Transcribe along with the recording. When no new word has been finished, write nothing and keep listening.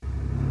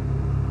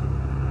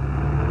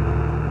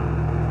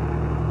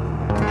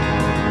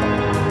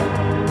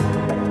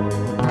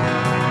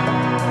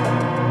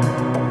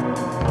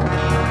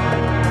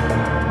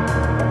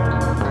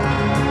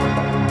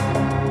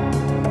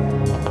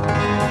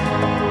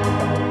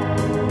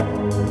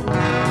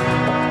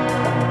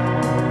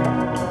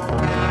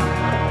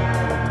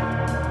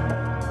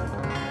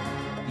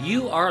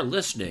are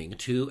listening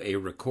to a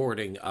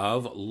recording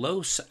of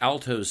Los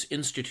Altos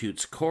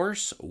Institute's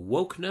course,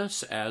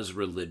 Wokeness as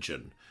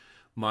Religion.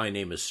 My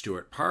name is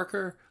Stuart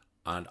Parker,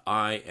 and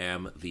I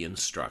am the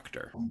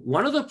instructor.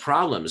 One of the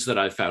problems that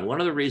I found,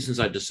 one of the reasons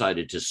I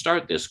decided to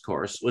start this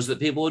course was that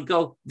people would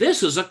go,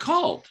 this is a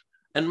cult.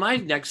 And my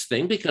next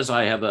thing, because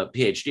I have a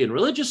PhD in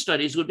religious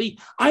studies, would be,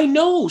 I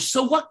know,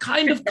 so what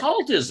kind of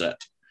cult is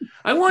it?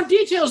 I want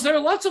details. There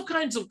are lots of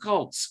kinds of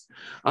cults.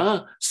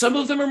 Some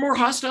of them are more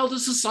hostile to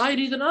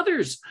society than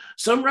others.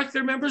 Some wreck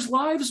their members'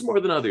 lives more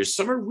than others.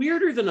 Some are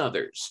weirder than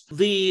others.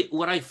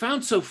 What I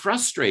found so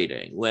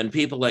frustrating when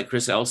people like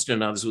Chris Elston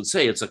and others would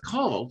say it's a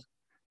cult,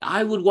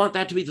 I would want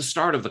that to be the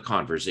start of the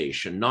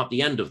conversation, not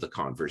the end of the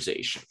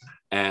conversation.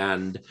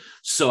 And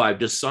so I've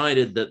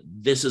decided that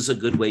this is a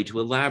good way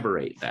to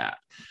elaborate that.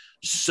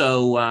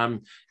 So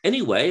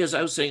anyway, as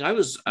I was saying, I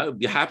was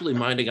happily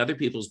minding other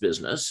people's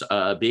business,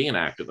 being an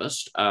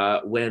activist,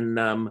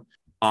 when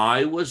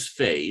I was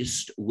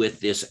faced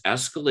with this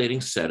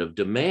escalating set of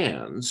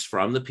demands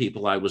from the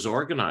people I was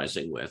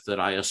organizing with, that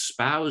I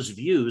espoused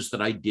views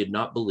that I did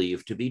not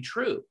believe to be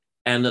true.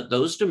 And that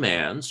those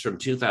demands from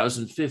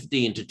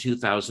 2015 to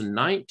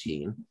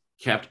 2019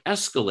 kept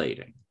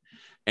escalating.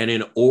 And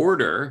in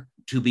order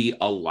to be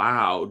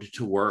allowed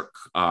to work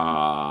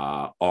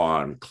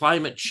on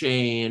climate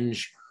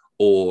change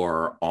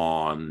or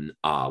on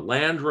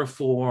land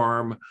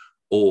reform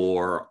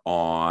or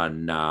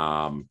on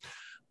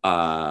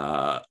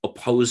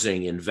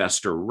opposing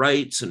investor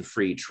rights and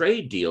free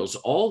trade deals,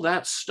 all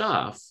that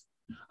stuff,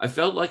 I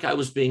felt like I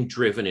was being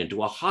driven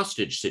into a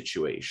hostage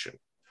situation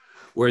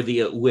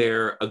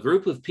where a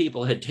group of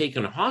people had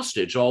taken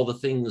hostage all the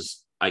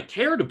things I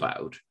cared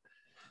about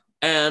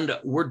and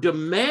were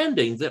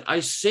demanding that I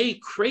say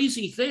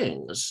crazy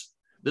things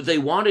that they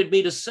wanted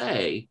me to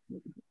say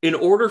in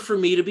order for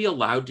me to be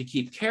allowed to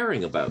keep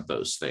caring about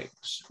those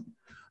things.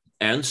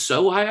 And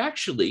so I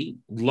actually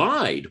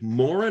lied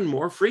more and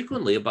more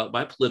frequently about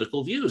my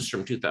political views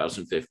from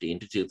 2015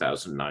 to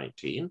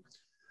 2019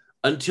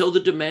 until the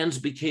demands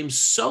became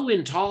so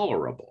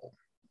intolerable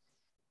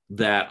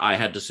that I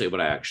had to say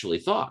what I actually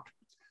thought.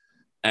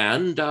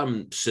 And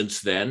since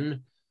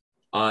then,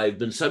 I've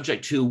been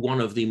subject to one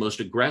of the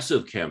most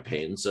aggressive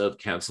campaigns of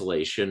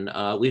cancellation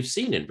we've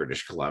seen in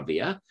British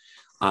Columbia.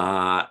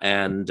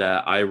 And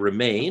I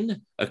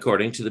remain,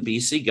 according to the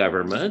BC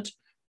government,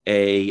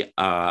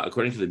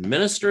 according to the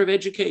Minister of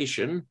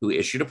Education, who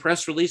issued a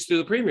press release through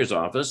the Premier's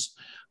office,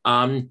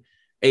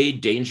 a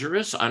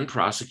dangerous,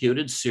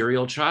 unprosecuted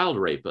serial child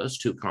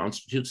rapist who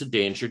constitutes a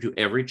danger to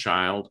every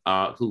child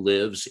who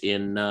lives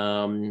in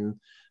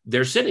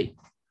their city.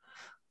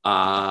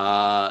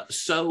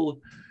 So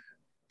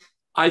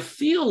I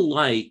feel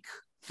like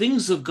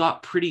things have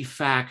got pretty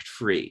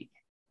fact-free.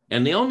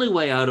 And the only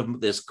way out of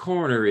this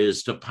corner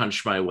is to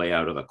punch my way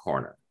out of the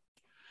corner.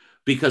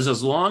 Because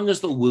as long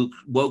as the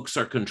wokes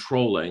are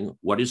controlling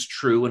what is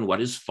true and what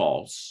is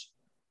false,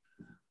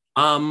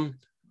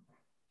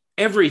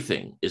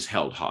 everything is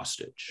held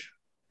hostage.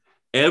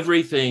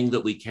 Everything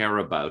that we care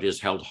about is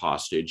held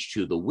hostage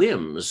to the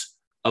whims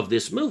of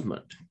this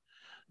movement.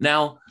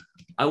 Now,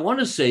 I want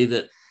to say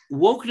that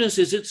wokeness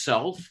is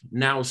itself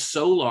now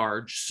so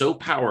large, so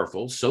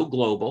powerful, so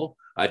global.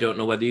 I don't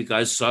know whether you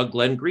guys saw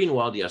Glenn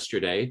Greenwald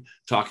yesterday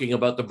talking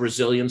about the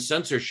Brazilian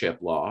censorship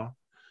law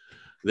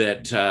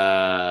that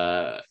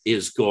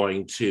is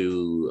going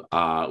to,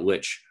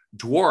 which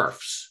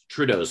dwarfs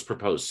Trudeau's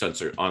proposed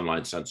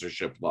online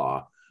censorship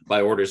law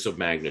by orders of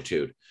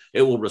magnitude.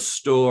 It will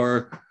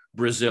restore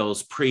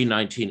Brazil's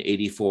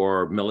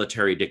pre-1984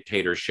 military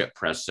dictatorship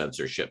press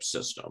censorship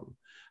system.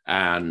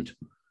 And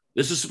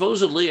this is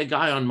supposedly a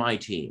guy on my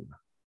team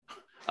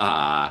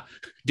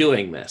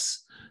doing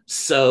this.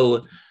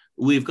 So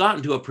we've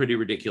gotten to a pretty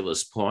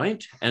ridiculous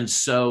point. And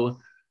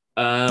so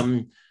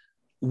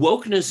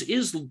wokeness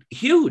is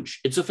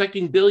huge. It's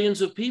affecting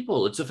billions of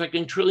people. It's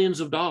affecting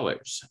trillions of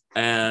dollars.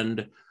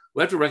 And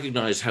we have to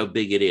recognize how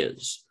big it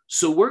is.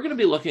 So we're going to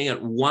be looking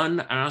at one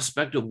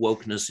aspect of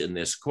wokeness in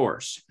this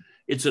course.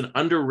 It's an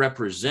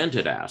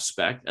underrepresented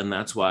aspect, and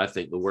that's why I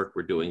think the work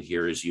we're doing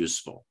here is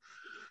useful.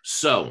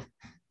 So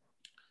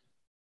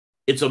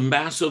it's a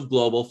massive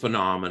global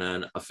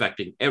phenomenon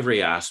affecting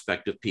every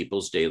aspect of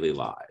people's daily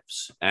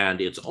lives.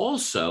 And it's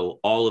also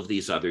all of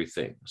these other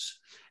things.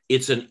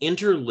 It's an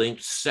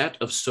interlinked set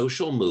of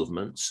social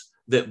movements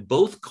that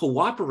both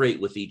cooperate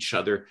with each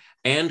other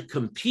and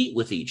compete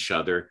with each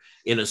other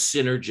in a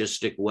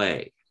synergistic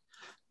way.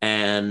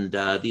 And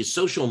these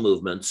social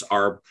movements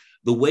are,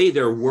 the way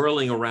they're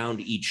whirling around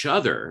each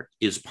other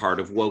is part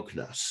of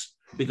wokeness,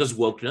 because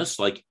wokeness,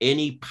 like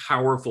any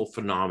powerful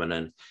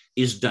phenomenon,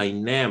 is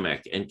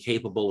dynamic and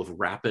capable of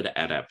rapid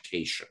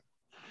adaptation.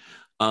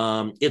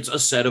 It's a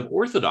set of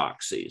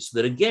orthodoxies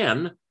that,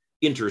 again,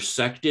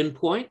 intersect in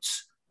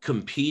points,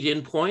 compete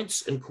in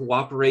points, and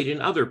cooperate in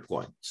other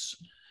points.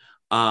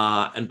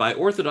 And by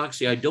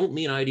orthodoxy, I don't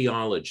mean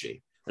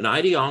ideology. An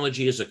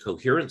ideology is a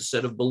coherent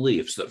set of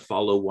beliefs that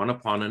follow one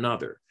upon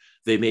another.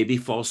 They may be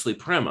falsely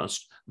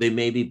premised, they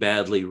may be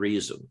badly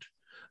reasoned.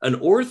 An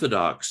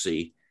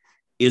orthodoxy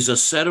is a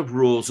set of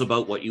rules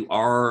about what you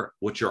are,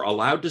 what you're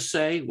allowed to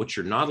say, what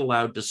you're not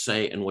allowed to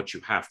say, and what you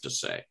have to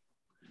say.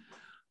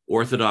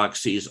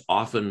 Orthodoxies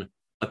often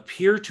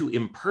appear to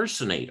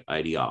impersonate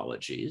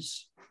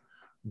ideologies,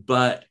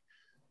 but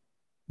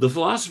the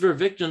philosopher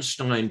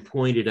Wittgenstein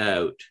pointed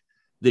out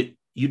that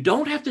you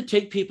don't have to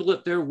take people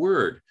at their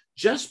word.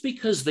 Just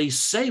because they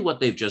say what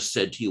they've just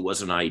said to you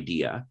was an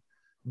idea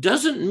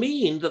doesn't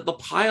mean that the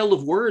pile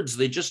of words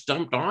they just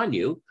dumped on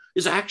you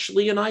is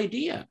actually an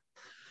idea.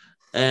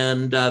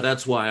 And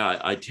that's why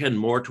I tend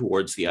more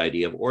towards the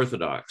idea of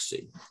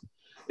orthodoxy.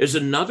 There's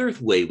another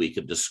way we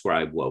could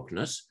describe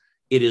wokeness.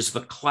 It is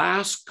the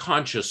class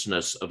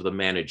consciousness of the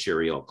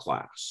managerial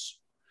class,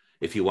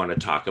 if you want to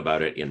talk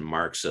about it in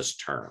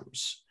Marxist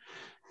terms.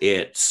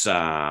 It's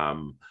a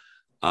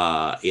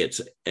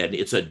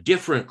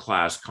different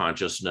class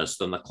consciousness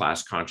than the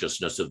class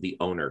consciousness of the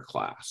owner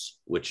class,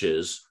 which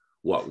is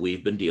what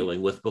we've been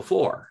dealing with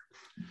before.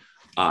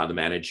 The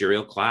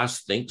managerial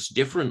class thinks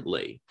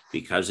differently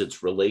because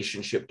its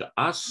relationship to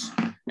us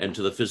and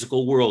to the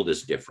physical world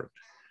is different.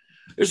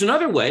 There's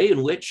another way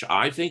in which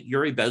I think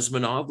Yuri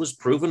Bezmenov was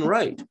proven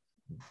right.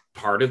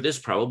 Part of this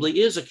probably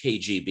is a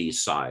KGB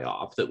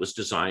psyop that was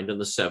designed in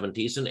the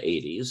 70s and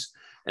 80s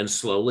and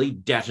slowly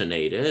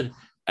detonated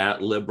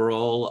at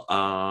liberal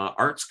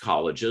arts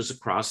colleges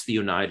across the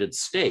United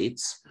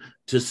States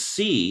to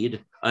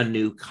seed a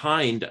new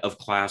kind of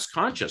class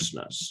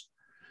consciousness.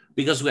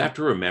 Because we have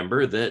to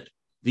remember that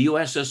the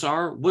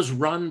USSR was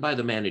run by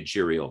the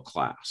managerial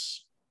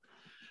class.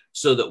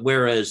 So that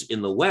whereas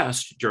in the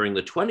West during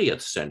the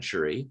 20th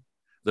century,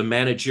 the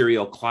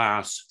managerial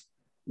class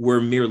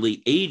were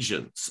merely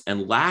agents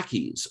and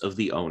lackeys of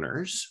the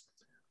owners,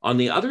 on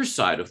the other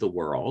side of the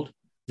world,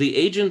 the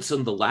agents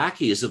and the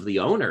lackeys of the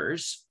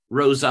owners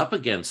rose up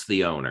against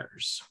the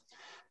owners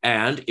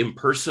and,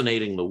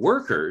 impersonating the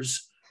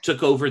workers,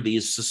 took over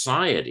these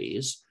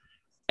societies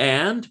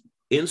and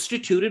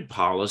instituted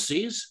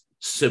policies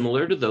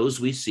similar to those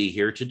we see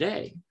here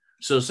today.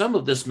 So some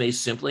of this may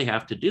simply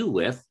have to do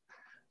with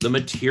the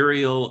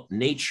material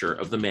nature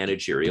of the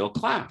managerial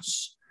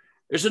class.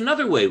 There's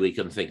another way we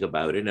can think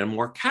about it in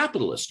more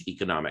capitalist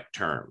economic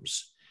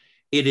terms.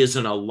 It is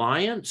an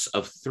alliance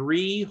of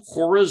three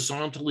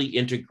horizontally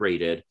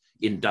integrated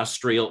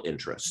industrial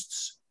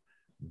interests: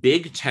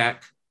 big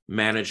tech,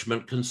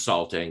 management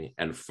consulting,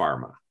 and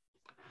pharma.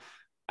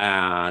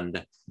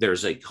 And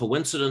there's a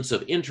coincidence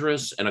of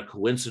interests and a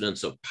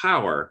coincidence of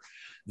power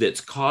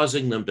that's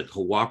causing them to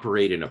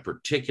cooperate in a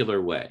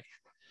particular way.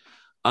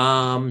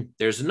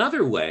 There's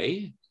another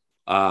way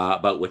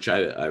about which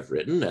I've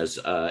written is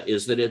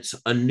that it's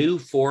a new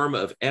form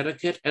of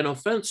etiquette and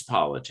offense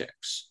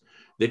politics,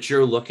 that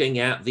you're looking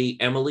at the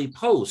Emily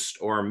Post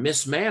or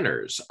Miss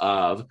Manners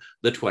of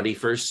the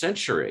 21st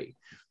century.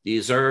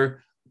 These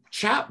are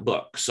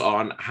chapbooks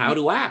on how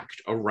to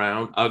act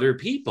around other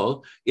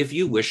people if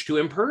you wish to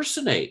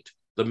impersonate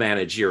the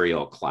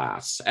managerial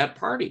class at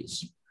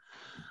parties.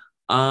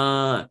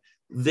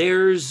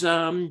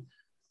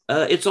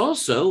 It's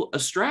also a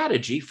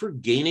strategy for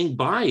gaining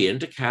buy-in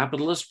to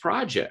capitalist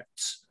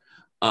projects,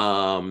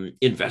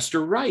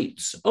 investor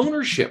rights,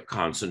 ownership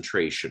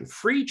concentration,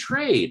 free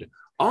trade.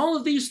 All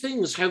of these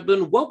things have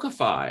been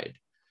wokeified.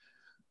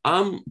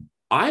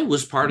 I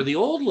was part of the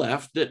old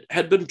left that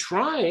had been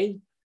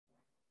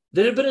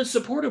in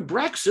support of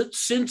Brexit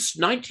since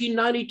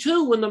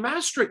 1992 when the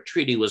Maastricht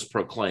Treaty was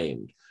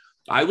proclaimed.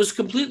 I was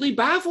completely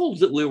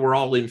baffled that we were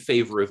all in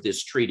favor of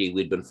this treaty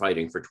we'd been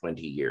fighting for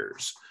 20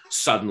 years.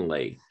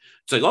 Suddenly,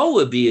 it's like, oh,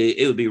 it would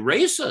be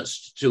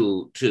racist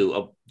to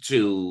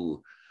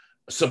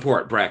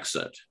support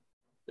Brexit.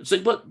 It's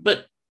like,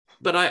 but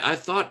I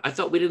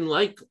thought we didn't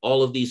like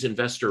all of these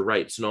investor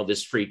rights and all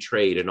this free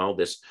trade and all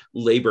this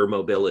labor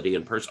mobility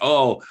and it'd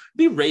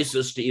be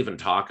racist to even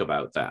talk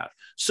about that.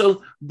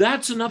 So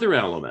that's another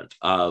element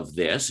of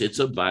this. It's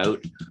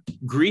about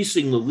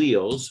greasing the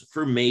wheels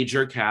for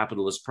major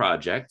capitalist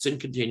projects and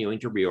continuing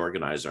to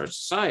reorganize our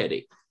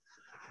society.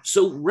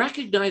 So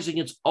recognizing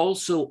it's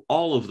also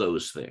all of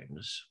those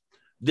things,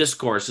 this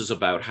course is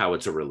about how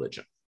it's a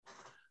religion.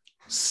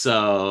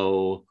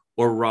 So,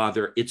 or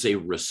rather, it's a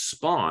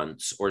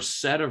response or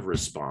set of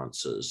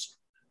responses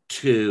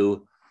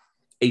to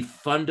a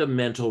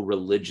fundamental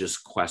religious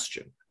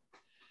question.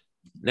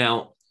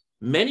 Now,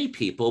 many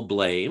people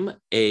blame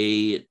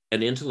an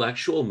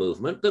intellectual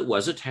movement that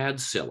was a tad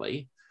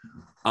silly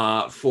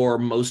for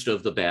most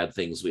of the bad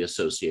things we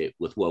associate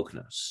with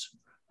wokeness.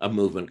 A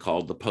movement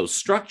called the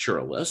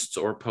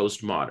post-structuralists or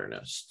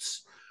postmodernists,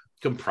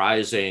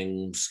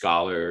 comprising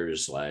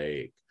scholars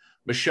like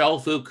Michel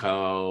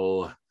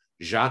Foucault,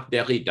 Jacques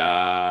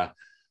Derrida,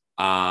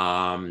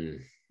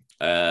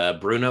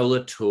 Bruno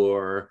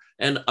Latour,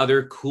 and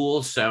other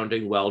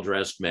cool-sounding,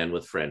 well-dressed men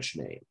with French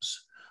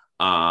names,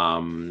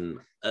 who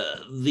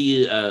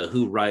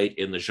write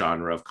in the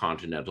genre of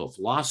continental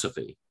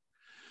philosophy.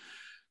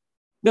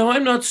 Now,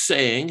 I'm not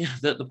saying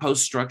that the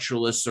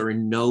post-structuralists are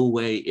in no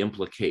way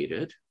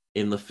implicated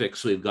in the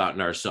fix we've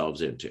gotten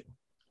ourselves into,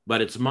 but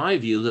it's my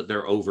view that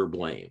they're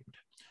overblamed.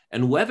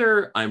 And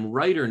whether I'm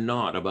right or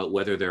not about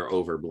whether they're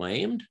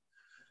overblamed,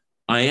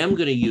 I am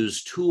going to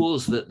use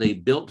tools that they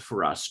built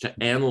for us to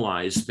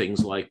analyze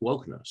things like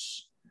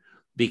wokeness.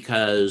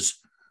 Because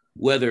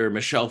whether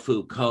Michel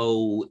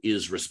Foucault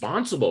is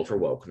responsible for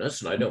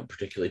wokeness, and I don't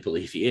particularly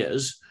believe he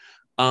is,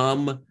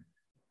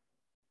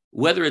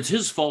 whether it's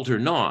his fault or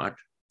not,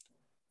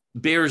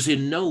 bears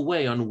in no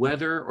way on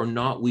whether or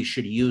not we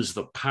should use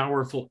the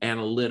powerful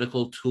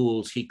analytical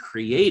tools he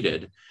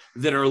created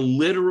that are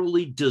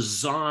literally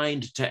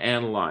designed to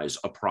analyze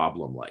a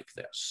problem like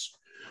this.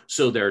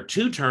 So there are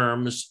two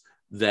terms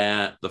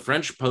that the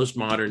French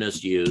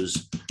postmodernists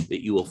use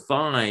that you will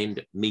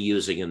find me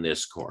using in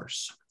this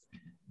course: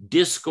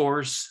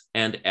 discourse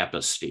and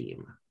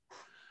episteme.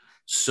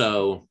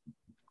 So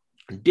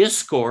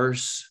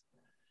discourse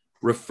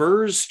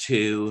refers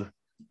to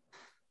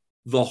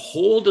the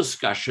whole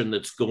discussion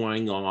that's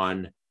going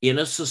on in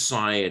a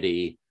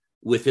society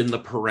within the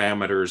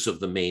parameters of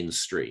the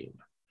mainstream.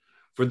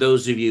 For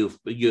those of you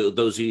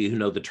who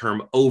know the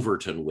term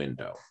Overton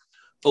window,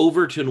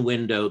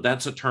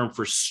 that's a term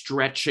for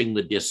stretching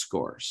the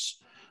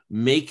discourse,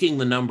 making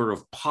the number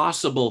of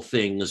possible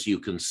things you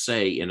can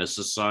say in a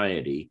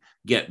society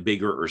get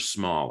bigger or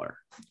smaller.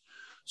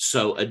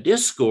 So a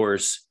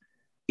discourse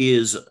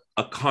is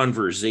a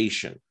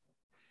conversation.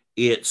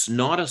 It's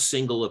not a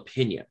single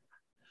opinion.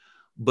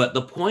 But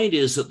the point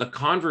is that the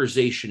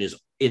conversation is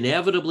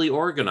inevitably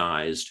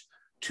organized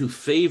to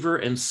favor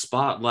and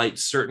spotlight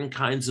certain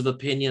kinds of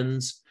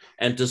opinions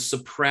and to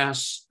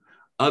suppress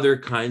other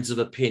kinds of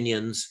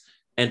opinions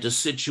and to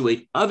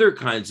situate other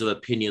kinds of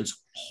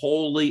opinions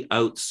wholly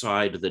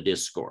outside the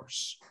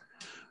discourse.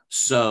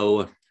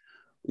 So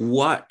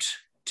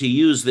to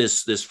use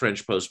this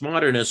French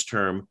postmodernist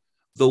term,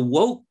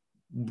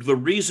 the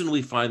reason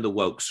we find the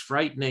wokes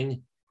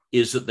frightening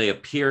is that they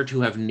appear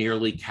to have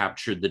nearly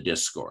captured the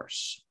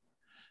discourse.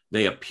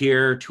 They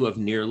appear to have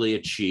nearly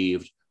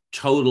achieved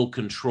total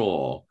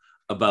control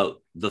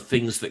about the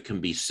things that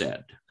can be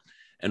said.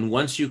 And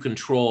once you can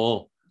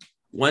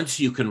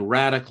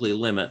radically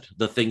limit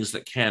the things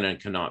that can and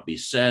cannot be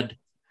said,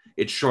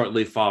 it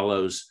shortly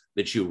follows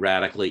that you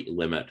radically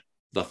limit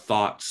the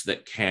thoughts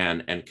that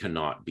can and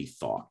cannot be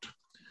thought.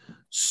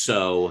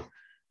 So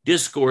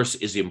discourse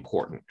is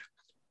important.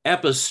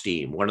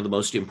 Episteme, one of the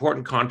most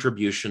important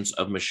contributions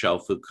of Michel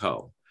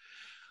Foucault.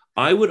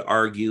 I would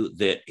argue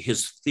that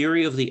his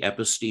theory of the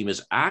episteme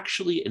is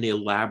actually an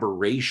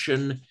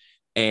elaboration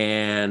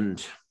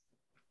and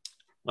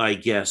I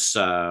guess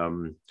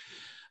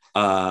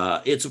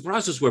it's a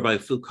process whereby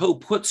Foucault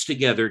puts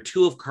together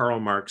two of Karl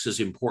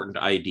Marx's important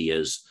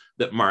ideas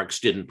that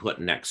Marx didn't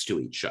put next to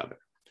each other.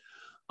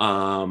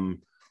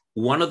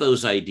 One of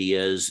those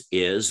ideas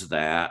is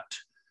that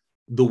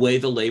the way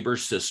the labor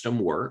system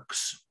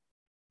works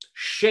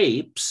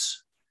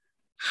shapes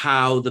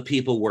how the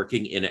people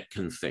working in it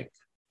can think.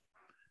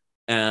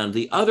 And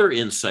the other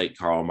insight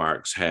Karl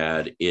Marx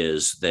had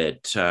is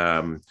that,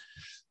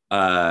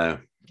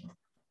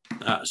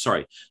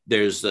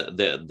 there's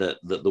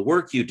the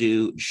work you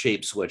do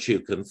shapes what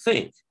you can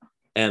think.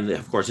 And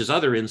of course, his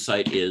other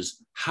insight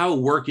is how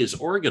work is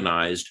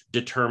organized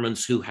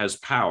determines who has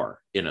power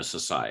in a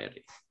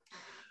society.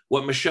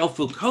 What Michel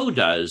Foucault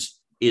does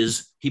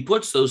is he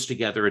puts those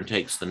together and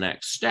takes the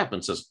next step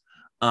and says,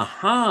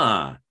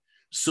 so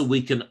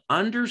we can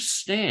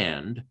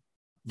understand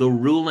the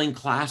ruling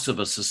class of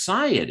a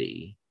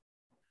society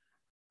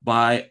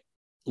by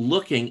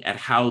looking at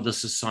how the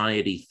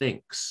society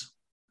thinks.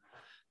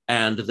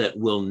 And that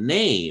will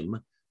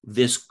name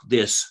this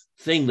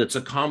thing that's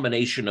a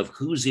combination of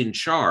who's in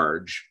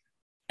charge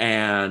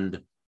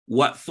and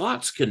what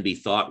thoughts can be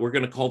thought. We're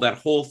going to call that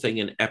whole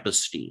thing an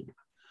episteme,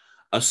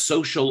 a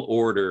social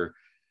order,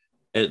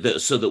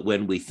 so that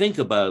when we think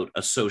about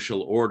a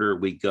social order,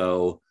 we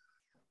go,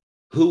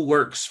 who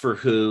works for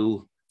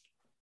who?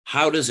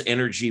 How does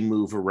energy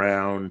move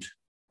around?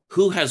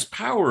 Who has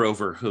power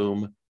over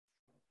whom?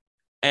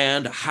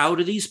 And how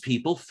do these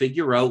people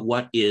figure out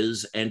what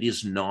is and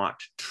is not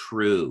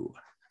true?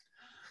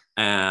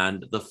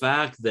 And the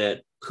fact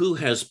that who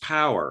has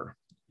power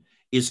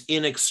is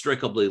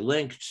inextricably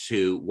linked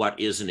to what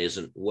is and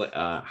isn't,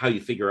 how you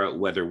figure out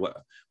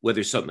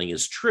whether something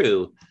is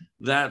true.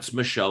 That's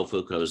Michel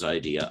Foucault's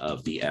idea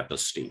of the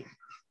episteme.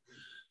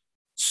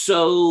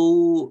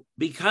 So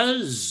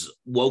because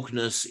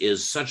wokeness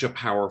is such a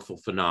powerful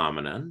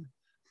phenomenon,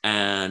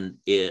 and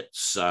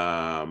it's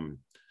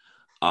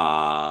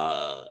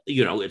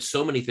it's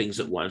so many things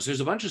at once, there's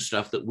a bunch of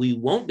stuff that we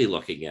won't be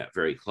looking at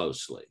very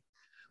closely.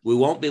 We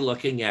won't be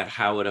looking at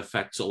how it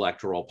affects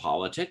electoral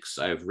politics.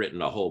 I've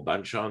written a whole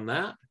bunch on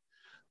that.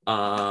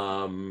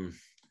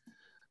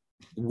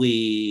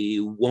 We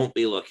won't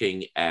be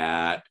looking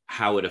at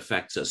how it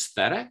affects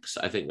aesthetics.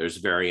 I think there's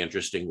very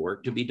interesting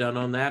work to be done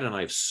on that. And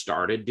I've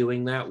started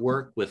doing that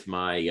work with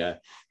my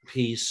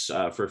piece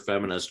for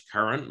Feminist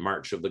Current,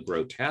 March of the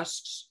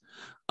Grotesques.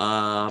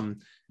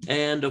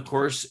 And of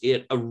course,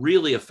 it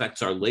really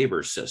affects our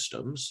labor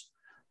systems.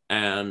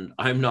 And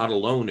I'm not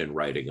alone in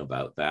writing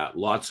about that.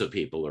 Lots of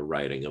people are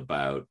writing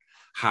about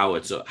how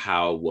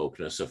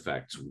wokeness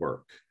affects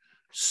work.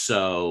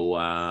 So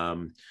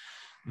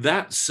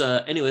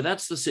anyway,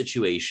 that's the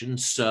situation.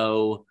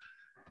 So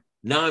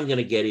now I'm going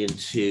to get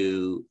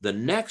into the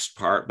next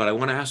part, but I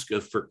want to ask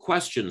you for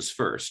questions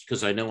first,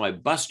 because I know I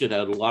busted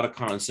out a lot of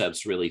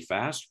concepts really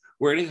fast.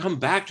 We're going to come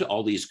back to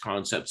all these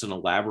concepts and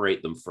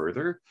elaborate them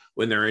further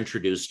when they're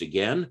introduced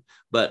again.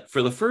 But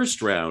for the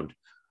first round,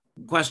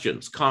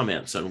 questions,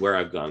 comments on where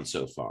I've gone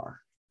so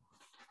far.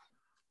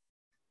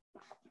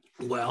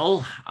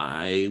 Well,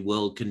 I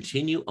will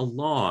continue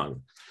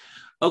along.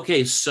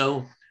 Okay,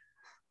 so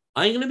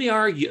I'm going to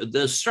be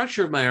the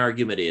structure of my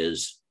argument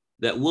is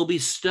that we'll be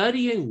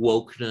studying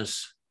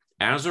wokeness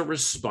as a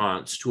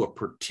response to a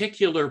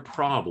particular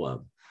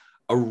problem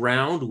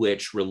around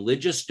which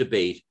religious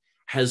debate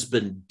has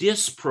been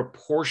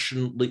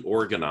disproportionately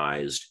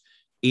organized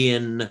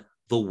in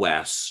the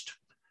West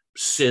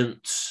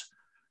since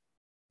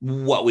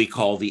what we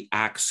call the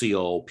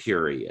axial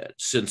period,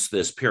 since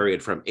this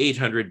period from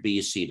 800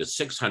 BC to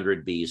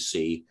 600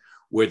 BC,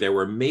 where there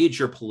were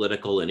major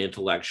political and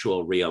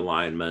intellectual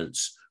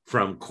realignments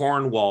from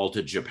Cornwall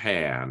to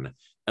Japan,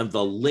 and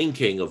the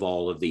linking of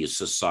all of these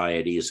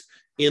societies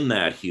in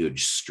that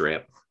huge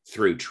strip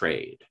through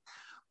trade.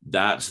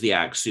 That's the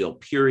axial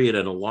period,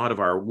 and a lot of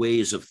our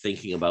ways of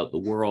thinking about the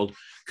world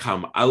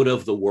come out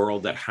of the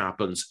world that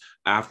happens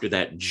after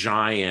that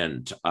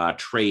giant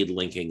trade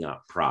linking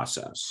up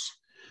process.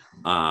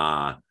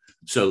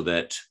 So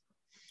that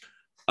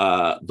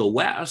the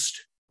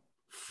West,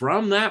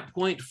 from that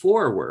point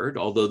forward,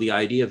 although the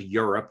idea of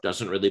Europe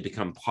doesn't really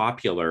become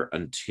popular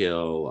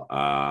until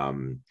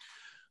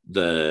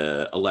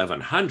the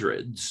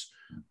 1100s,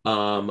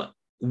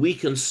 we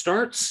can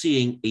start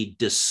seeing a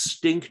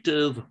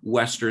distinctive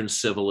Western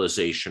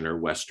civilization or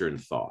Western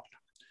thought.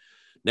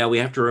 Now, we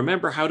have to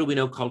remember, how do we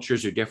know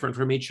cultures are different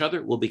from each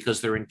other? Well, because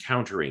they're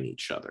encountering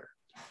each other.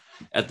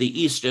 At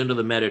the east end of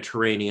the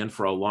Mediterranean,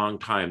 for a long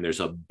time, there's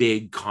a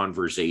big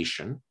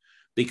conversation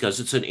because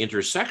it's an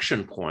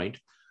intersection point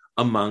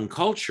among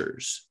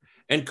cultures.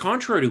 And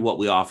contrary to what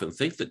we often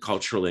think, that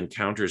cultural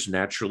encounters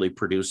naturally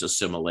produce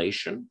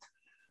assimilation,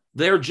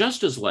 they're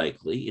just as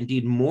likely,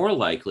 indeed more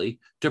likely,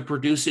 to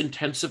produce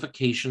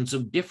intensifications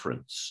of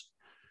difference.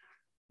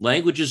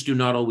 Languages do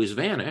not always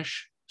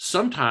vanish.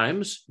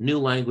 Sometimes new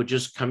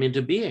languages come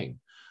into being.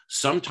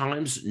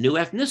 Sometimes new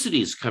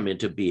ethnicities come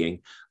into being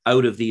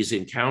out of these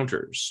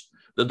encounters.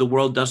 That the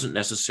world doesn't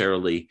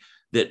necessarily,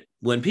 that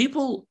when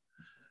people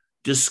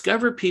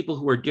discover people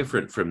who are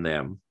different from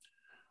them,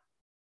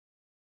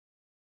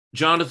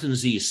 Jonathan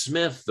Z.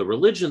 Smith, the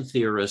religion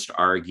theorist,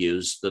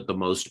 argues that the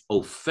most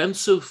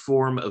offensive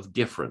form of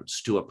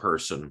difference to a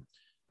person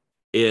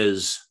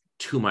is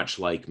too much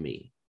like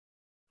me.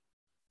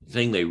 The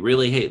thing they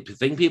really hate, the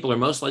thing people are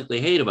most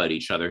likely to hate about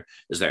each other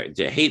is that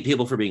they hate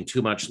people for being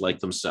too much like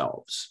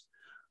themselves.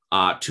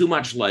 Too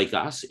much like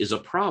us is a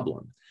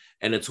problem.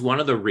 And it's one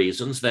of the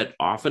reasons that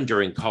often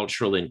during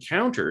cultural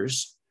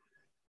encounters,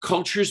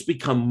 cultures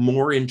become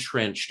more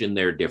entrenched in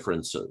their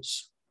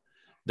differences.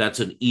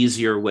 That's an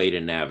easier way to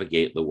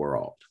navigate the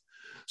world.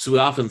 So we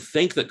often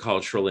think that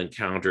cultural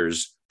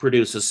encounters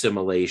produce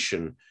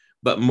assimilation,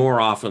 but more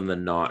often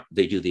than not,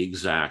 they do the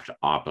exact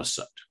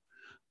opposite.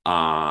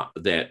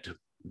 That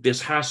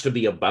this has to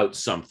be about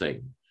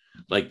something.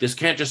 Like, this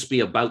can't just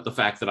be about the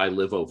fact that I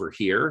live over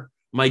here.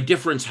 My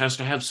difference has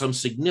to have some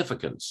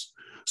significance.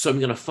 So I'm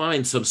going to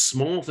find some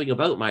small thing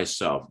about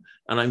myself,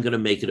 and I'm going to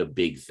make it a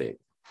big thing.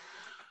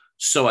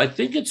 So I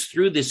think it's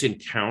through this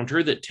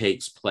encounter that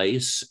takes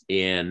place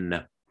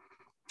in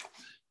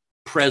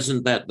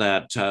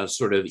that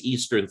sort of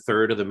eastern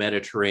third of the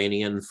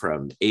Mediterranean,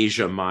 from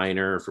Asia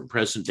Minor, from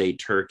present-day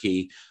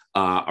Turkey,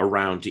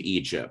 around to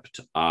Egypt.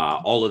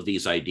 All of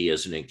these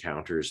ideas and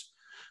encounters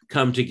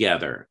come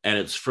together. And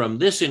it's from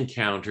this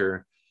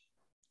encounter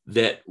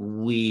that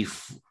we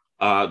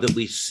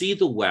see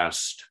the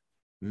West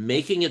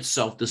making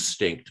itself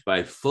distinct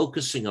by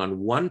focusing on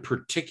one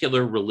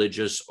particular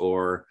religious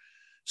or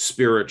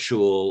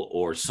spiritual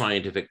or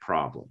scientific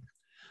problem.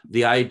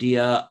 The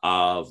idea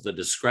of the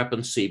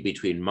discrepancy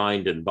between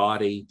mind and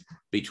body,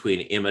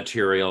 between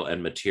immaterial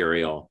and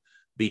material,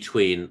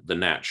 between the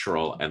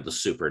natural and the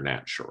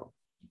supernatural.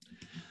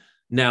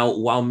 Now,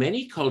 while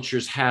many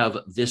cultures have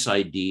this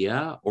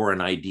idea or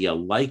an idea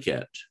like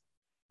it,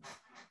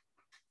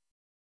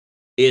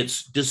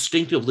 it's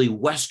distinctively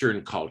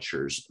Western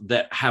cultures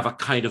that have a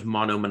kind of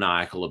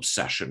monomaniacal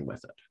obsession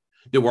with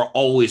it. They were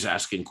always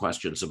asking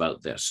questions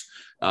about this.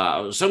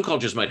 Some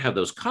cultures might have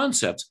those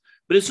concepts,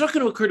 but it's not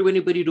going to occur to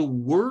anybody to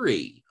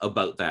worry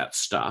about that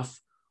stuff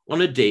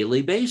on a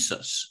daily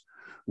basis.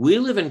 We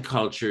live in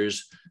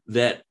cultures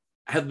that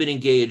have been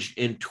engaged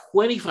in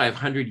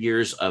 2,500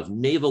 years of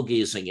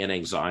navel-gazing and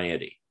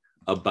anxiety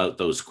about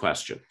those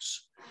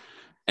questions.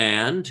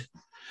 And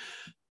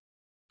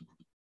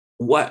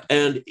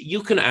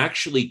you can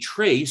actually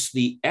trace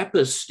the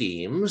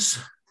epistemes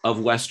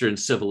of Western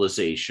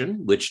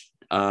civilization, which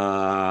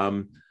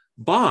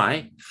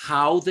by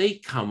how they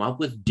come up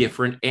with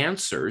different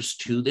answers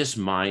to this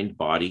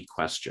mind-body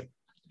question,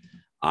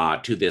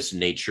 to this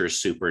nature,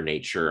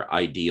 supernature,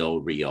 ideal,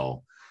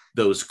 real,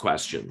 those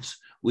questions.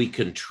 We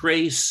can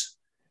trace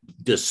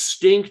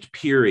distinct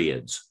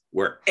periods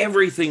where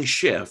everything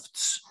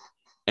shifts,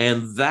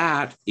 and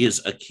that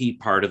is a key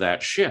part of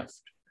that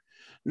shift.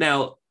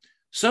 Now,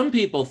 some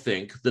people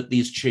think that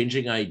these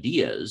changing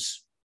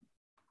ideas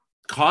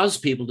cause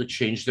people to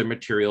change their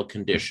material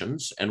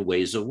conditions and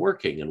ways of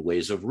working and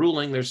ways of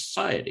ruling their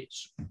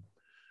societies.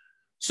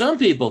 Some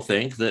people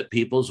think that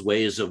people's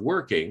ways of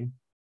working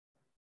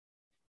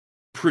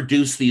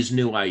produce these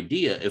new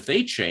ideas. If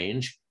they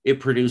change,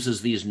 it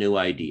produces these new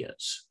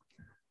ideas.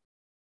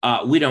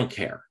 We don't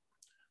care.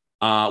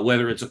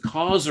 Whether it's a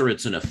cause or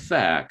it's an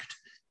effect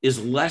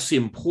is less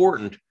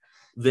important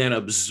than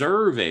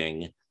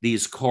observing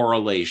these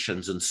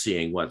correlations and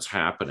seeing what's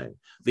happening.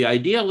 The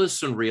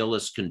idealists and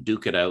realists can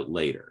duke it out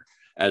later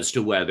as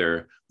to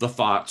whether the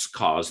thoughts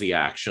cause the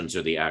actions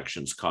or the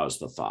actions cause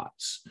the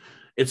thoughts.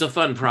 It's a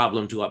fun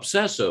problem to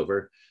obsess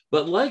over,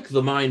 but like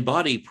the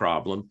mind-body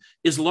problem,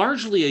 is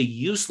largely a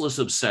useless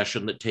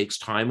obsession that takes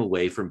time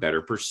away from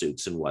better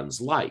pursuits in one's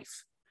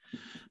life.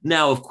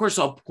 Now, of course,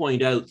 I'll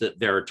point out that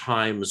there are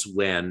times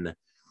when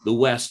the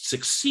West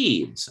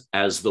succeeds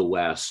as the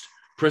West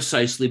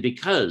precisely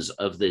because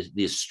of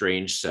this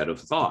strange set of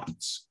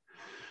thoughts.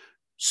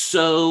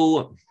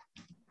 So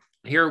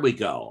here we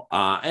go.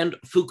 And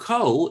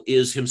Foucault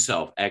is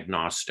himself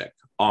agnostic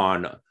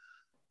on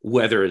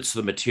whether it's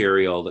the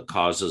material that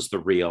causes the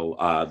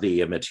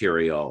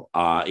material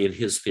in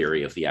his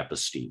theory of the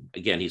episteme.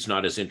 Again, he's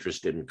not as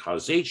interested in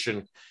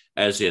causation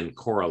as in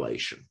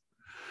correlation.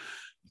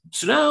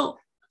 So now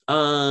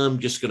I'm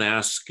just going to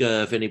ask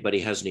if anybody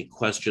has any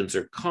questions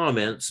or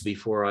comments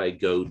before I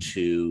go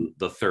to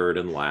the third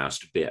and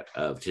last bit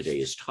of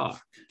today's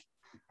talk.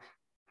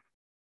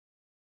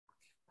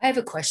 I have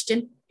a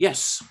question.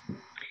 Yes.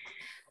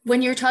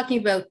 When you're talking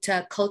about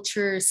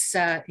cultures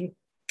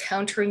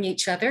encountering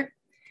each other,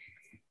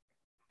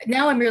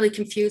 now I'm really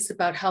confused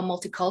about how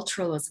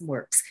multiculturalism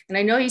works. And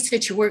I know you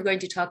said you weren't going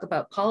to talk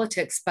about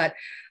politics, but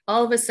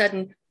all of a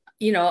sudden,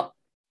 you know,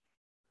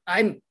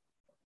 I'm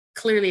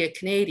clearly a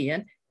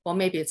Canadian. Well,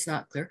 maybe it's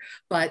not clear,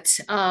 but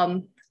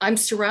I'm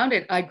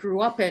surrounded. I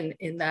grew up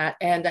in that.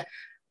 And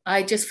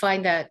I just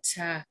find that,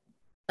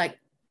 like,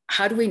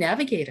 how do we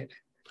navigate it?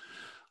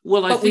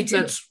 Well, I think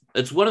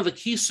it's one of the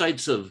key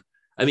sites of,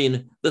 I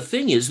mean, the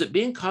thing is that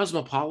being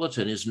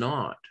cosmopolitan is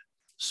not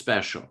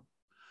special.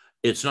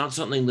 It's not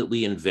something that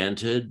we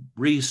invented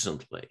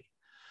recently.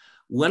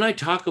 When I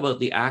talk about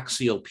the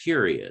axial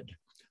period,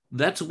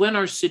 that's when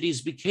our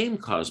cities became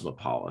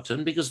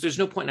cosmopolitan, because there's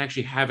no point in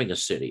actually having a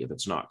city if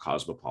it's not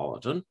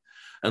cosmopolitan,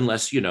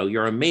 unless, you know,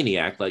 you're a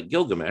maniac like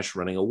Gilgamesh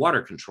running a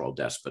water control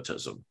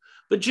despotism.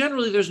 But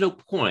generally, there's no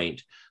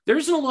point. There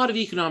isn't a lot of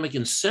economic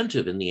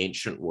incentive in the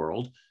ancient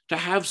world to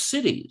have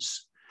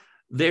cities.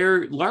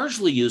 They're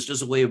largely used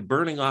as a way of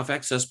burning off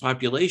excess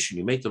population.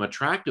 You make them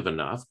attractive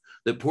enough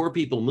that poor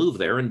people move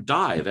there and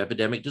die of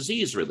epidemic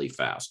disease really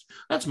fast.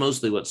 That's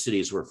mostly what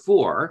cities were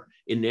for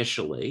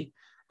initially.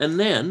 And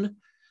then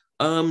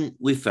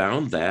we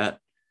found that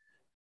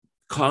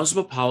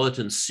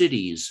cosmopolitan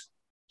cities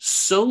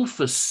so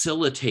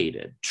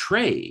facilitated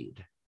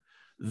trade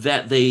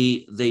that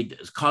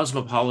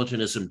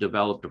cosmopolitanism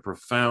developed a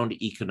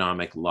profound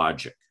economic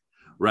logic,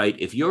 right?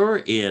 If you're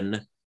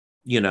in,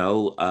 you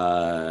know,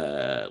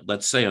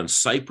 let's say on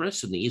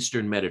Cyprus in the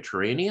Eastern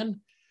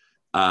Mediterranean,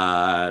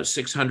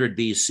 600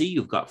 BC,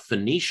 you've got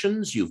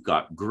Phoenicians, you've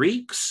got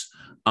Greeks,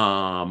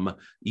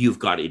 you've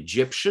got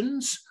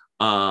Egyptians,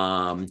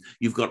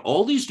 you've got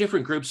all these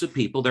different groups of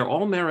people. They're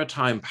all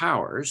maritime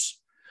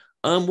powers.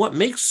 What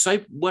makes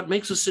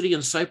a city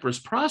in Cyprus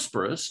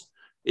prosperous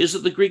is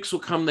that the Greeks will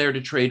come there to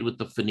trade with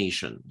the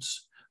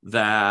Phoenicians,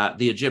 that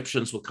the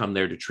Egyptians will come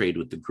there to trade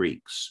with the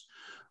Greeks.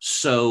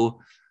 So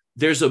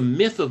there's a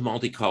myth of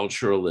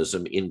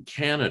multiculturalism in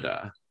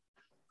Canada,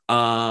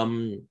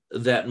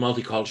 that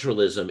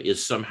multiculturalism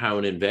is somehow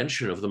an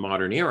invention of the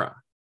modern era.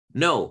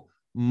 No,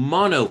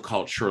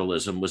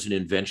 monoculturalism was an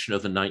invention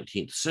of the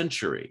 19th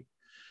century.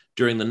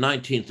 During the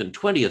 19th and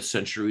 20th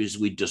centuries,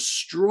 we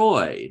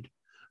destroyed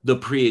the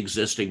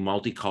pre-existing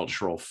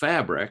multicultural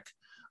fabric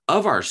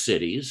of our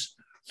cities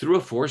through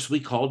a force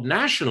we called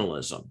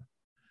nationalism.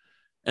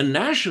 And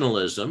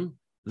nationalism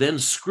then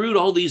screwed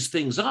all these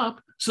things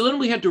up. So then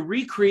we had to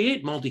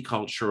recreate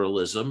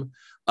multiculturalism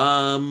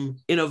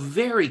in a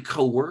very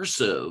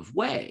coercive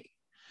way.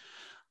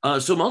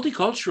 So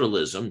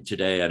multiculturalism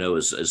today, I know,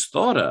 is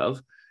thought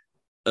of.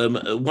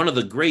 One of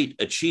the great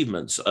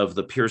achievements of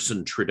the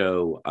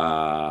Pearson-Trudeau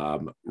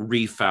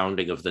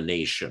refounding of the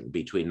nation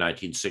between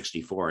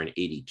 1964 and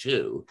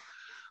 82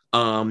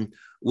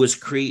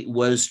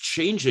 was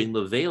changing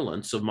the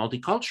valence of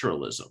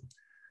multiculturalism.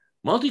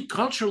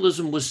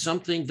 Multiculturalism was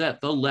something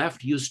that the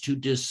left used to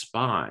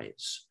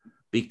despise,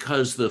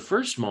 because the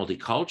first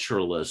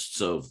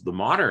multiculturalists of the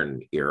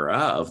modern era,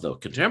 of the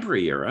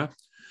contemporary era,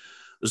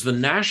 was the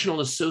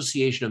National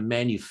Association of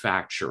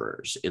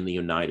Manufacturers in the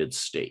United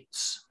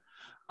States.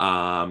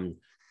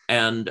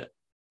 And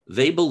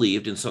they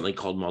believed in something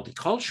called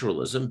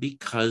multiculturalism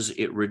because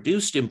it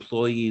reduced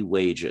employee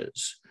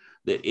wages.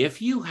 That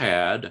if you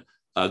had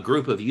a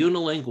group of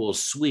unilingual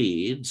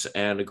Swedes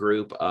and a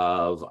group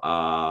of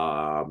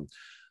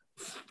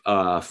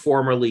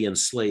formerly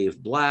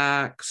enslaved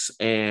Blacks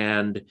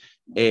and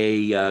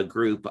a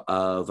group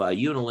of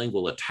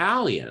unilingual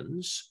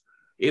Italians,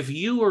 if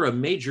you were a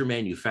major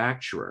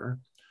manufacturer,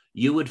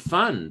 you would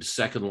fund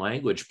second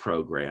language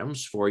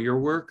programs for your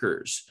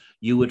workers.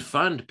 You would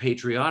fund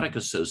patriotic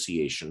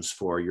associations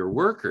for your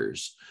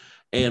workers.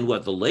 And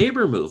what the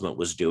labor movement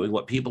was doing,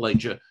 what people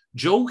like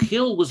Joe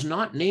Hill was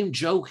not named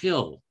Joe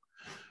Hill.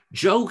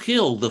 Joe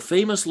Hill, the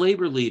famous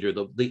labor leader,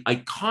 the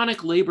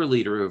iconic labor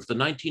leader of the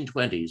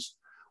 1920s,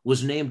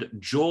 was named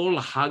Joel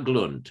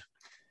Haglund.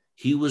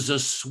 He was a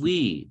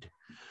Swede,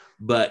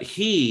 but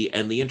he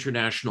and the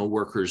international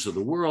workers of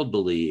the world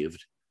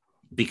believed,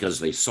 because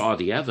they saw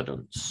the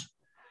evidence,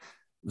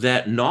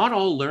 that not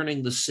all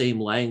learning the same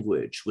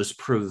language was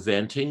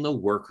preventing the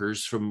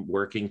workers from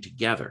working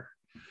together,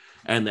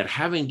 and that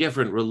having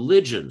different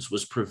religions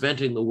was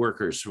preventing the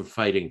workers from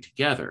fighting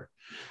together.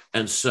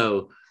 And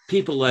so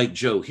people like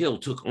Joe Hill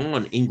took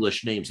on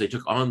English names. They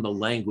took on the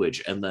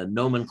language and the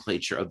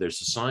nomenclature of their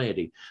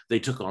society. They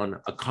took on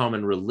a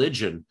common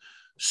religion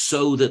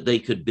so that they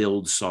could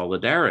build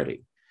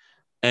solidarity.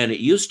 And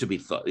it used to be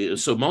thought,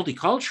 so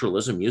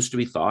multiculturalism used to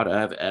be thought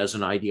of as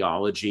an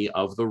ideology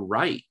of the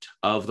right,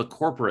 of the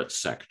corporate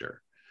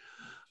sector.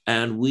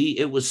 And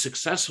it was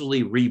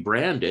successfully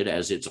rebranded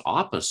as its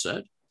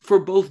opposite for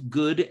both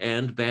good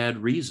and bad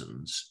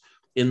reasons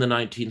in the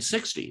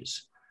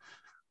 1960s.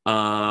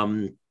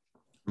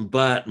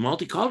 But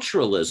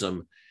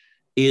multiculturalism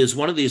is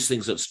one of these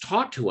things that's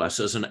taught to us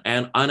as an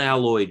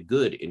unalloyed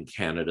good in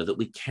Canada that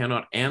we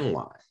cannot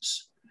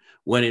analyze,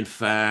 when in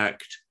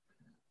fact,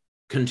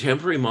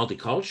 contemporary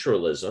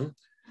multiculturalism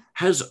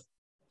has,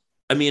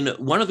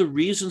 one of the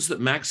reasons that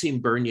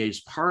Maxime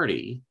Bernier's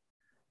party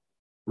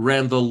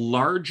ran the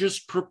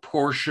largest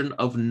proportion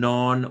of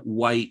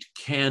non-white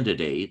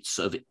candidates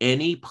of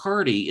any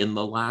party in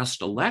the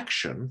last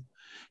election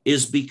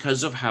is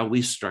because of how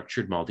we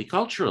structured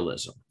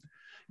multiculturalism.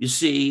 You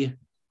see,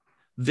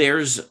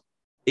 it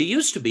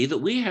used to be that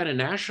we had a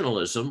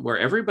nationalism where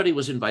everybody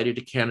was invited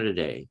to Canada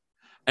Day,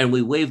 and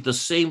we waved the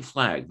same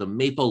flag, the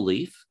maple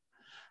leaf,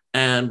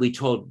 and we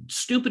told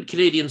stupid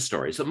Canadian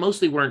stories that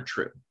mostly weren't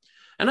true.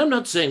 And I'm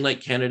not saying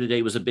like Canada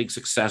Day was a big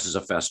success as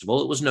a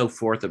festival. It was no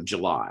 4th of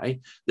July.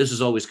 This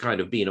has always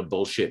kind of been a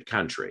bullshit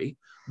country.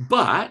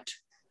 But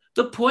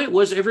the point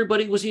was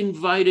everybody was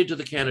invited to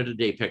the Canada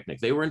Day picnic.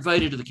 They were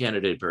invited to the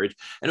Canada Day parade,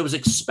 and it was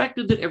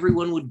expected that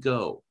everyone would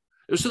go.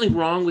 There was something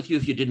wrong with you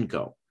if you didn't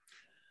go.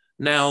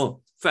 Now,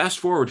 fast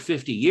forward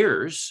 50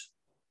 years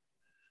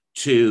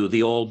to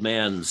the old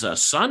man's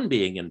son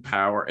being in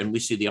power, and we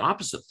see the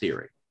opposite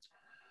theory.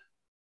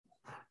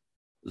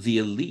 The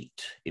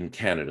elite in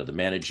Canada, the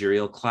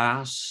managerial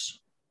class,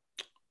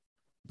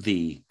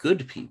 the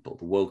good people,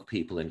 the woke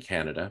people in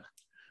Canada,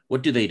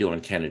 what do they do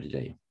on Canada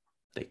Day?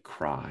 They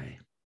cry.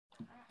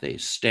 They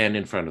stand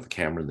in front of the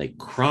camera and they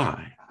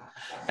cry.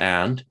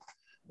 And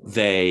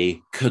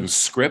they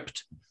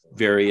conscript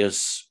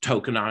various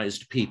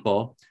tokenized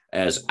people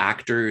as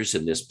actors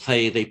in this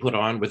play they put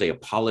on where they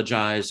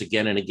apologize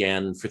again and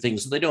again for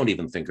things that they don't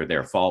even think are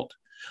their fault.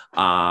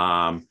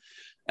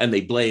 And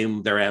they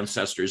blame their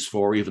ancestors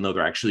for, even though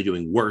they're actually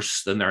doing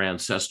worse than their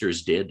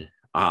ancestors did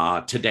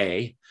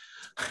today,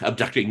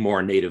 abducting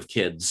more Native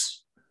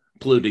kids,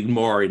 polluting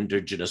more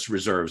Indigenous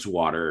reserves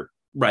water,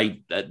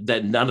 right?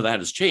 That none of that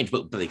has changed,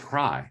 but they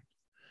cry.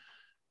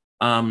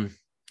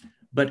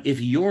 But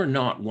if you're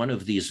not one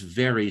of these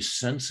very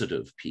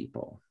sensitive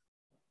people,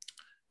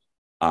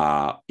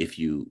 if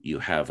you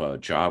have a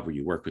job where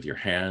you work with your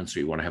hands or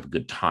you want to have a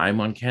good time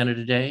on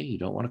Canada Day, you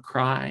don't want to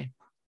cry.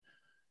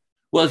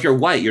 Well, if you're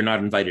white, you're not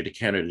invited to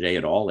Canada Day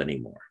at all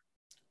anymore,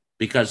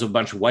 because a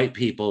bunch of white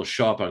people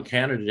show up on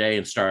Canada Day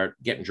and start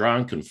getting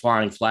drunk and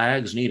flying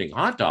flags and eating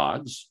hot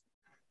dogs.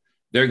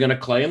 They're going to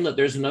claim that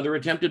there's another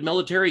attempted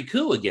military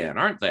coup again,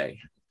 aren't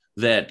they?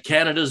 That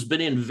Canada's been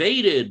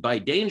invaded by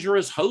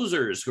dangerous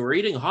hosers who are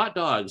eating hot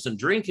dogs and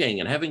drinking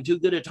and having too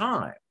good a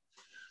time.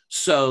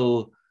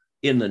 So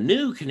in the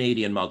new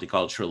Canadian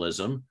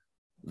multiculturalism,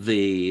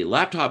 the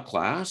laptop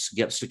class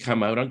gets to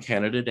come out on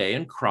Canada Day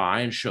and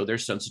cry and show their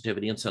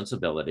sensitivity and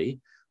sensibility.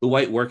 The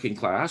white working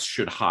class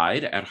should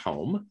hide at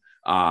home,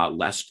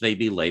 lest they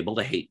be labeled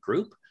a hate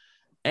group.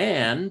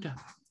 And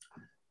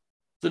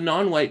the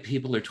non-white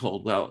people are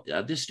told, well,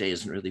 this day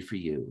isn't really for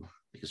you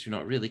because you're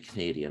not really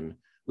Canadian.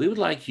 We would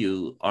like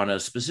you on a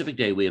specific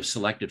day we have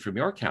selected from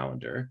your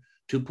calendar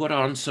to put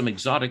on some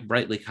exotic,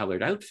 brightly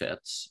colored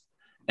outfits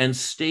and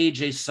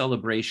stage a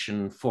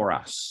celebration for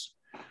us.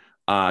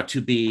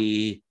 To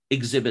be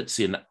exhibits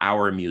in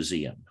our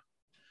museum.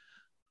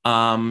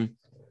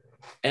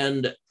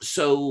 And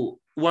so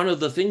one of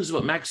the things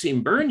about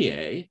Maxime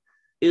Bernier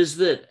is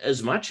that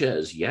as much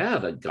as,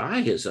 the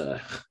guy is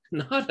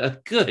not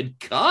a good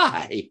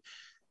guy,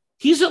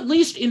 he's at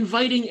least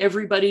inviting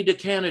everybody to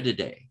Canada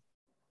Day.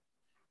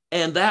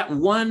 And that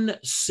one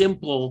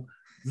simple,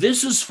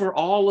 this is for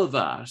all of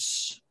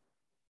us,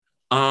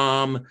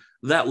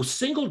 that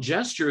single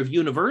gesture of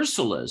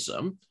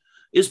universalism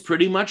is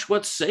pretty much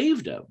what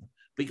saved him,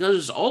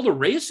 because all the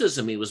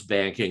racism he was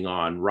banking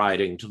on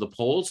riding to the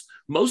polls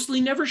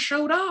mostly never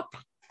showed up.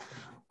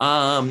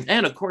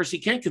 And of course, he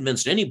can't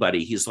convince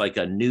anybody he's like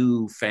a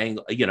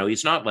newfangled,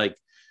 he's not like,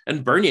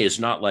 and Bernier is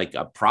not like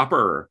a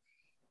proper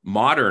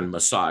modern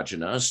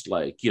misogynist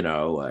like,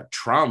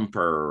 Trump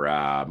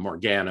or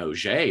Morgan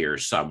Auger or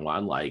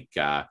someone like,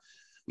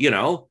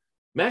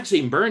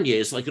 Maxime Bernier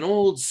is like an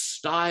old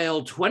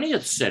style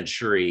 20th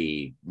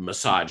century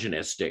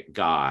misogynistic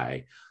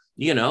guy.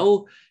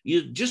 You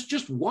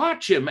just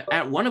watch him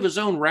at one of his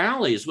own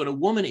rallies when a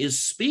woman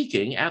is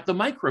speaking at the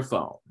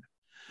microphone.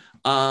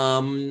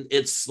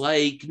 It's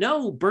like,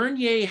 no,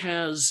 Bernier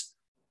has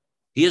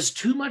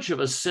too much of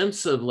a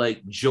sense of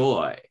like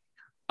joy,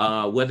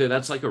 whether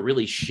that's like a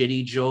really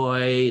shitty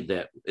joy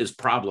that is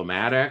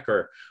problematic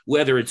or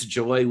whether it's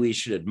joy we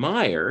should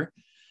admire.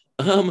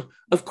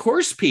 Of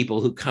course,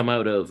 people who come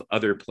out of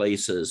other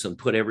places and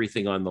put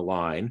everything on the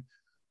line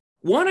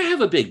want to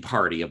have a big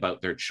party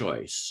about their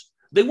choice.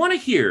 They want to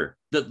hear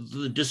that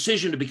the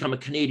decision to become a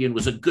Canadian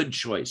was a good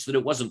choice, that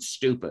it wasn't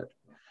stupid.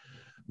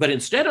 But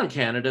instead on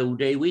Canada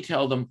Day, we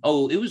tell them,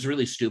 oh, it was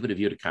really stupid of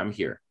you to come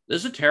here.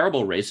 This is a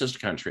terrible racist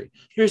country.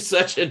 You're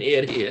such an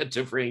idiot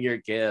to bring your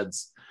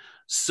kids.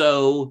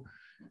 So,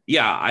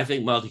 yeah, I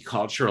think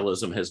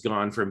multiculturalism has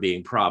gone from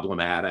being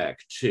problematic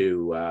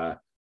to,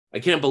 I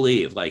can't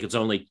believe, like, it's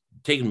only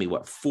taken me,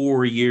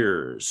 4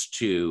 years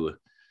to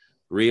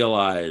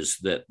realize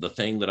that the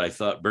thing that I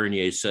thought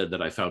Bernier said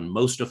that I found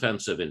most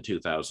offensive in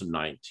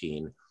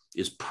 2019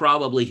 is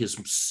probably his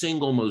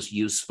single most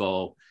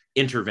useful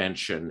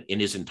intervention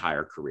in his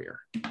entire career.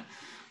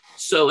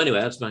 So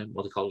anyway, that's my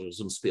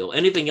multiculturalism spiel.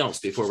 Anything else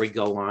before we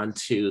go on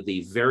to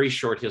the very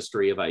short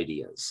history of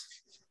ideas?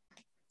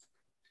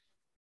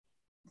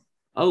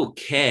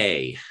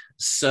 Okay,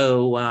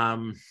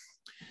 so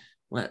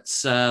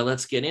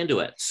let's get into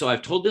it. So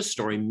I've told this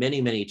story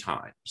many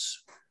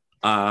times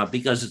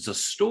because it's a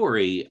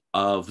story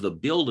of the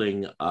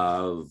building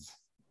of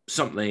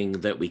something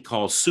that we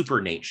call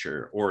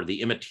supernature or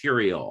the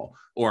immaterial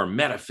or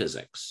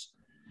metaphysics.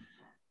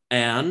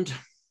 And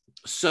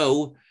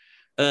so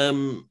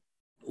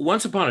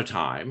once upon a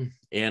time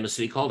in a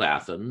city called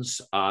Athens,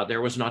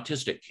 there was an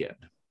autistic kid.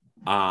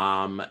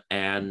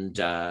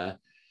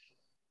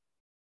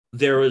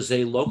 There was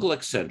a local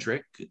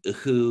eccentric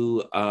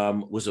who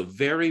was a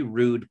very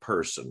rude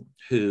person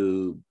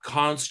who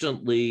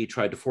constantly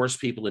tried to force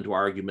people into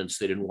arguments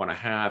they didn't want to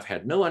have,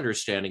 had no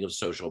understanding of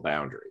social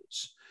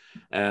boundaries.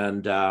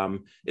 And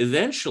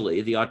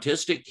eventually the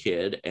autistic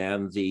kid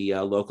and the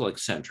local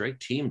eccentric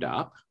teamed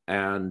up,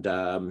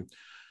 and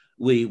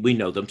we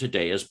know them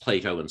today as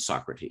Plato and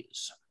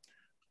Socrates.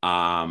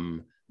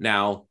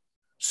 Now,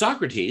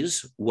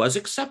 Socrates was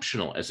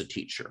exceptional as a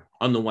teacher.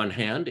 On the one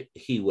hand,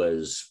 he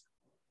was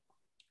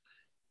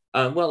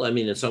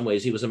in some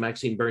ways, he was a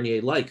Maxime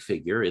Bernier-like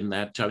figure in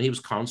that he was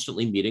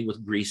constantly meeting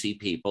with greasy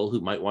people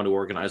who might want to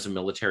organize a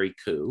military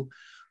coup.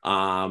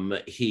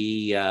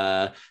 He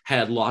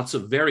had lots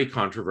of very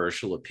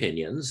controversial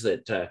opinions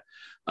that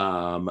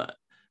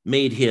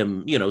made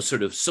him,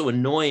 sort of so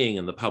annoying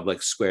in the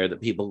public square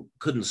that people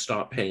couldn't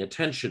stop paying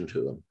attention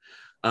to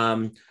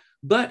him.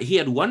 But he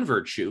had one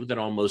virtue that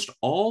almost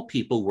all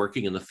people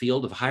working in the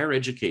field of higher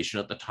education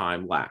at the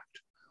time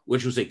lacked,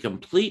 which was a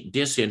complete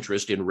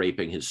disinterest in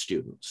raping his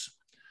students.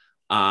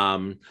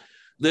 The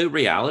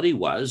reality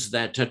was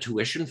that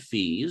tuition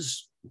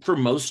fees for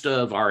most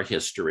of our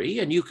history,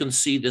 and you can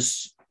see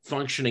this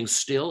functioning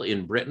still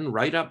in Britain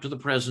right up to the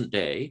present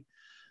day,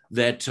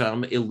 that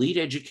elite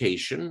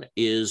education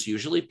is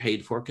usually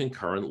paid for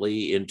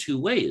concurrently in two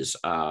ways.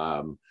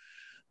 And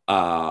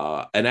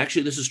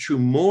actually, this is true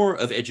more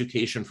of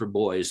education for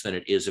boys than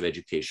it is of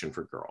education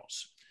for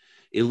girls.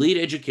 Elite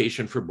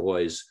education for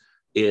boys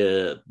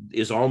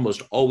is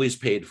almost always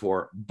paid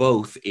for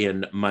both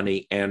in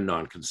money and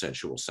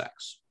non-consensual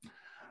sex.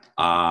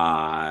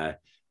 And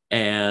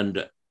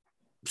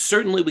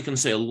certainly we can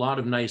say a lot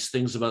of nice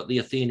things about the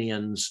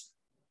Athenians.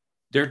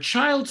 Their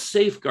child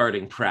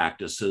safeguarding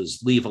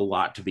practices leave a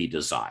lot to be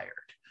desired.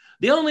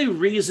 The only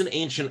reason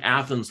ancient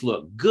Athens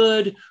looked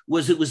good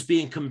was it was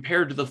being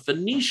compared to the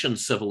Phoenician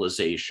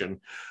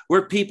civilization,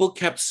 where people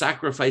kept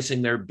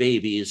sacrificing their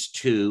babies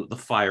to the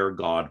fire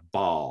god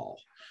Baal.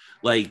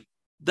 Like,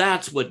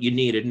 that's what you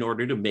needed in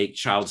order to make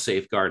child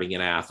safeguarding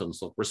in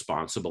Athens look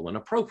responsible and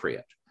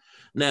appropriate.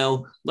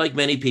 Now, like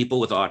many people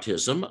with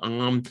autism,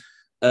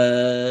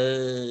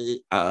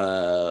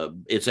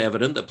 it's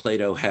evident that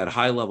Plato had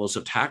high levels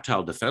of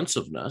tactile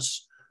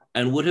defensiveness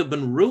and would have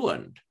been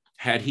ruined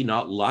had he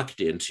not lucked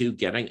into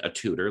getting a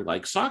tutor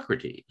like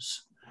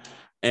Socrates.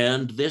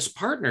 And this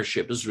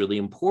partnership is really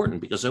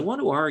important because I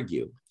want to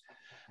argue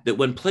that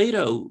when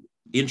Plato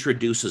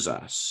introduces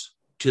us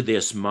to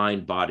this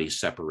mind-body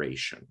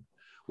separation,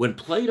 when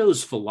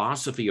Plato's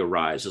philosophy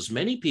arises,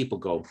 many people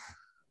go,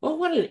 well,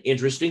 what an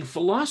interesting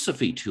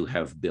philosophy to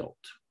have built.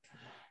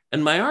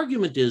 And my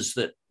argument is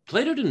that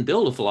Plato didn't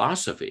build a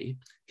philosophy.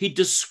 He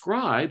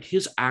described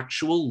his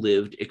actual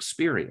lived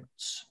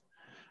experience.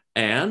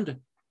 And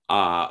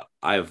I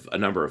have a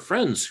number of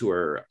friends who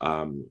are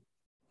a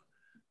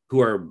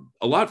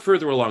lot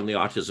further along the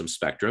autism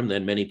spectrum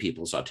than many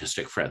people's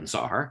autistic friends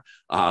are,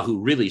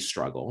 who really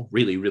struggle,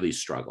 really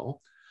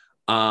struggle.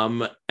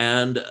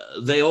 And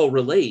they all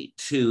relate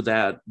to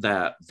that,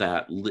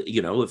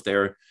 if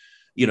they're,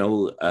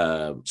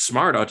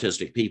 smart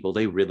autistic people,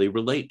 they really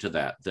relate to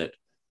that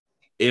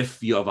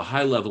if you have a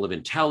high level of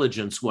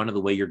intelligence, one of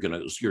the way you're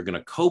going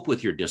to cope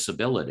with your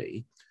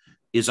disability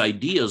is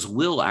ideas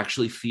will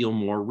actually feel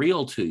more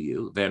real to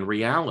you than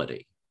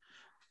reality.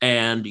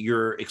 And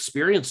your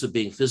experience of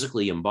being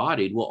physically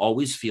embodied will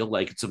always feel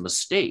like it's a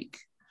mistake.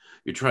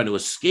 You're trying to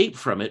escape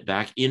from it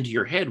back into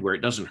your head where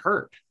it doesn't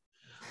hurt.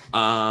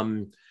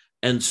 And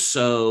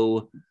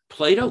so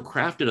Plato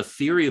crafted a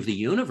theory of the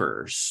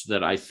universe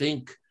that I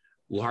think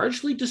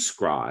largely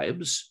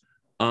describes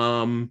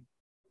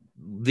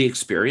the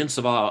experience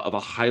of a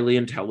highly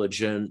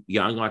intelligent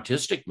young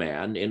autistic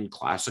man in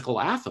classical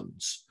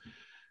Athens.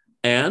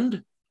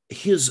 And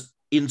his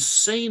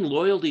insane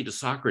loyalty to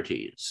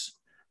Socrates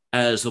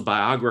as a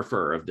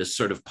biographer of this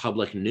sort of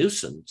public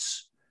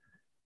nuisance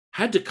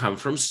had to come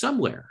from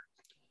somewhere.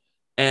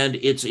 And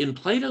it's in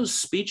Plato's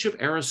speech of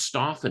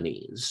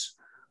Aristophanes,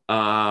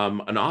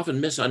 an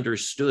often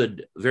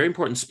misunderstood, very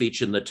important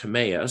speech in the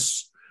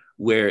Timaeus,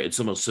 where it's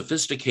the most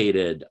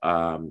sophisticated,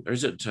 or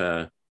is it,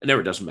 it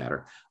never doesn't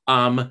matter.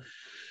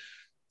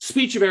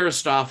 Speech of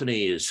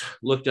Aristophanes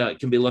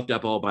can be looked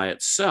up all by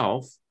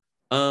itself.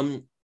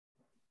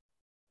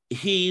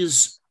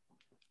 He's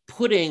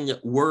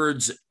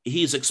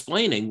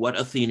explaining what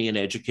Athenian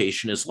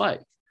education is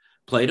like.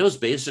 Plato's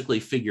basically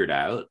figured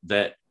out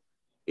that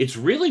it's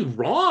really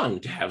wrong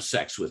to have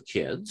sex with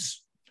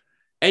kids,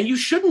 and you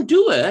shouldn't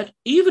do it,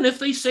 even if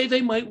they say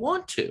they might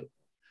want to.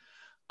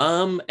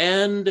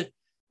 And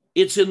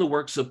it's in the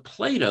works of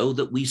Plato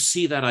that we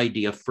see that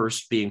idea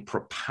first being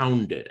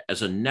propounded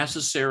as a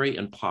necessary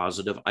and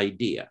positive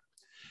idea.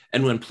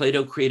 And when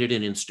Plato created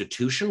an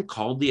institution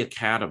called the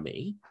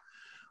Academy,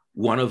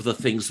 one of the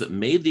things that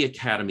made the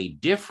Academy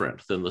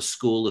different than the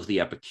school of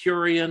the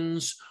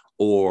Epicureans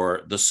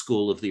or the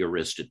school of the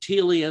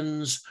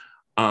Aristotelians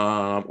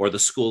or the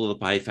school of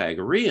the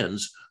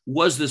Pythagoreans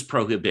was this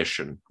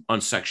prohibition on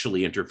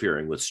sexually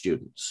interfering with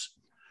students,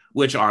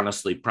 which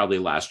honestly probably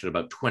lasted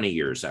about 20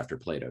 years after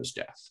Plato's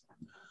death.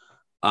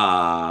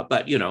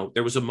 But,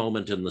 there was a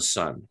moment in the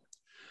sun.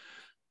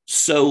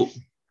 So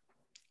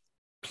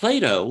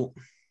Plato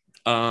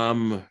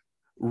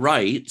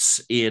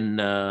writes in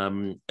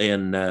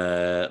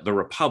the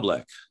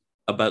Republic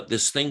about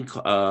this thing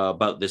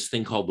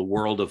called the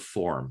world of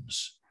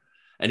forms.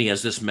 And he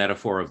has this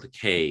metaphor of the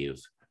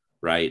cave,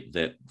 right?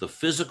 That the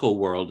physical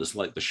world is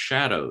like the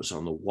shadows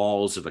on the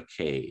walls of a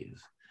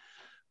cave.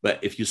 But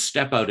if you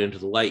step out into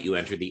the light, you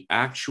enter the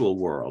actual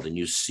world and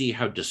you see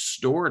how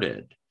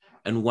distorted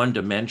and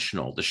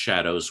one-dimensional the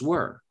shadows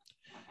were.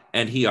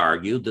 And he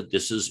argued that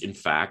this is, in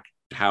fact,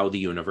 how the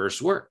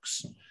universe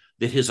works,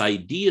 that his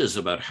ideas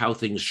about how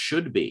things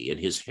should be in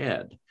his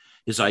head,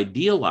 his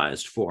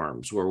idealized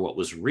forms were what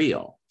was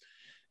real,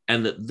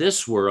 and that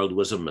this world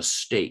was a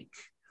mistake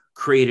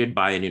created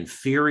by an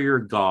inferior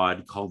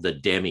god called the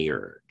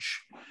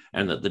demiurge,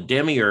 and that the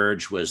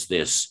demiurge was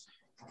this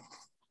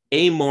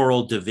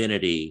amoral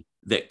divinity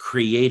that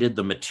created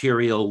the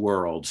material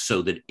world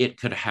so that it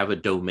could have a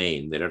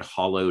domain that it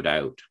hollowed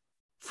out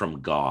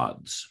from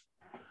gods.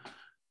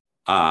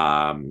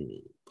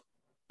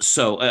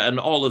 So, and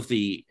one of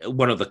the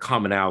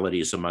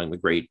commonalities among the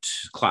great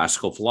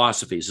classical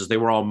philosophies is they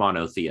were all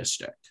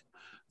monotheistic.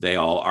 They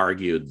all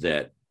argued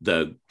that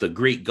the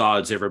Greek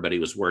gods everybody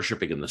was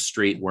worshiping in the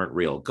street weren't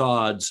real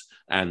gods,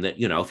 and that,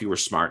 if you were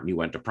smart and you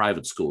went to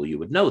private school, you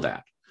would know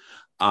that.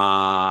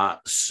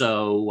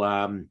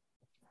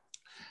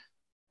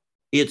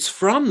 It's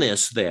from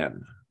this,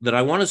 then, that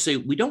I want to say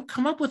we don't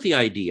come up with the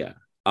idea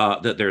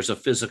that there's a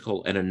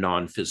physical and a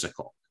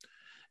non-physical.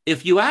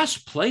 If you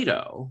ask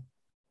Plato,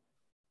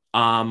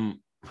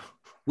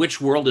 which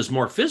world is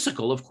more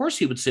physical, of course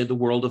he would say the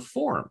world of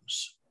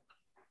forms.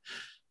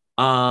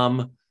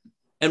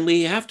 And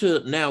we have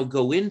to now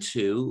go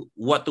into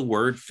what the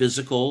words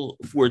physical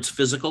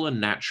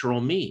and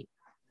natural mean.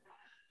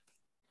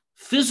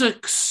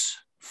 Physics,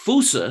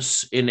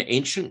 physis,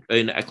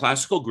 in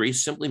classical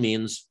Greece simply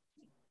means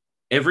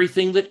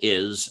everything that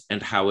is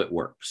and how it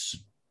works.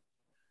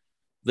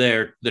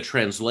 The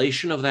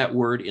translation of that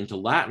word into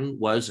Latin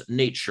was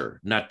nature,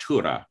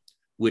 natura,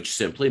 which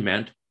simply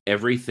meant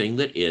everything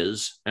that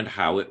is and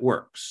how it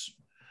works.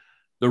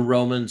 The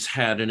Romans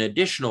had an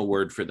additional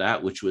word for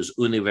that, which was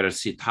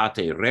universitate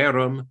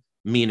rerum,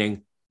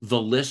 meaning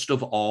the list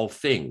of all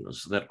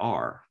things that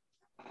are.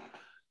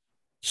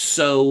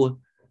 So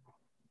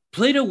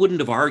Plato wouldn't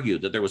have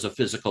argued that there was a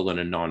physical and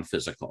a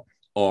non-physical,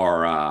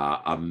 or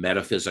a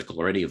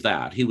metaphysical, or any of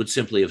that. He would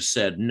simply have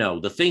said,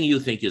 no, the thing you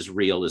think is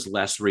real is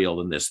less real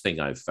than this thing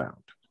I've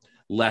found,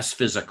 less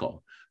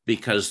physical,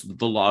 because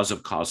the laws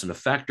of cause and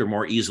effect are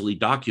more easily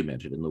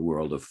documented in the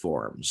world of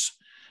forms.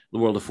 The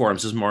world of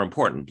forms is more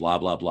important, blah,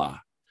 blah, blah.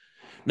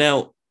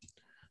 Now,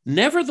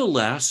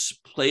 nevertheless,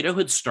 Plato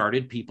had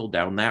started people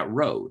down that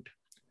road.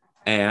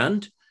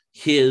 And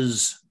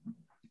his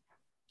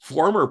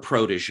former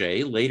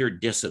protege, later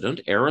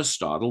dissident,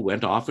 Aristotle,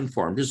 went off and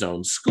formed his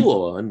own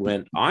school and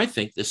went, I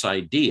think this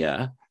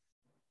idea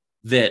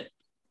that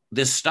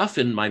this stuff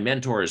in my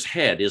mentor's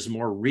head is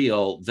more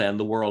real than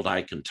the world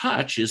I can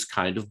touch is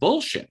kind of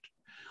bullshit.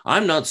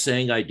 I'm not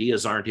saying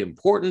ideas aren't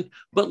important,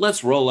 but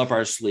let's roll up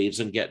our sleeves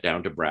and get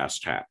down to brass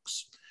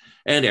tacks.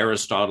 And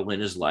Aristotle in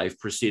his life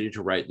proceeded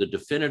to write the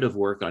definitive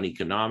work on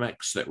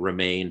economics that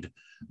remained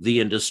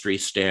the industry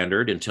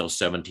standard until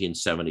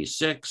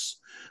 1776,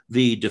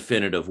 the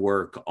definitive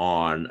work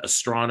on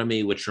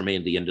astronomy, which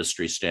remained the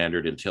industry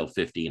standard until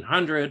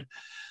 1500,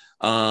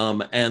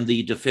 and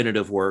the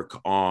definitive work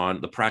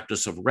on the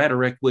practice of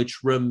rhetoric,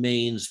 which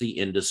remains the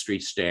industry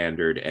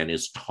standard and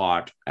is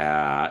taught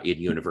in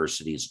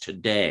universities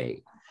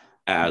today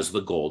as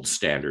the gold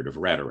standard of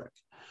rhetoric.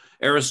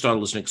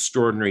 Aristotle is an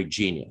extraordinary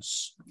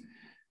genius.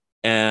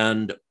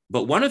 But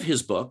one of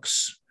his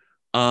books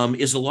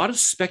is a lot of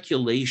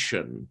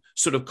speculation,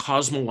 sort of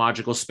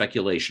cosmological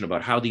speculation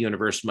about how the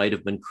universe might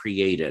have been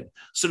created,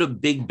 sort of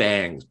Big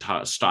Bang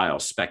style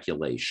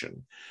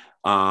speculation.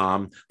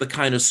 The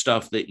kind of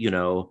stuff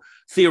that,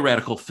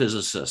 theoretical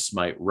physicists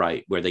might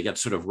write, where they get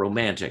sort of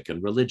romantic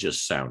and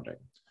religious sounding.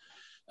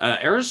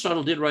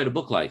 Aristotle did write a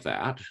book like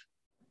that,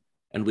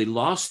 and we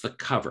lost the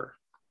cover.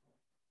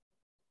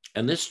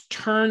 And this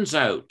turns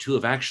out to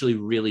have actually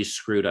really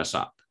screwed us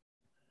up.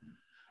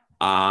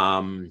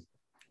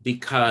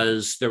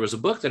 Because there was a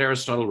book that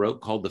Aristotle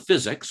wrote called The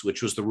Physics,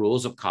 which was the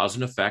rules of cause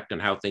and effect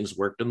and how things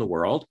worked in the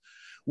world,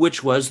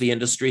 which was the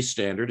industry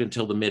standard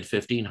until the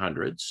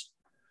mid-1500s.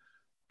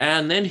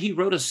 And then he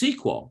wrote a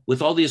sequel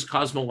with all these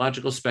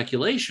cosmological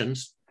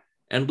speculations,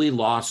 and we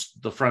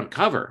lost the front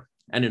cover.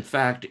 And in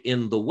fact,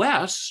 in the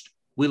West,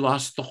 we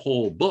lost the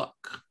whole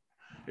book.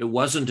 It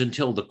wasn't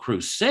until the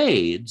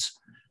Crusades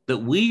that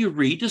we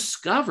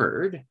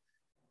rediscovered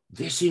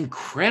this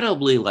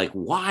incredibly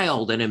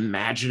wild and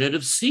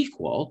imaginative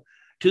sequel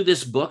to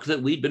this book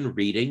that we'd been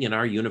reading in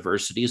our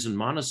universities and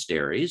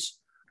monasteries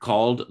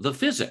called The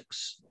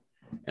Physics.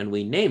 And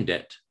we named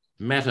it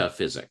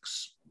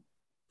Metaphysics,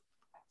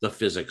 the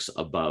physics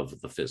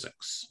above the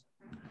physics.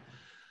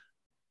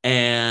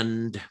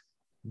 And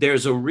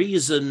there's a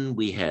reason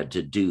we had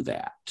to do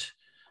that.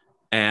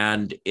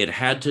 And it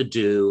had to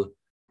do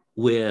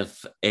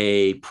with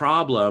a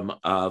problem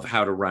of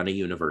how to run a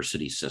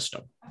university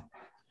system.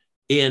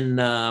 In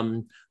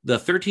the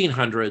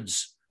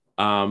 1300s,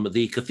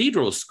 the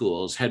cathedral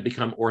schools had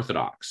become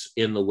orthodox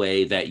in the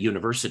way that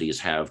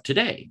universities have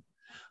today.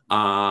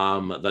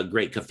 The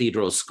great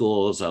cathedral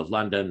schools of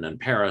London and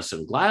Paris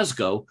and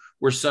Glasgow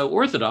were so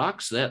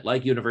orthodox that,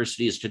 like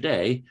universities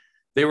today,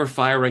 they were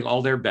firing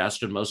all their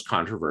best and most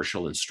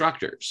controversial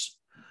instructors.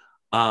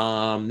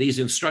 These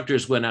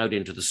instructors went out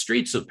into the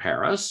streets of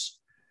Paris,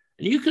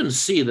 and you can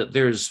see that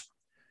there's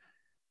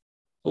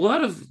a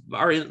lot of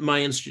our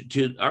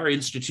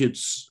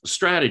institute's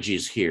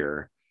strategies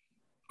here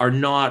are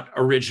not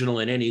original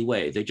in any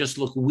way. They just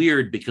look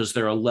weird because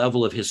they're a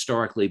level of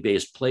historically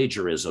based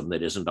plagiarism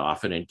that isn't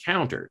often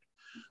encountered.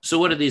 So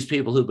what do these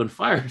people who've been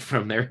fired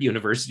from their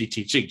university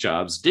teaching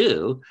jobs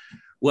do?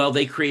 Well,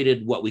 they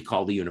created what we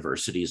call the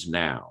universities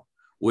now,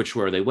 which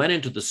where they went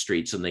into the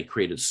streets and they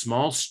created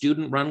small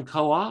student-run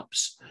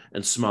co-ops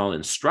and small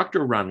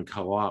instructor-run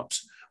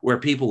co-ops where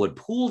people would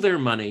pool their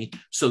money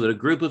so that a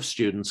group of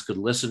students could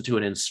listen to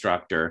an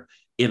instructor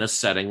in a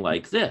setting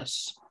like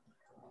this.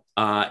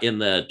 In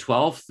the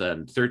 12th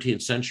and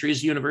 13th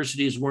centuries,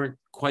 universities weren't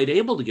quite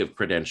able to give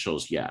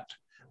credentials yet.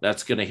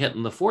 That's going to hit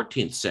in the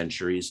 14th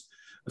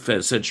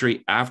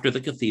century after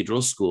the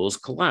cathedral schools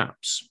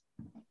collapse.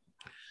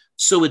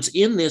 So it's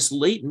in this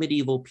late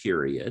medieval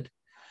period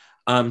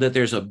that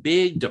there's a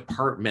big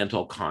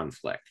departmental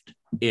conflict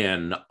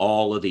in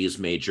all of these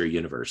major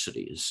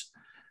universities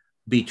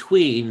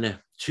between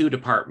two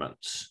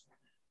departments,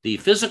 the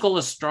physical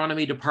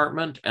astronomy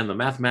department and the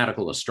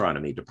mathematical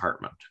astronomy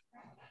department.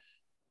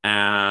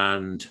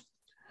 And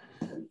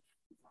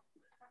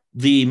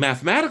the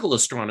mathematical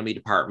astronomy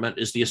department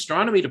is the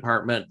astronomy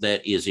department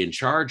that is in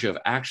charge of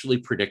actually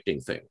predicting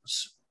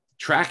things,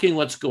 tracking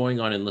what's going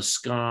on in the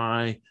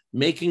sky,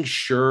 making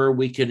sure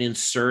we can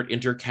insert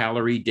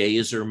intercalary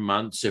days or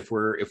months if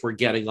we're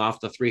getting off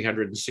the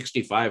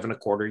 365 and a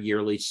quarter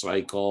yearly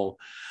cycle,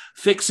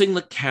 fixing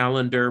the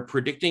calendar,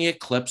 predicting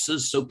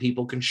eclipses so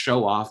people can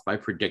show off by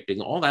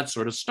predicting all that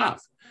sort of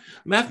stuff.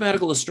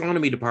 Mathematical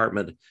astronomy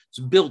department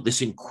has built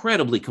this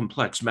incredibly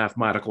complex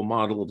mathematical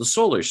model of the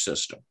solar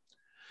system,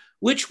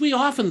 which we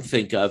often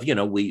think of,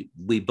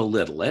 we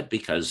belittle it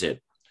because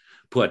it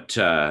put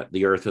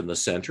the Earth in the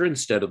center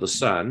instead of the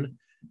sun.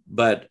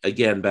 But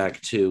again,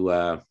 back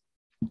to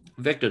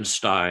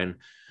Wittgenstein,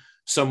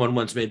 someone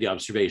once made the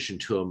observation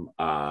to him,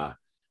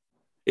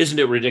 isn't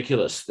it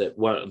ridiculous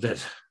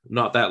that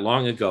not that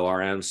long ago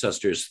our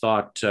ancestors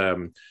thought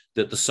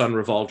that the sun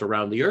revolved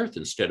around the Earth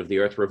instead of the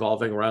Earth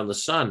revolving around the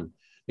sun?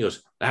 He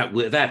goes,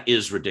 that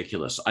is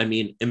ridiculous. I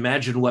mean,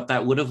 imagine what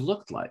that would have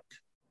looked like.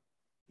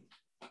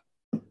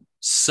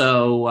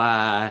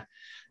 So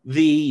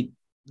So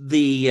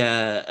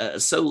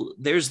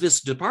there's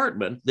this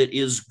department that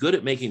is good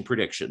at making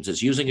predictions.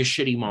 It's using a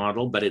shitty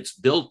model, but it's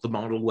built the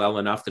model well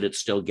enough that it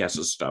still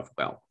guesses stuff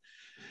well.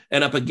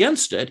 And up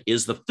against it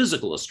is the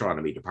physical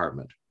astronomy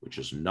department, which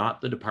is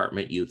not the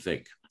department you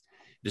think.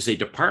 It is a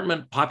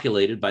department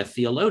populated by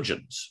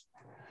theologians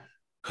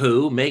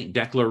who make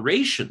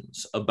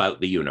declarations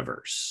about the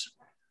universe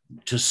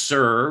to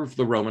serve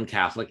the Roman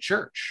Catholic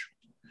Church.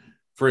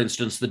 For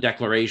instance, the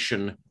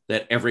declaration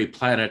that every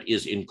planet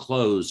is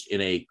enclosed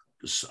in a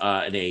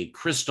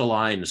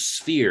crystalline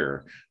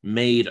sphere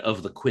made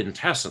of the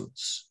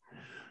quintessence,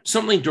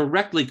 something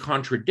directly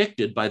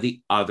contradicted by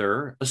the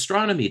other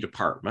astronomy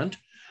department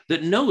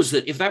that knows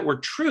that if that were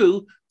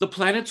true, the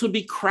planets would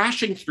be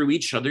crashing through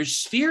each other's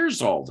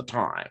spheres all the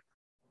time.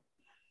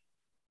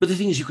 But the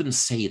thing is, you couldn't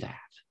say that,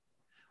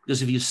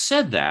 because if you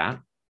said that,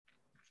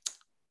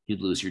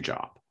 you'd lose your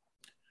job.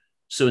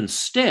 So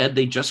instead,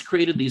 they just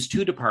created these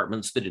two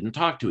departments that didn't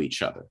talk to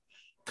each other,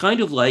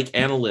 kind of like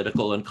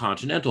analytical and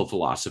continental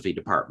philosophy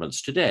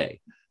departments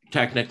today.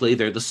 Technically,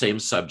 they're the same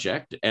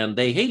subject, and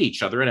they hate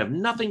each other and have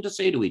nothing to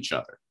say to each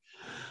other.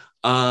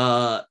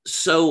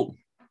 So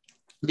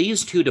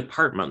these two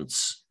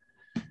departments,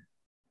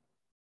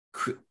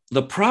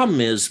 the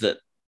problem is that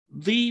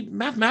the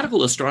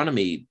mathematical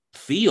astronomy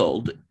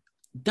field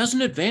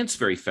doesn't advance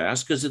very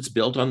fast because it's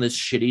built on this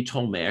shitty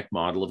Ptolemaic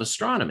model of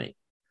astronomy.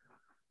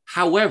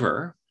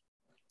 However,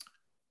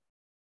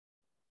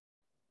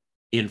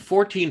 in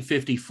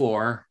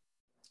 1454,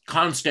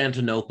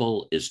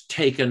 Constantinople is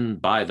taken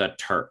by the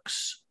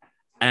Turks,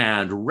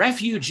 and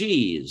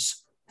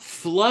refugees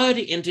flood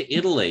into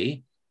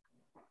Italy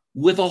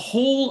with a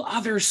whole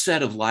other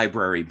set of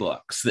library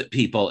books that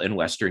people in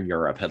Western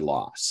Europe had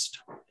lost.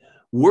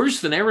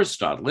 Worse than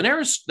Aristotle.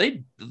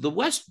 The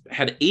West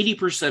had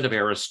 80% of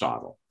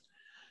Aristotle.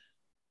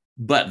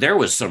 But there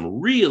was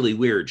some really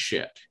weird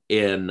shit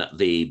in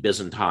the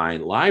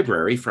Byzantine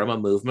library from a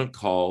movement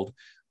called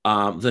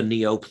the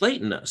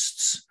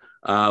Neoplatonists,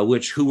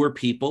 who were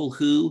people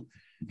who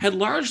had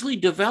largely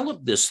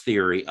developed this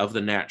theory of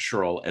the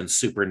natural and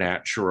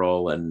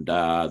supernatural and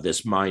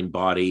this mind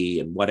body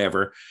and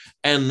whatever.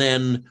 And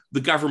then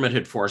the government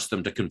had forced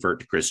them to convert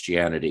to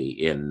Christianity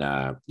in,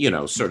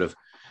 sort of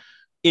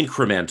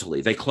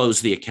incrementally. They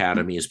closed the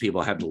academies.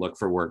 People had to look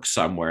for work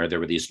somewhere. There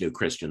were these new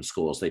Christian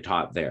schools. They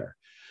taught there.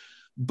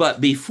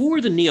 But before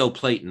the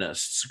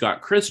Neoplatonists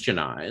got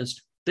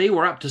Christianized, they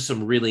were up to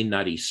some really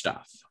nutty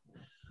stuff,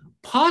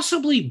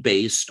 possibly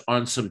based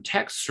on some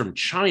texts from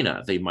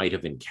China they might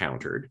have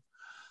encountered.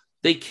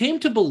 They came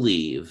to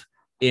believe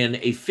in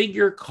a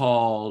figure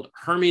called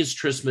Hermes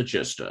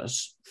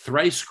Trismegistus,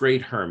 thrice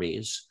great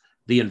Hermes,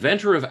 the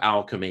inventor of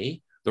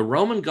alchemy, the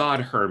Roman god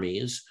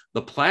Hermes,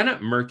 the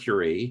planet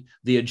Mercury,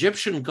 the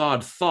Egyptian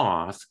god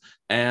Thoth,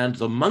 and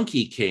the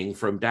monkey king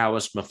from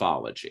Taoist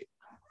mythology.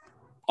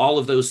 All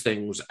of those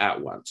things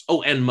at once.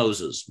 Oh, and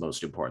Moses,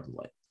 most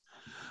importantly.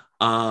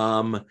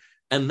 And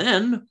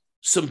then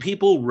some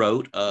people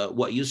wrote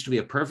what used to be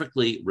a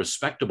perfectly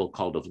respectable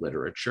kind of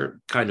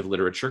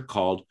literature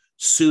called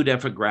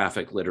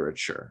pseudepigraphic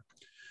literature,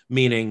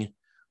 meaning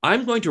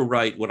I'm going to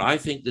write what I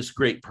think this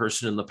great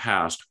person in the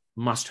past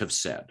must have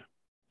said.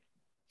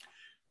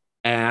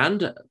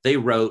 And they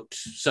wrote,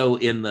 so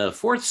in the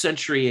 4th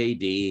century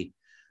AD,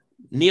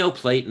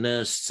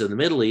 Neoplatonists in the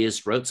Middle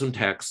East wrote some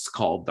texts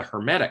called the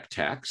Hermetic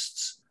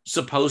texts,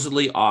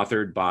 supposedly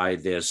authored by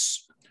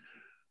this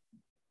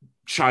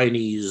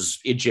Chinese,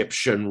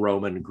 Egyptian,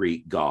 Roman,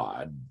 Greek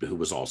god who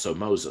was also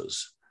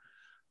Moses.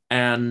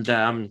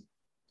 And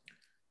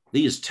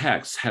these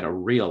texts had a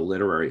real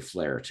literary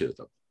flair to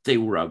them. They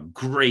were a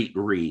great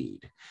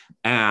read.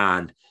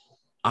 And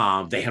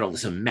they had all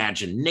this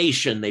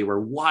imagination. They were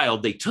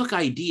wild. They took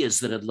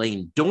ideas that had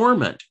lain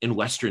dormant in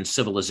Western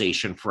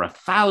civilization for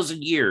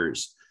 1,000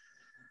 years.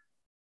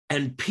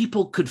 And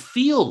people could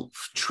feel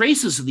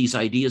traces of these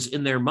ideas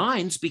in their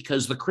minds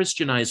because the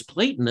Christianized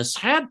Platonists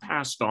had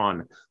passed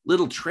on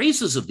little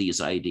traces of these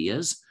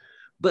ideas.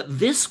 But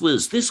this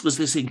was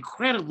this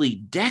incredibly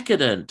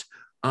decadent,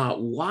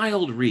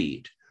 wild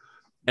read.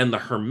 And the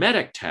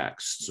Hermetic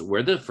texts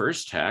were the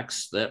first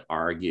texts that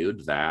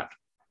argued that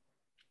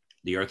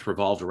the earth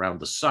revolved around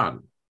the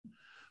sun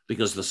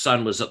because the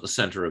sun was at the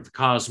center of the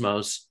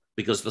cosmos,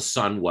 because the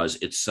sun was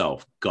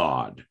itself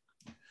God.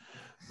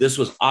 This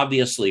was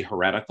obviously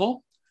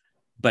heretical,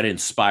 but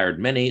inspired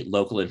many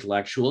local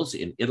intellectuals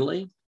in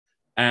Italy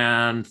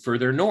and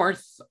further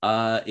north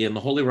in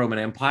the Holy Roman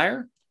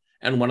Empire.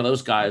 And one of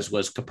those guys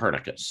was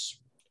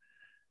Copernicus.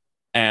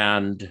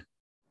 And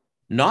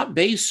not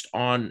based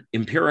on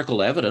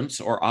empirical evidence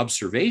or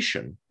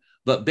observation,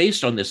 but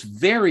based on this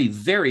very,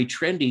 very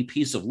trendy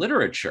piece of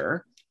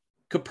literature,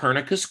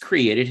 Copernicus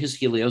created his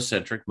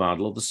heliocentric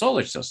model of the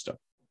solar system.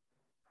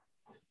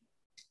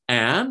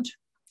 And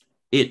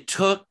it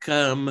took,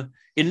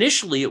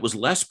 initially it was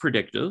less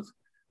predictive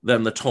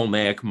than the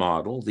Ptolemaic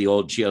model, the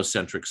old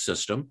geocentric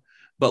system.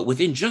 But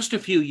within just a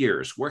few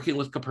years, working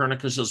with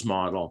Copernicus's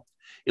model,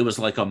 it was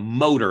like a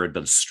motor had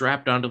been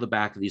strapped onto the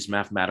back of these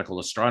mathematical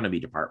astronomy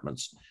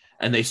departments.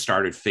 and they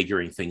started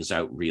figuring things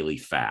out really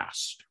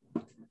fast.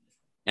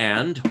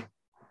 And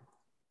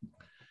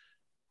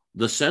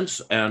the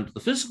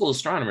physical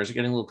astronomers are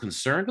getting a little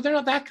concerned, but they're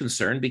not that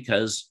concerned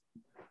because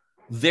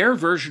their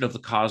version of the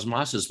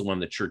cosmos is the one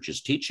the church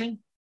is teaching.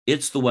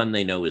 It's the one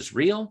they know is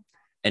real,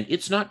 and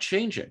it's not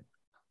changing.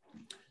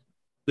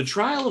 The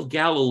trial of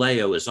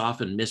Galileo is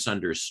often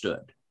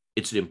misunderstood.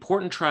 It's an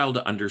important trial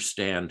to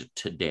understand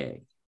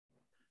today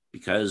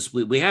because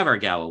we have our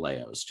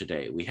Galileos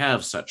today. We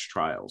have such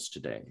trials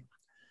today.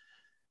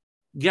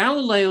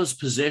 Galileo's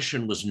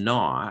position was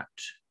not,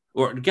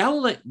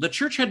 the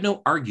church had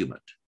no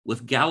argument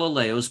with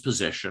Galileo's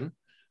position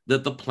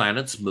that the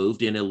planets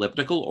moved in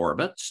elliptical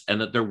orbits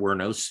and that there were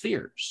no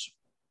spheres.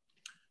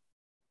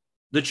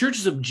 The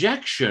church's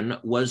objection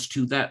was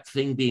to that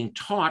thing being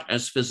taught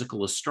as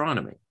physical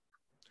astronomy.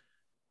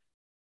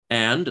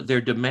 And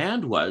their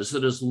demand was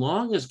that as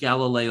long as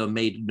Galileo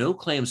made no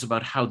claims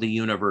about how the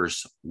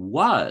universe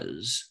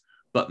was,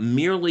 but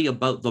merely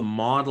about the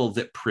model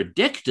that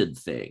predicted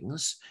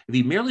things, if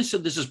he merely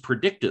said this is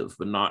predictive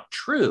but not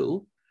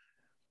true,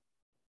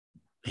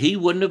 he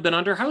wouldn't have been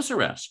under house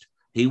arrest.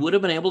 He would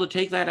have been able to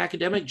take that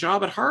academic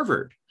job at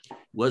Harvard.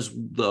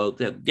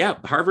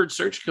 Harvard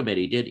Search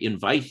Committee did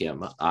invite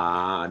him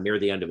near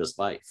the end of his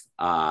life,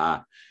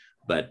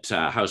 but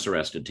house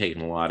arrest had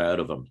taken a lot out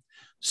of him.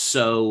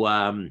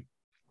 So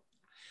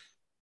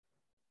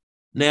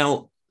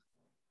now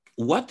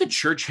what the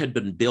church had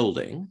been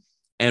building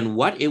and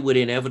what it would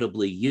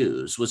inevitably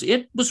use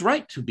it was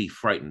right to be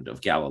frightened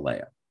of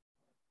Galileo.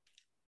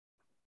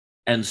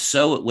 And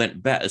so it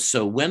went back.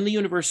 So when the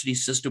university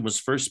system was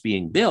first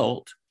being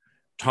built,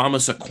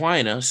 Thomas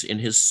Aquinas, in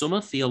his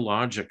Summa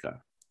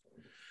Theologica,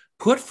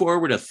 put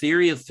forward a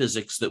theory of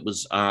physics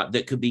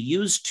that could be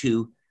used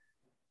to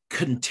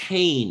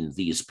contain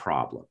these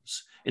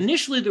problems.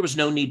 Initially, there was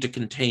no need to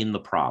contain the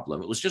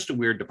problem. It was just a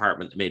weird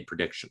department that made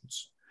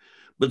predictions.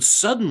 But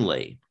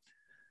suddenly,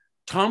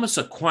 Thomas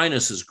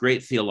Aquinas'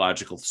 great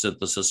theological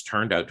synthesis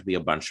turned out to be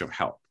a bunch of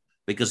help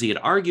because he had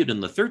argued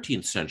in the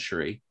 13th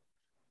century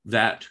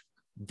that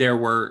there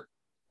were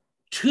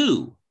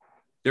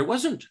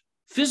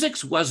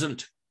physics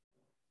wasn't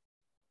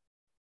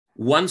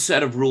one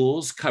set of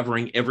rules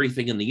covering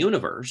everything in the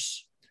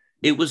universe.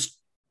 It was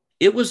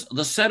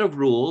the set of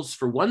rules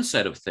for one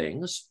set of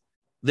things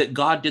that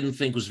God didn't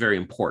think was very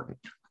important.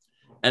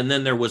 And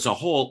then there was a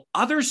whole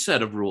other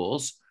set of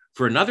rules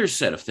for another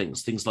set of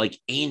things like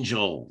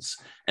angels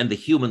and the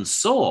human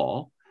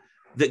soul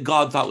that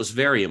God thought was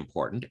very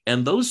important.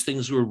 And those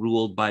things were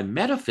ruled by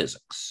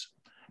metaphysics,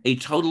 a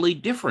totally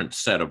different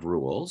set of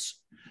rules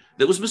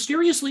that was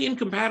mysteriously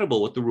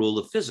incompatible with the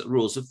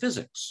rules of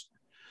physics.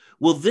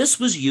 Well, this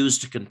was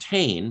used to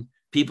contain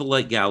people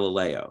like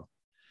Galileo.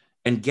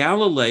 And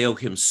Galileo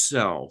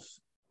himself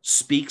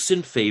speaks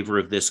in favor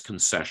of this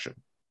concession.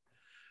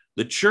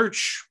 The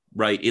church,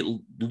 right, it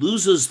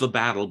loses the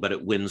battle, but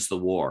it wins the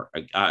war.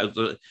 It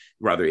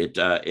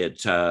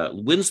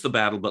wins the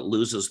battle, but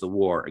loses the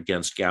war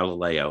against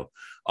Galileo.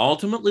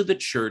 Ultimately, the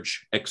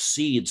church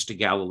accedes to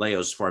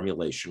Galileo's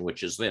formulation,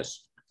 which is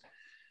this.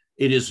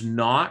 It is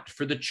not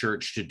for the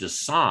church to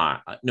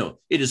decide. No,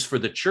 it is for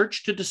the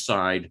church to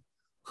decide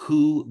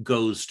who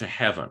goes to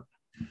heaven,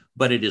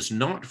 but it is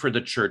not for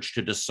the church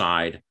to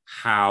decide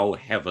how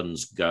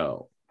heavens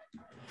go.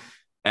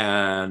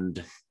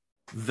 And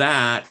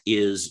that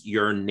is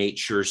your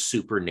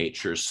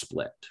nature-supernature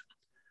split.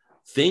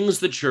 Things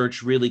the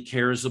church really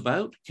cares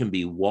about can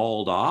be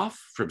walled off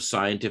from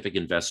scientific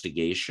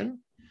investigation,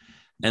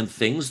 and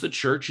things the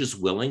church is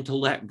willing to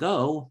let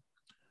go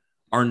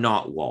are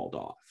not walled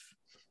off.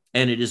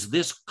 And it is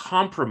this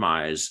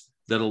compromise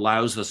that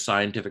allows the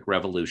scientific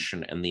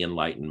revolution and the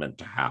Enlightenment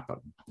to happen.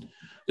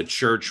 The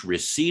church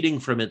receding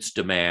from its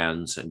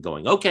demands and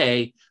going,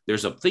 okay,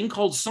 there's a thing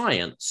called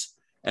science,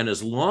 and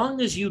as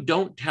long as you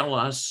don't tell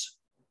us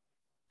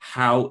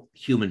how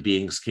human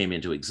beings came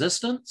into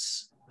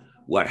existence,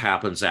 what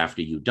happens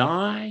after you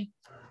die,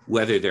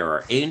 whether there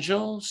are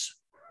angels,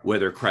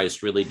 whether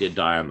Christ really did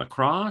die on the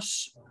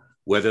cross,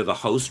 whether the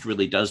host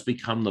really does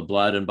become the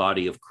blood and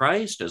body of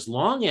Christ, as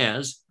long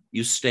as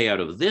you stay out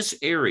of this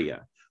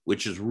area,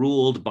 which is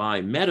ruled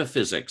by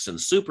metaphysics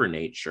and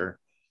supernature,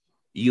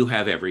 you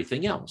have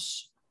everything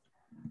else.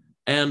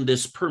 And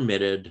this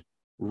permitted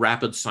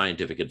rapid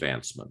scientific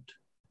advancement.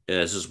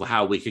 This is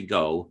how we could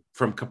go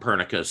from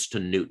Copernicus to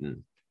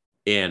Newton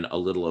in a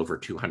little over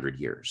 200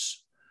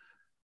 years.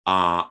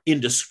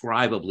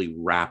 Indescribably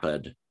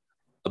rapid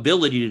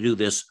ability to do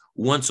this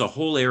once a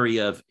whole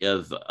area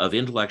of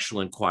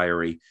intellectual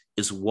inquiry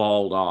is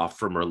walled off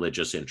from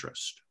religious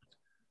interest.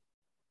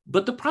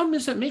 But the problem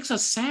is that makes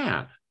us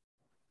sad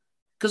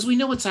because we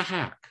know it's a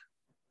hack.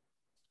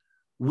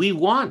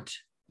 The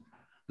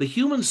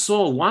human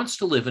soul wants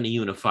to live in a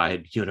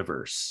unified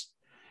universe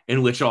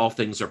in which all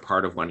things are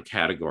part of one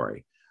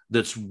category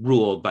that's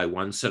ruled by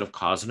one set of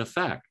cause and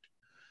effect.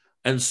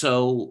 And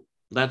so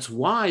that's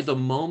why the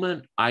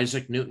moment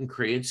Isaac Newton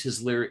creates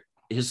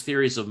his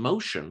theories of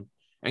motion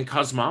and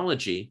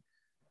cosmology,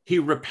 he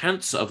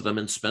repents of them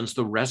and spends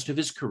the rest of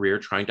his career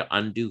trying to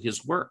undo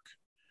his work.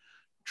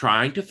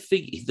 trying to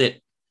figure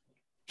that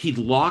he'd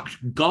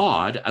locked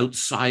God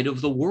outside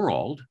of the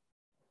world,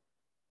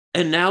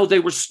 and now they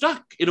were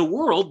stuck in a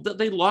world that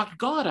they locked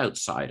God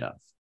outside of.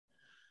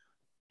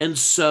 And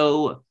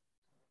so,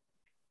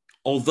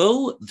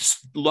 although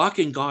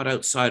locking God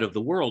outside of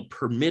the world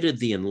permitted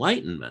the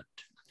Enlightenment,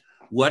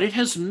 what it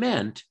has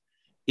meant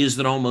is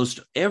that almost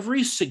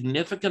every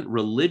significant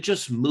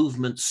religious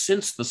movement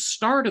since the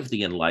start of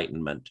the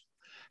Enlightenment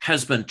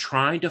has been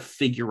trying to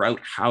figure out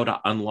how to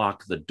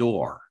unlock the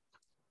door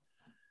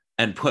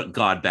and put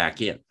God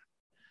back in,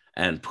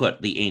 and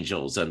put the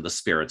angels and the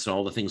spirits and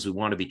all the things we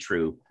want to be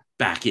true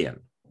back in.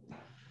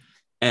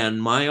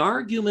 And my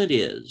argument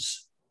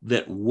is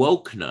that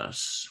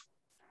wokeness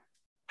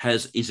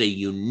is a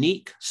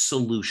unique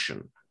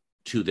solution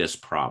to this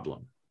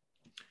problem.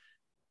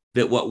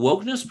 That what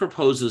wokeness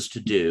proposes to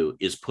do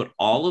is put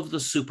all of the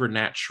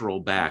supernatural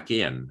back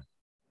in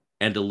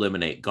and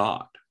eliminate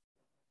God.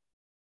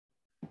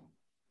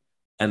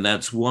 And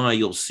that's why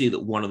you'll see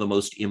that one of the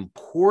most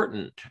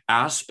important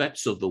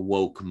aspects of the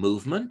woke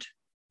movement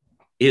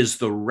is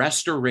the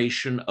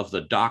restoration of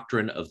the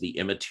doctrine of the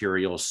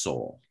immaterial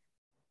soul.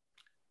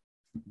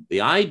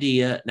 The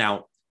idea,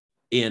 now,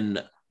 in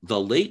the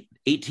late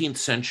 18th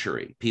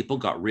century, people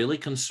got really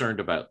concerned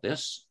about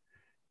this,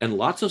 and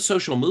lots of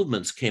social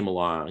movements came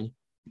along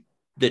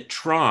that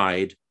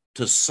tried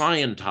to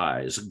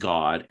scientize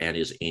God and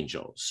his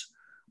angels.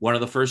 One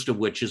of the first of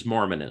which is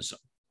Mormonism.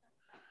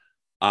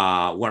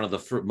 One of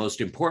the most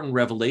important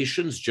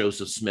revelations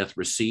Joseph Smith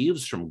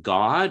receives from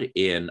God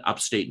in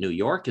upstate New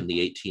York in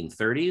the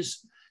 1830s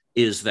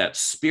is that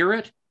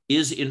spirit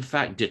is in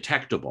fact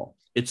detectable.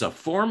 It's a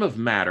form of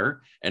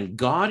matter, and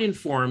God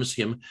informs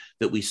him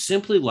that we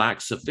simply lack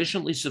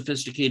sufficiently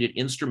sophisticated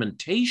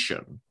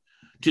instrumentation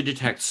to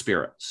detect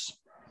spirits.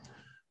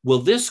 Well,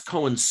 this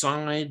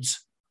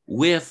coincides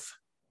with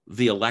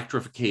the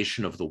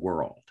electrification of the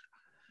world.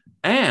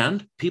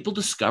 And people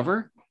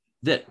discover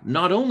that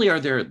not only are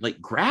there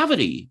like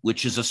gravity,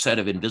 which is a set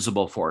of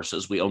invisible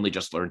forces we only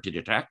just learned to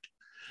detect,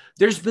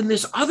 there's been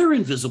this other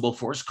invisible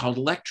force called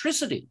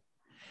electricity.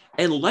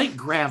 And like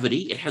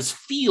gravity, it has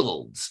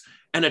fields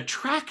and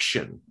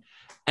attraction.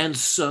 And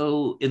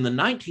so in the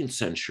 19th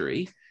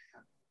century,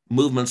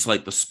 movements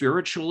like the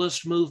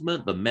spiritualist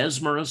movement, the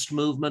mesmerist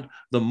movement,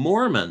 the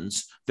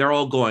Mormons, they're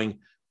all going,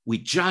 we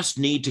just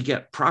need to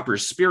get proper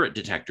spirit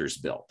detectors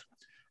built.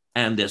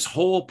 And this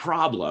whole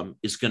problem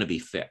is going to be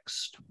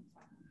fixed.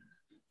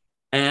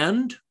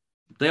 And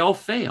they all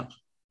fail,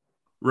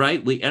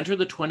 right? We enter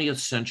the 20th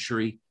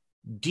century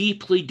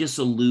deeply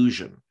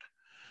disillusioned.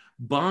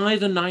 By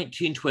the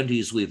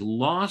 1920s, we've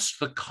lost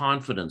the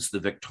confidence the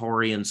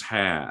Victorians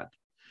had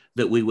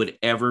that we would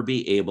ever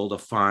be able to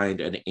find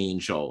an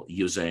angel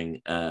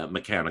using a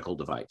mechanical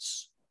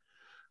device.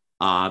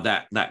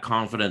 That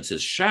confidence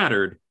is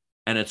shattered,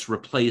 and it's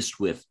replaced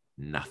with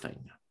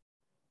nothing.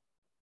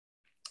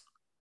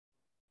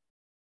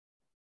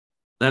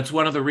 That's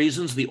one of the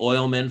reasons the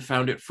oil men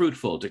found it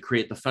fruitful to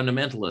create the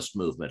fundamentalist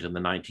movement in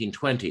the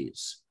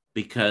 1920s,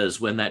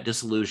 because when that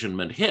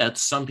disillusionment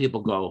hits, some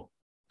people go,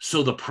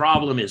 so the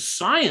problem is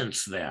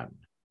science then?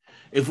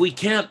 If we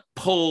can't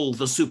pull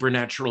the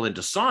supernatural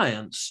into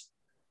science,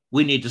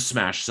 we need to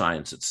smash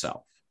science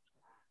itself.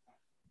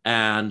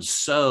 And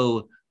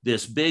so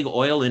this big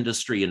oil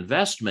industry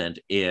investment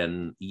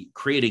in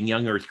creating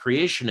young earth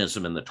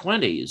creationism in the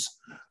 20s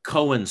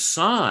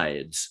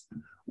coincides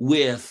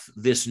with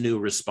this new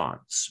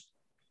response.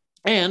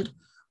 And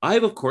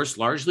I've, of course,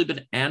 largely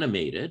been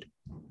animated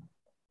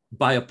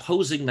by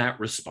opposing that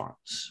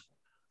response,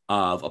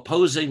 of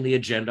opposing the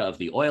agenda of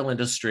the oil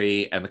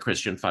industry and the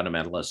Christian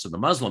fundamentalists and the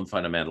Muslim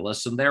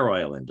fundamentalists and their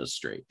oil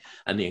industry,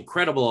 and the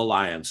incredible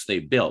alliance they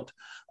built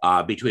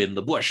between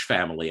the Bush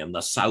family and the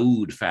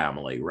Saud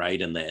family,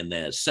 right, in the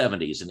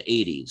 70s and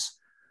 80s.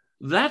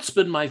 That's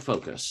been my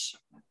focus.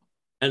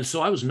 And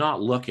so I was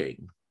not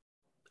looking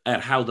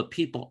at how the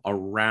people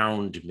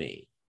around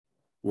me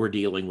were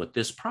dealing with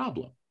this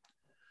problem.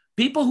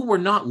 People who were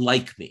not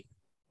like me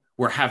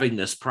were having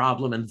this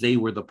problem, and they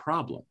were the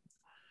problem.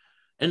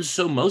 And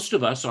so most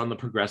of us on the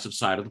progressive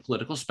side of the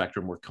political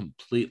spectrum were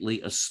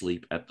completely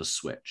asleep at the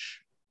switch.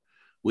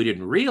 We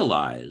didn't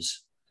realize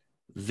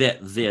that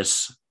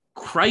this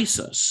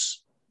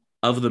crisis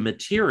of the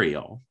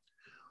material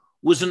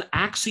was an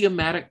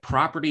axiomatic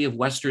property of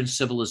Western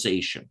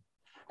civilization,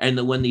 and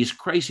that when these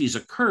crises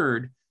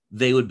occurred,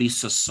 they would be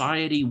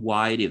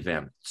society-wide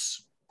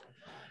events.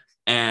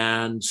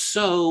 And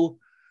so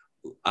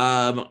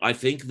I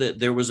think that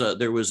there was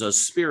a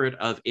spirit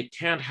of it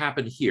can't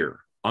happen here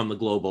on the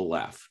global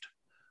left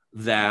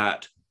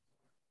that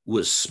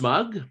was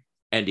smug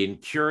and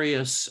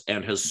incurious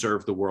and has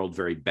served the world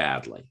very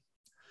badly.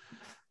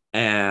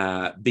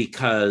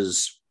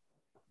 Because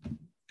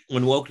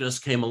when wokeness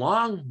came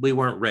along, we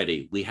weren't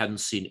ready. We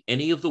hadn't seen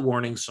any of the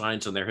warning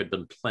signs, and there had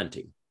been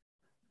plenty,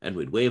 and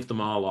we'd waved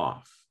them all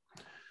off.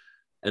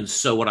 And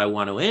so what I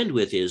want to end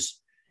with is,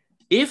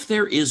 if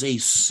there is a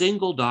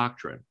single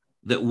doctrine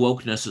that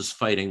wokeness is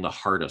fighting the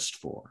hardest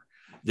for,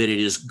 that it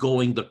is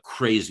going the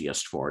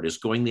craziest for. It is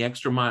going the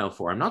extra mile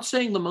for. I'm not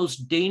saying the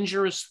most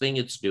dangerous thing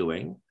it's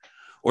doing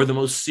or the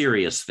most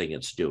serious thing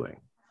it's doing.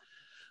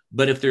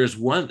 But if there's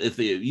one, if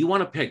you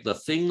want to pick the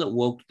thing that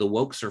the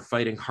wokes are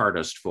fighting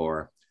hardest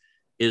for,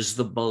 is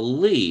the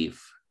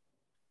belief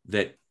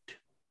that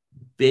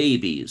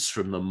babies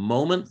from the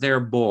moment they're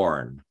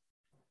born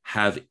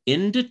have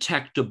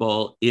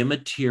indetectable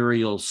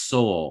immaterial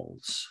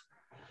souls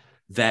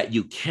that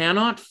you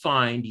cannot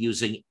find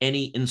using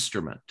any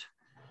instrument,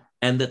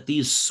 and that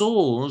these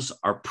souls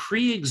are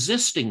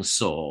pre-existing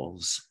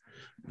souls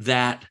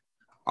that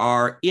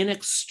are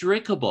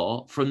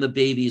inextricable from the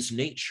baby's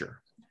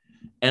nature,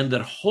 and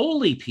that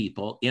holy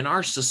people in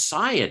our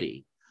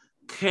society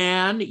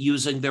can,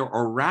 using their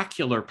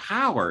oracular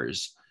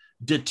powers,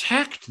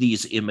 detect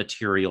these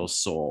immaterial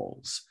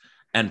souls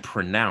and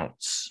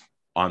pronounce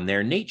on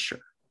their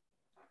nature.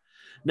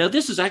 Now,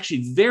 this is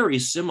actually very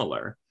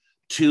similar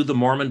to the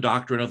Mormon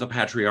doctrine of the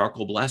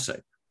patriarchal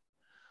blessing.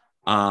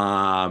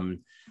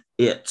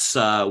 It's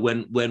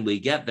when we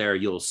get there,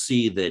 you'll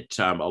see that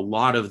a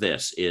lot of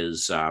this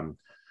is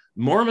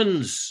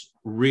Mormons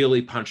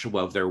really punch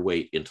above their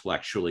weight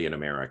intellectually in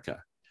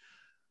America.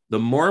 The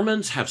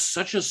Mormons have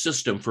such a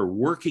system for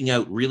working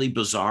out really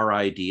bizarre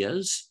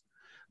ideas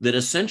that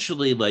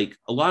essentially, like,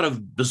 a lot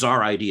of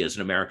bizarre ideas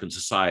in American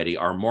society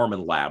are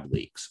Mormon lab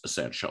leaks.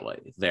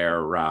 Essentially,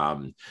 they're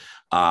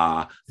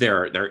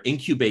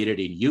incubated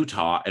in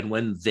Utah, and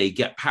when they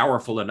get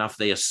powerful enough,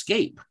 they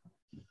escape.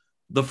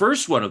 The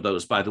first one of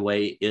those, by the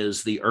way,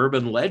 is the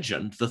urban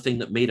legend, the thing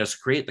that made us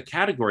create the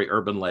category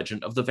urban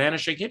legend of the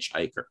vanishing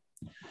hitchhiker.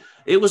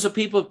 It was a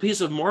piece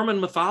of Mormon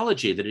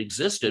mythology that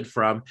existed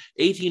from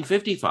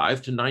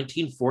 1855 to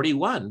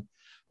 1941,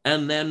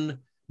 and then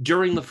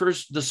during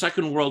the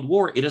Second World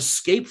War, it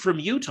escaped from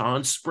Utah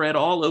and spread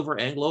all over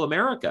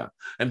Anglo-America,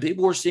 and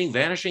people were seeing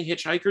vanishing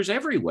hitchhikers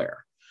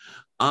everywhere.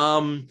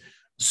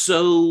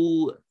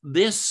 So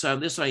this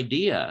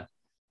idea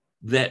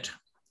that,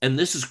 and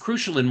this is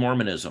crucial in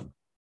Mormonism,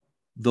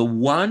 the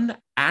one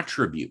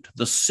attribute,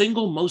 the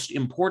single most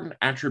important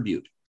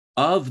attribute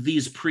of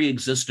these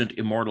pre-existent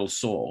immortal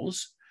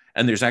souls,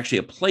 and there's actually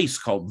a place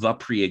called the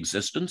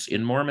pre-existence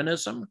in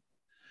Mormonism,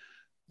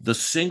 the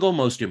single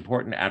most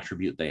important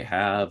attribute they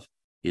have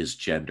is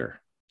gender.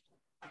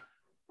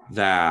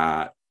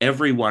 That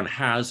everyone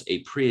has a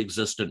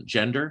pre-existent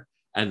gender,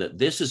 and that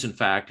this is in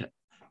fact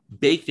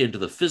baked into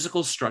the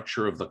physical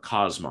structure of the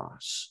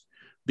cosmos,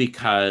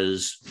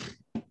 because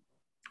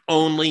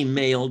only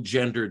male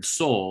gendered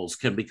souls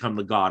can become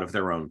the god of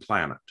their own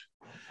planet.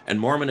 And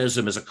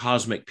Mormonism is a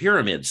cosmic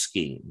pyramid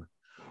scheme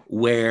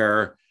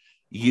where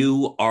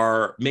you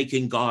are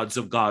making gods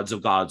of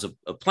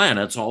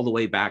planets all the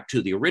way back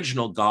to the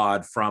original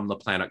god from the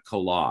planet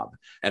Kolob.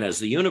 And as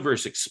the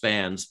universe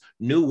expands,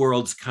 new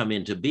worlds come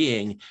into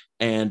being,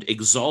 and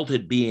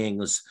exalted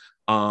beings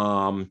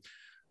that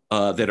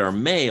are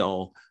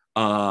male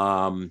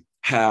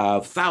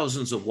have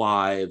thousands of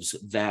wives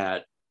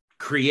that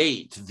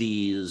create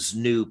these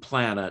new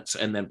planets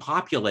and then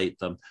populate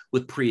them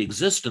with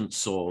pre-existent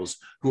souls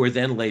who are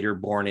then later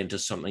born into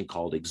something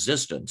called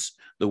existence,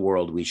 the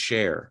world we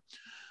share.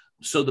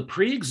 So the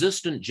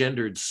pre-existent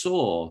gendered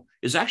soul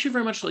is actually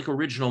very much like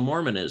original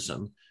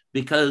Mormonism,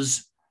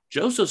 because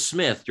Joseph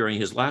Smith, during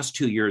his last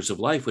 2 years of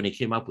life, when he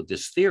came up with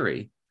this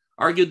theory,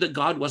 argued that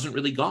God wasn't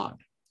really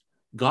God.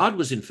 God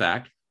was, in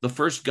fact, the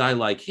first guy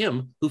like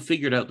him who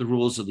figured out the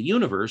rules of the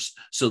universe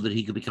so that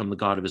he could become the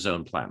god of his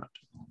own planet.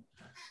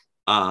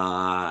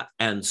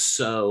 And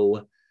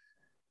so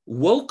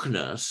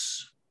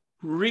wokeness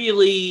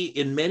really,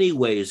 in many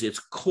ways, its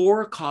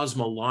core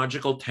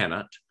cosmological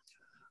tenet,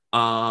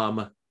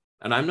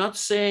 and I'm not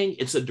saying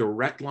it's a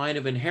direct line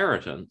of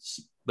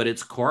inheritance, but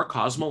its core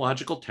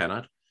cosmological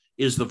tenet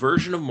is the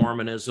version of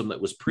Mormonism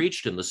that was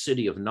preached in the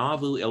city of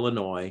Nauvoo,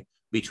 Illinois,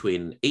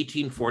 between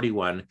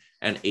 1841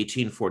 and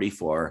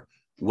 1844,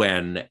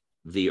 when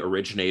the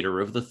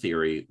originator of the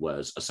theory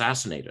was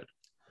assassinated.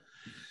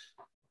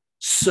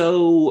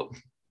 So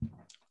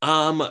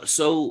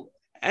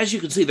as you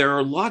can see, there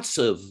are lots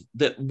of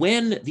that.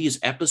 When these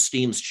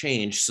epistemes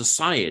change,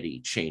 society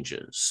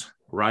changes,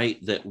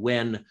 right? That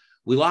when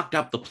we locked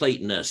up the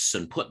Platonists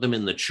and put them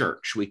in the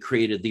church, we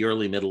created the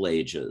early Middle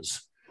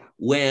Ages.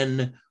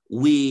 When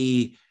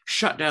we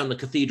shut down the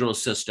cathedral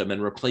system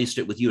and replaced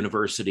it with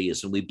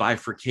universities, and we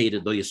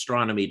bifurcated the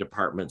astronomy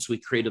departments, we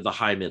created the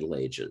High Middle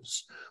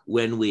Ages.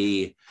 When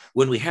we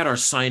had our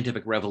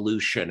scientific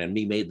revolution and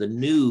we made the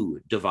new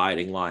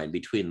dividing line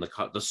between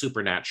the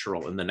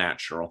supernatural and the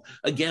natural,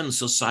 again,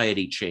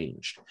 society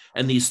changed.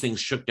 And these things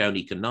shook down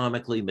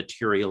economically,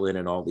 materially, and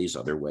in all these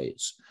other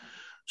ways.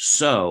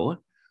 So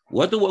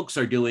what the wokes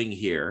are doing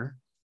here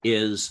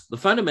is the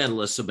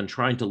fundamentalists have been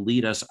trying to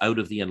lead us out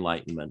of the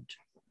Enlightenment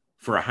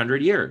for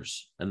 100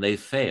 years, and they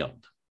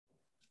failed.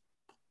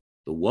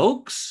 The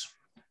wokes,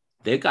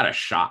 they've got a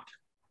shot.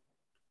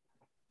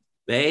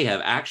 They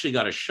have actually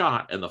got a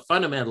shot, and the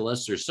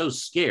fundamentalists are so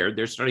scared,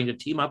 they're starting to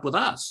team up with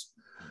us.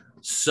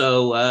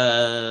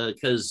 So,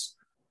 because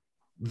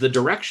the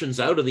directions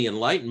out of the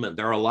Enlightenment,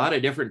 there are a lot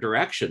of different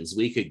directions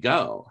we could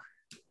go.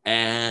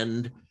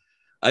 And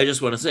I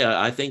just want to say,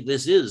 I think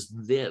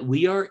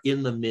we are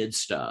in the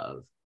midst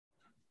of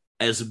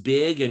as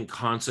big and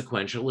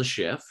consequential a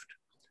shift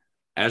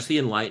as the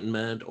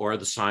Enlightenment or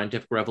the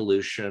scientific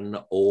revolution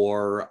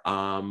or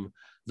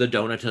the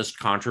Donatist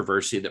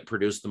controversy that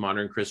produced the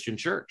modern Christian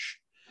church.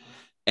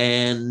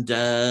 And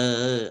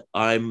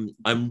I'm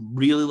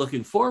really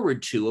looking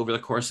forward to, over the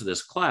course of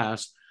this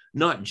class,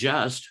 not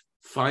just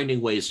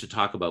finding ways to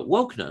talk about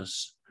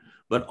wokeness,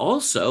 but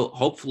also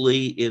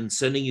hopefully in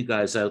sending you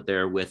guys out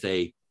there with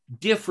a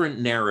different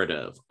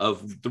narrative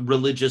of the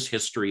religious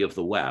history of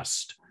the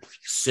West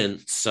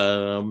since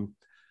 600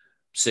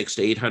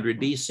 to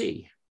 800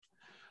 BC.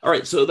 All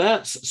right, so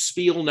that's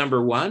spiel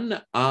number one.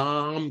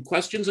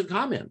 Questions and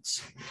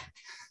comments?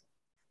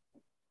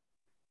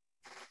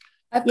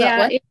 I've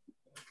got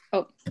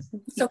one.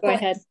 So go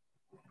ahead.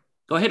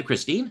 Go ahead,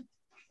 Christine.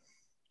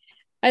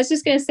 I was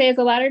just going to say, as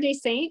a Latter-day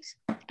Saint,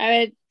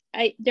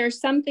 there's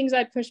some things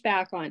I'd push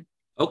back on.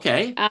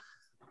 Okay.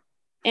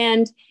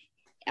 And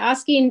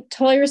asking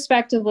totally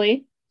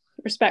respectfully,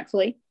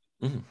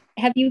 mm-hmm.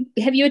 Have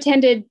you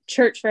attended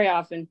church very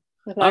often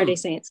with Latter-day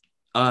Saints?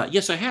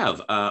 Yes, I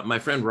have. My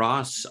friend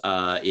Ross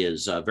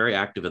is very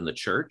active in the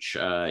church.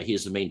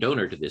 He's the main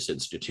donor to this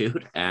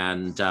institute.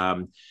 And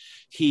and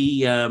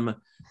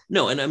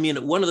I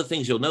mean, one of the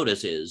things you'll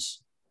notice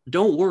is,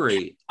 don't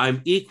worry,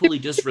 I'm equally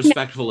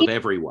disrespectful of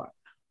everyone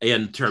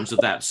in terms of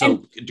that.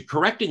 So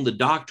correcting the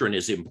doctrine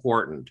is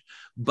important.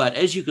 But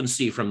as you can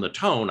see from the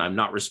tone, I'm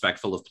not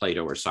respectful of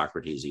Plato or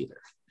Socrates either.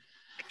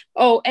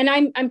 Oh, and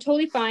I'm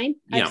totally fine.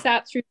 Yeah. I've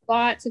sat through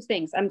lots of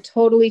things. I'm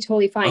totally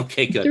fine.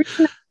 Okay, good. The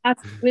reason I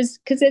asked was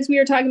because as we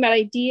were talking about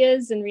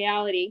ideas and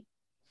reality,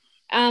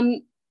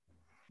 I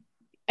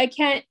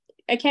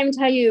can't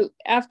tell you,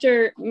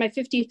 after my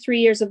 53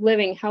 years of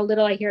living, how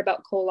little I hear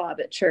about Kolob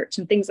at church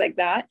and things like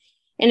that.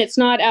 And it's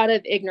not out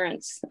of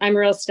ignorance. I'm a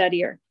real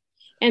studier.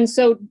 And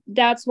so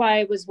that's why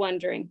I was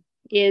wondering,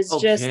 is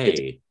just the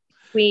difference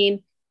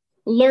between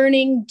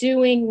learning,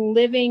 doing,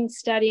 living,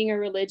 studying a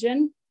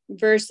religion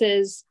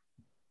versus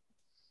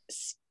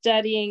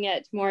studying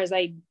it more as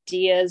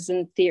ideas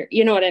and theory.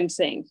 You know what I'm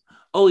saying?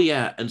 Oh,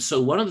 yeah. And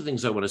so one of the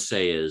things I want to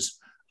say is,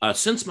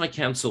 since my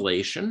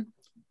cancellation,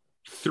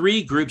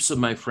 3 groups of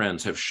my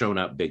friends have shown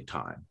up big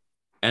time.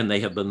 And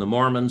they have been the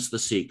Mormons, the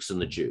Sikhs,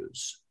 and the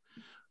Jews.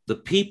 The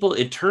people,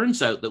 it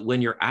turns out that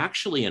when you're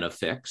actually in a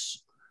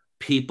fix,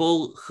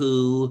 people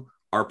who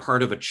are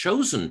part of a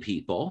chosen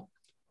people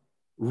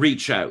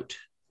reach out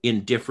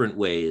in different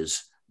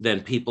ways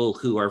than people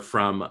who are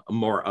from a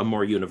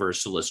more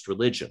universalist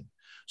religion.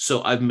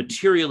 So I've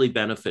materially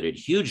benefited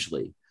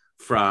hugely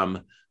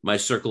from my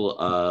circle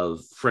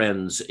of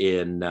friends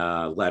in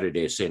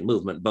Latter-day Saint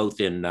movement, both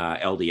in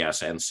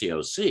LDS and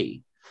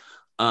COC.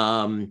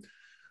 And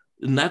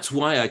that's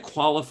why I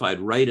qualified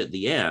right at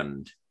the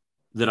end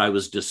that I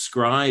was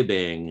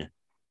describing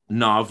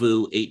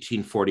Nauvoo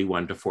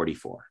 1841 to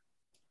 44,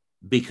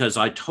 because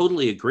I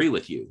totally agree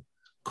with you.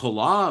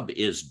 Kolob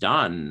is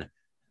done.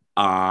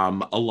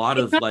 A lot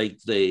of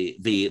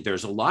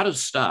there's a lot of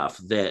stuff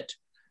that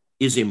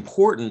is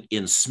important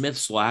in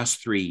Smith's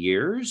last 3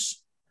 years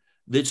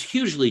that's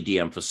hugely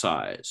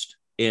de-emphasized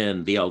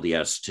in the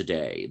LDS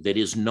today, that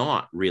is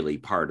not really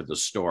part of the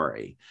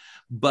story.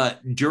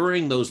 But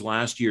during those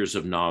last years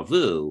of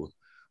Nauvoo,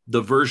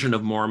 the version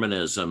of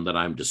Mormonism that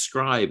I'm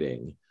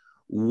describing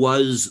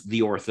was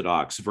the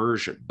Orthodox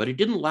version, but it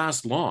didn't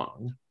last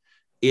long.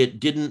 It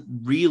didn't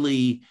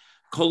really,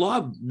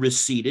 Kolob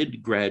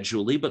receded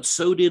gradually, but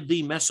so did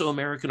the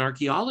Mesoamerican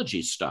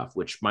archaeology stuff,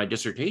 which my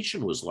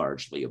dissertation was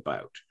largely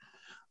about.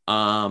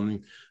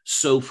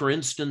 So for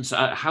instance,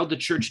 how the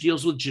church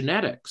deals with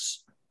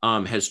genetics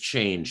has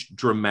changed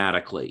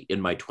dramatically in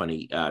my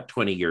 20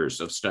 years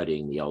of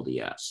studying the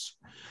LDS.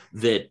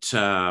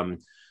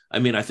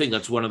 I think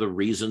that's one of the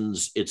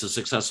reasons it's a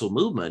successful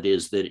movement,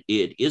 is that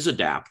it is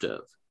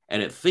adaptive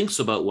and it thinks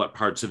about what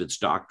parts of its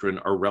doctrine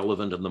are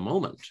relevant in the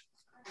moment.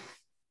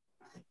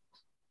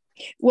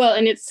 Well,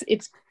 and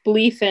it's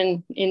belief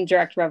in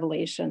direct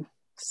revelation.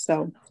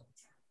 So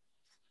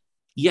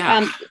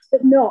yeah.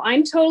 No,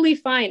 I'm totally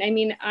fine. I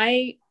mean,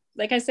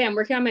 like I say, I'm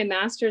working on my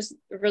master's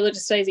of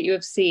religious studies at U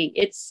of C.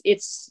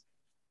 It's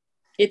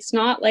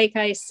not like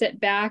I sit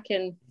back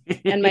and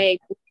my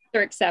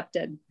are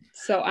accepted.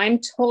 So I'm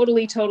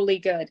totally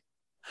good.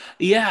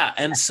 Yeah.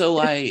 And so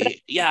I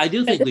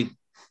do think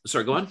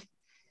sorry, go on.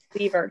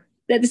 Believer.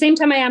 At the same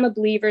time, I am a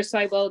believer, so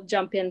I will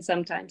jump in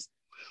sometimes.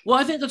 Well,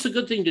 I think that's a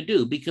good thing to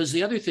do, because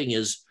the other thing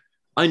is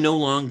I no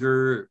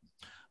longer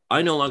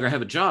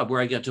have a job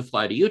where I get to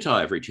fly to Utah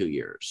every 2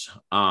 years.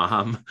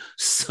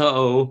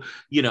 So,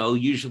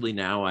 usually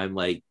now I'm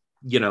like,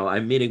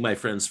 I'm meeting my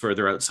friends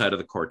further outside of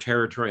the core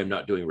territory. I'm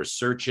not doing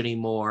research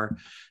anymore.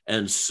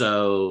 And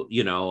so,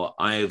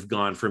 I've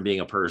gone from being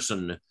a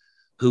person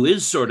who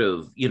is sort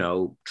of,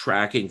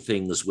 tracking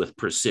things with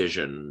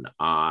precision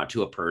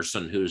to a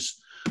person who's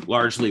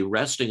largely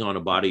resting on a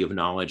body of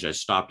knowledge I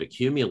stopped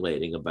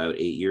accumulating about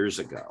 8 years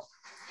ago.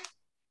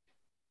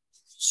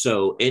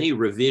 So any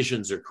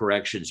revisions or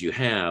corrections you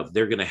have,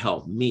 they're going to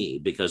help me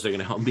because they're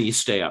going to help me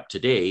stay up to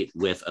date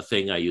with a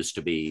thing I used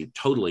to be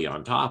totally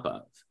on top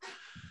of.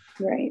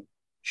 Right.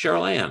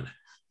 Cheryl Ann.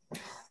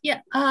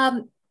 Yeah.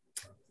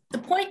 The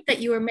point that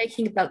you were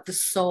making about the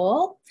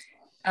soul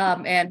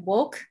and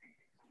woke,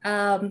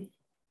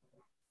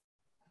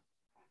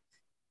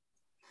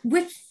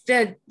 with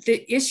the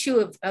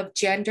issue of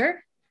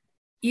gender,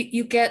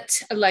 you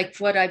get, like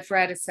what I've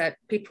read is that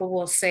people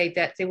will say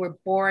that they were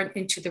born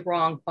into the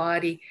wrong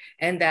body,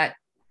 and that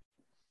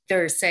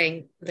they're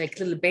saying like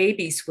little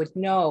babies would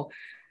know.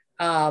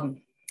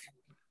 I'm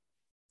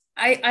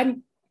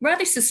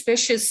rather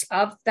suspicious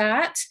of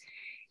that.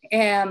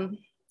 And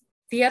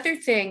the other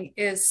thing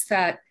is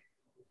that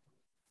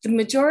the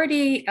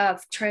majority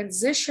of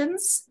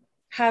transitions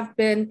have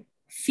been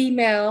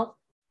female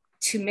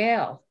to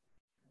male.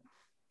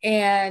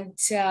 And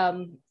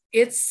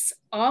it's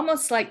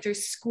almost like they're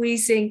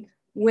squeezing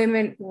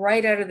women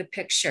right out of the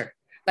picture.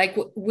 Like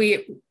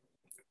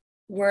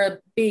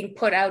we're being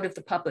put out of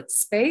the public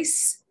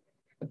space,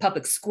 the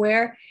public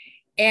square.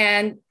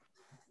 And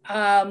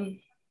I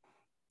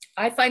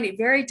find it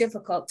very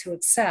difficult to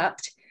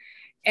accept.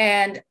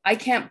 And I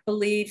can't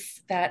believe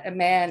that a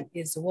man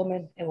is a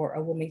woman or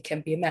a woman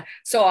can be a man.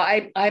 So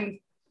I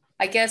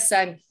guess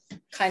I'm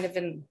kind of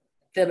in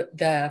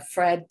the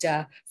Fred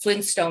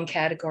Flintstone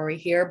category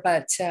here,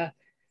 but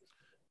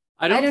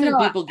I don't think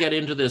people get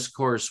into this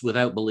course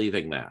without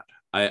believing that.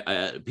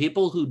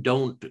 People who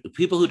don't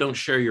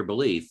share your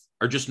belief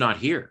are just not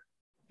here,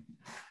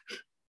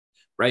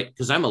 right?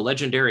 Because I'm a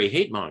legendary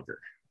hate monger.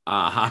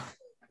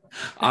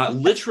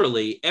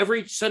 Literally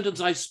every sentence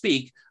I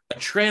speak, a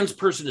trans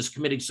person is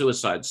committing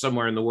suicide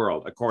somewhere in the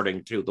world,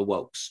 according to the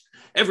wokes.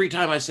 Every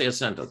time I say a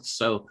sentence.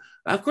 So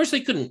of course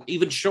they couldn't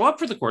even show up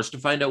for the course to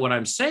find out what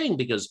I'm saying,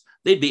 because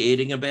they'd be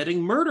aiding and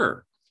abetting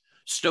murder.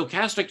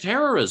 Stochastic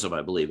terrorism,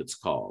 I believe it's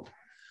called.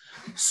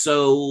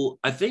 So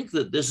I think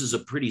that this is a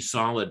pretty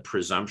solid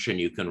presumption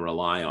you can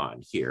rely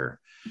on here.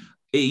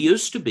 It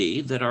used to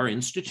be that our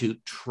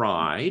institute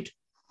tried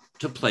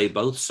to play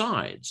both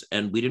sides,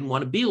 and we didn't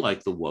want to be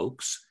like the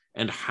wokes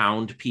and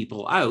hound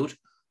people out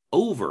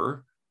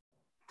over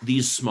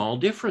these small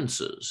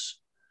differences.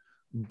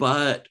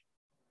 But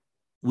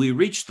we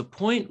reached the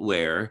point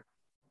where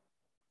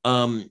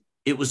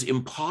it was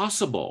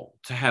impossible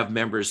to have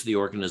members of the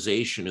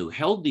organization who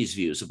held these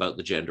views about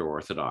the gender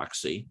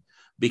orthodoxy,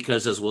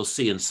 because, as we'll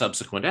see in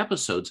subsequent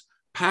episodes,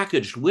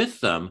 packaged with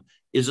them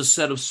is a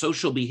set of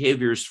social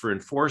behaviors for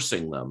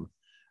enforcing them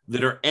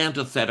that are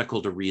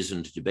antithetical to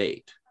reasoned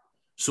debate.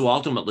 So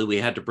ultimately, we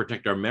had to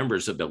protect our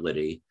members'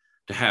 ability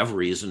to have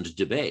reasoned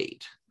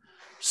debate.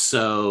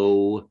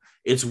 So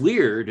it's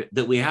weird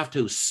that we have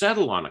to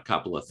settle on a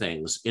couple of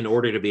things in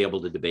order to be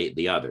able to debate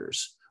the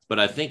others. But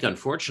I think,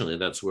 unfortunately,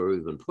 that's where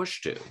we've been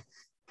pushed to.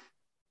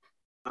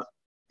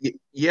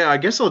 Yeah, I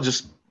guess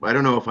I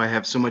don't know if I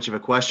have so much of a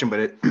question,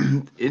 but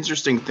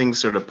interesting things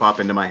sort of pop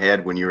into my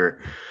head when you were,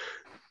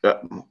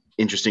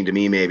 interesting to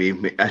me, maybe,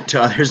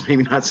 to others,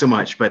 maybe not so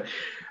much. But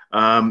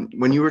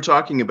when you were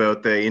talking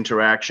about the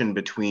interaction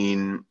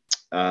between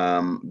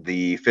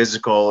the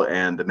physical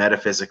and the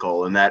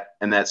metaphysical, and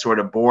that sort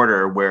of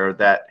border where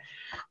that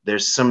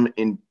there's some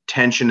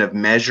intention of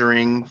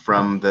measuring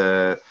from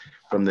the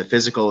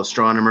physical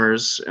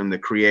astronomers and the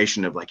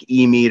creation of like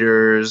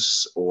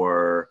e-meters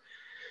or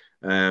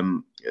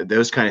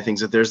those kind of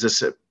things, that there's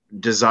this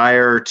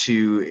desire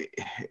to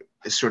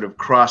sort of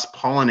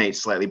cross-pollinate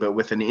slightly, but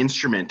with an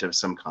instrument of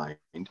some kind.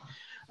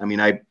 I mean,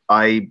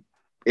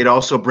 it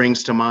also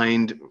brings to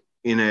mind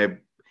in a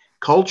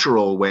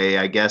cultural way,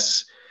 I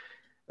guess,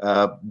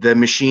 the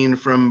machine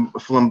from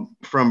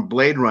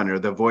Blade Runner,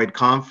 the Void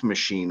Conf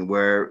machine,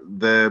 where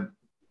the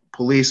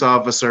police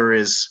officer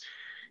is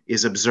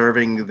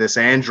observing this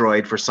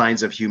android for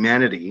signs of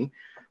humanity.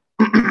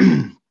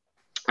 And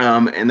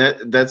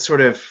that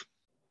sort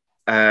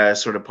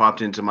of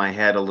popped into my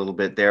head a little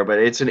bit there, but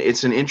it's an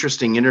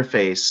interesting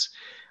interface.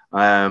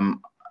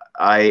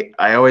 I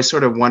always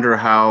sort of wonder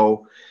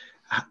how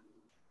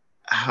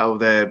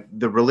the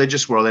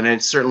religious world, and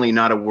it's certainly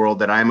not a world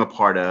that I'm a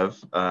part of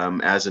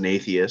as an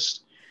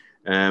atheist,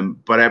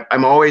 but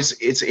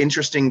it's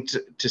interesting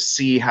to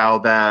see how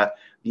the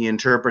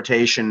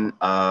interpretation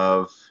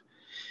of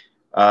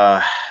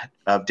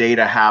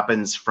data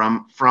happens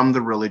from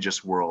the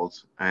religious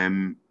world.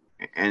 And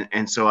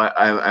so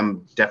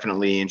I'm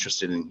definitely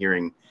interested in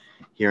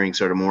hearing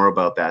sort of more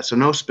about that. So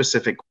no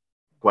specific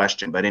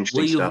question, but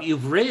interesting stuff.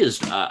 You've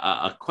raised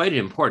a quite an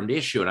important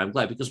issue, and I'm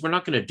glad, because we're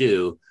not going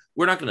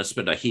to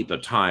spend a heap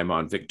of time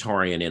on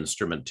Victorian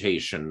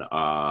instrumentation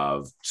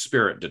of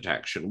spirit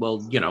detection.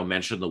 We'll,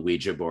 mention the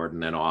Ouija board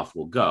and then off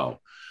we'll go.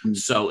 Mm-hmm.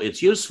 So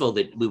it's useful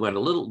that we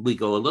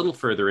go a little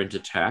further into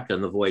tech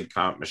and the Void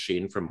Comp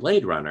machine from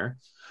Blade Runner.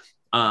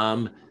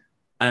 And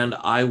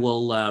I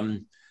will,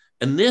 and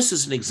this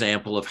is an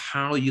example of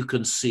how you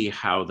can see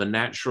how the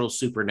natural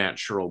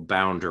supernatural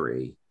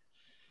boundary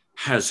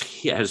has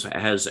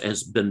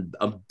been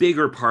a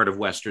bigger part of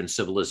Western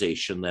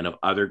civilization than of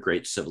other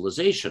great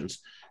civilizations.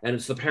 and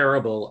it's the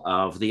parable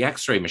of the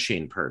X-ray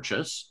machine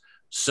purchase.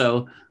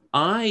 So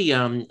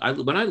when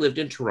I lived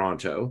in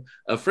Toronto,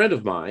 a friend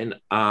of mine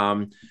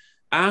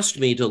asked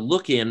me to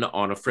look in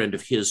on a friend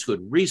of his who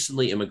had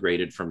recently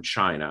immigrated from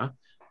China,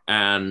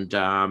 and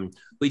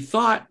we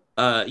thought,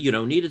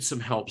 needed some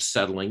help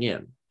settling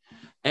in.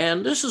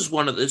 And this is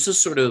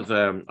sort of,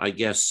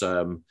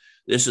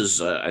 this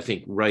is, I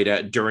think,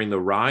 during the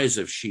rise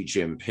of Xi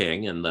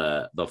Jinping and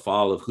the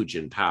fall of Hu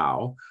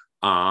Jintao.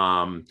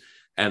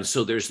 And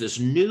so there's this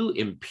new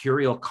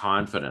imperial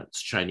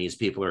confidence Chinese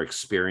people are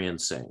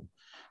experiencing.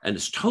 And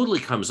this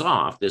totally comes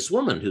off. This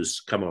woman who's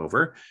come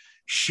over,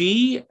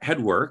 she had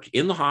worked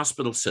in the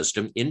hospital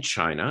system in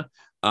China,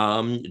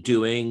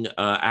 doing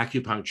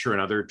acupuncture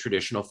and other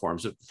traditional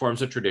forms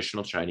of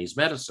traditional Chinese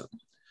medicine.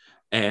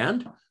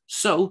 And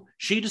so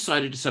she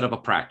decided to set up a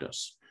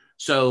practice.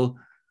 So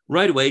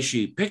right away,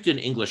 she picked an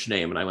English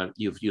name, and I went,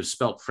 you've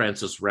spelt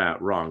Francis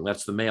wrong.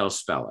 That's the male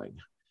spelling.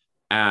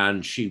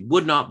 And she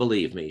would not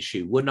believe me.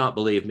 She would not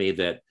believe me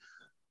that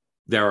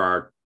there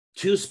are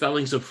two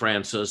spellings of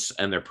Francis,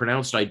 and they're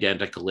pronounced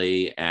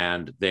identically,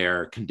 and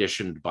they're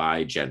conditioned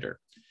by gender.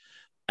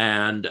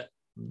 And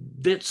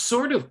that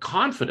sort of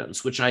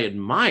confidence, which I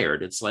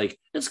admired, it's like,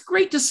 it's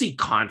great to see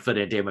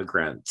confident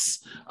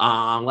immigrants.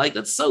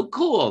 That's so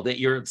cool that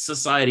your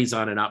society's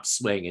on an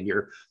upswing and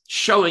you're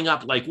showing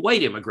up like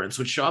white immigrants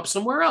would show up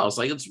somewhere else.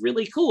 Like, it's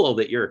really cool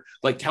that you're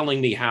like telling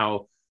me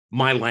how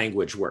my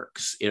language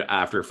works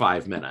after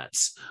 5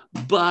 minutes.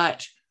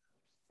 But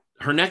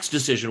her next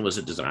decision was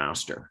a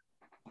disaster.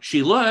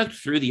 She looked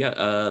through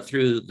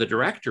the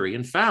directory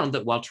and found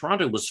that while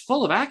Toronto was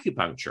full of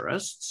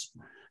acupuncturists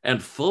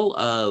and full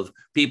of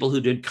people who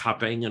did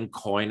cupping and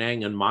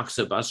coining and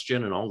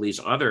moxibustion and all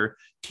these other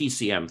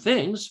TCM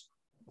things,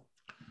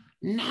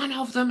 none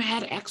of them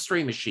had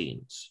X-ray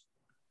machines.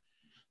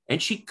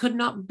 And she could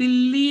not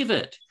believe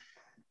it.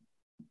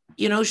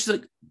 She's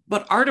like,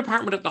 but our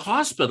department at the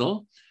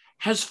hospital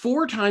has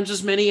 4 times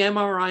as many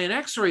MRI and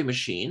X-ray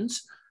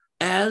machines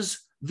as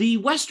the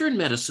Western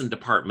medicine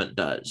department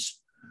does.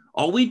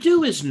 All we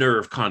do is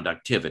nerve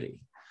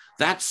conductivity.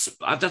 That's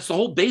the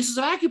whole basis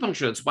of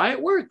acupuncture. That's why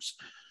it works.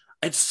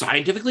 It's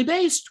scientifically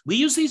based. We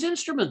use these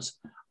instruments.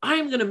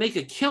 I'm going to make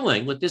a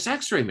killing with this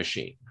X-ray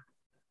machine.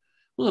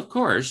 Well, of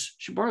course,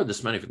 she borrowed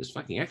this money for this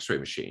fucking X-ray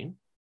machine.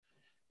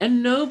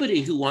 And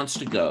nobody who wants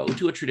to go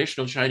to a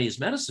traditional Chinese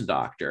medicine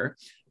doctor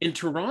in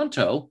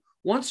Toronto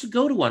wants to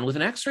go to one with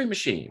an X-ray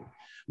machine.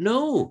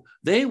 No,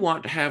 they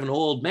want to have an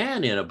old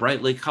man in a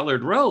brightly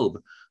colored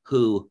robe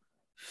who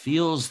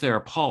feels their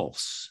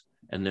pulse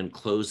and then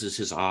closes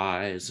his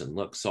eyes and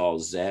looks all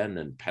zen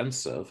and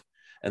pensive,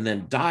 and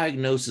then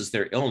diagnoses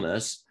their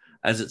illness,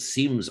 as it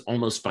seems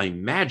almost by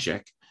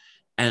magic,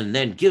 and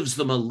then gives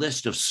them a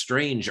list of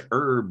strange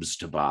herbs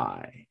to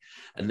buy.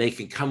 And they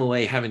can come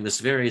away having this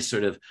very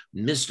sort of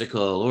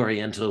mystical,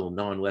 oriental,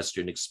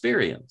 non-Western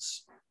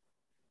experience.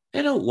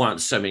 They don't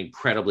want some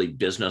incredibly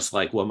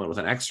business-like woman with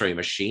an X-ray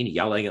machine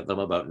yelling at them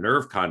about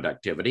nerve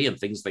conductivity and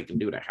things they can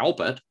do to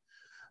help it.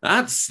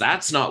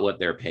 That's not what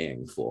they're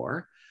paying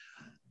for.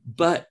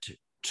 But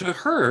to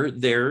her,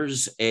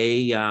 there's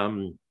a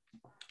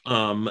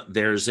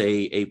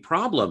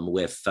problem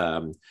with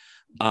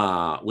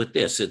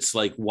this. It's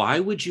like, why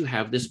would you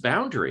have this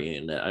boundary?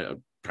 And I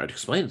try to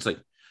explain. It's like,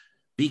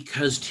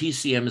 because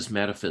TCM is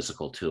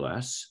metaphysical to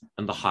us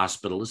and the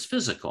hospital is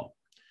physical.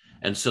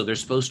 And so they're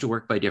supposed to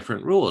work by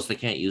different rules. They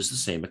can't use the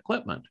same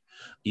equipment.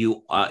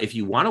 If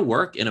you want to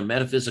work in a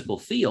metaphysical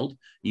field,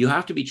 you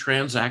have to be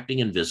transacting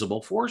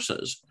invisible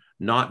forces,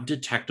 not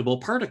detectable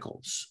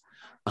particles.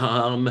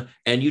 And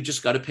you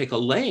just got to pick a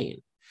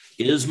lane.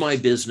 Is my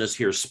business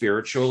here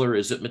spiritual or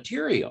is it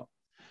material?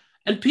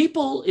 And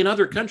people in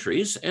other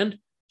countries and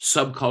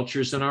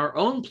subcultures in our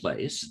own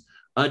place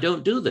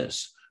don't do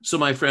this. So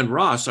my friend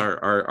Ross,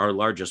 our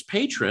largest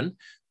patron,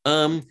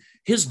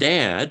 his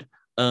dad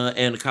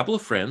and a couple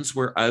of friends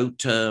were out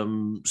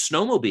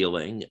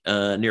snowmobiling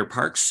near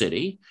Park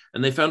City,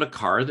 and they found a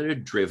car that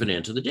had driven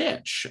into the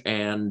ditch.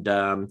 And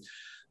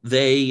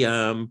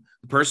the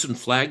person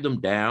flagged them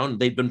down.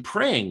 They'd been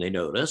praying, they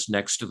noticed,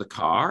 next to the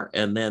car,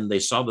 and then they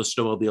saw the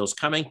snowmobiles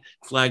coming,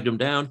 flagged them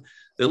down.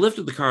 They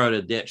lifted the car out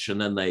of the ditch, and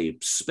then they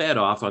sped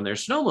off on their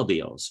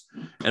snowmobiles.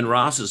 And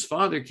Ross's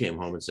father came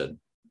home and said,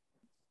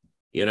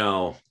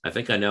 I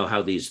think I know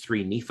how these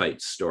 3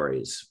 Nephites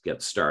stories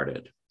get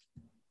started.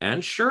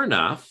 And sure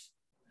enough,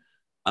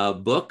 a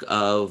book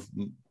of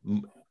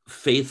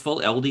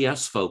faithful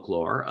LDS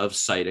folklore of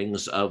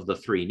sightings of the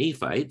 3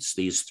 Nephites,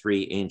 these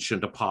 3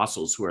 ancient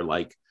apostles who are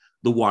like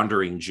the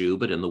wandering Jew,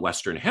 but in the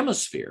Western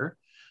Hemisphere,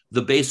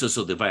 the basis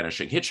of the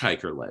vanishing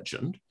hitchhiker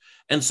legend,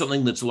 and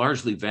something that's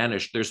largely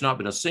vanished. There's not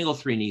been a single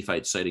 3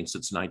 Nephite sighting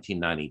since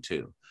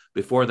 1992.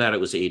 Before that, it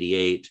was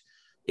 88.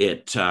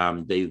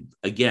 They,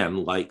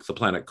 again, like the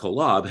planet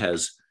Kolob,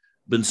 has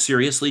been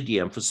seriously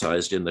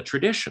de-emphasized in the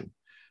tradition.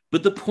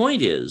 But the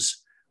point is,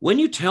 when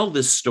you tell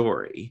this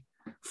story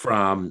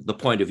from the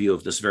point of view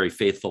of this very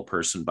faithful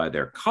person by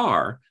their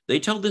car, they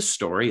tell this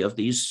story of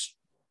these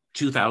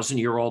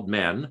 2,000-year-old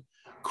men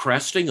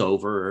cresting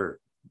over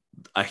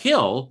a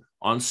hill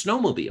on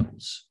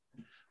snowmobiles.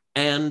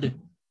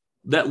 And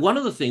that one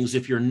of the things,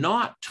 if you're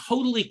not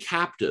totally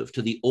captive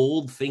to the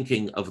old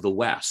thinking of the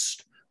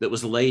West that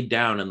was laid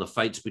down in the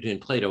fights between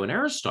Plato and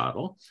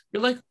Aristotle,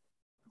 you're like,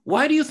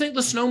 why do you think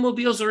the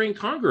snowmobiles are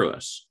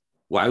incongruous?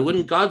 Why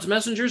wouldn't God's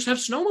messengers have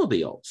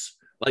snowmobiles?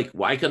 Like,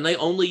 why can they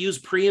only use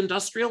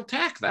pre-industrial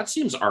tech? That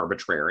seems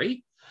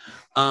arbitrary.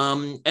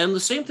 And the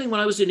same thing when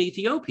I was in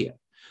Ethiopia.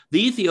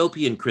 The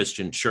Ethiopian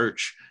Christian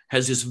church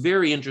has this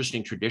very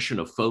interesting tradition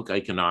of folk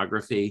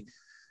iconography.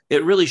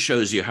 It really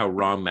shows you how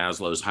wrong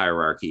Maslow's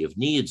hierarchy of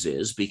needs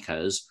is,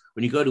 because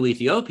when you go to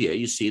Ethiopia,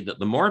 you see that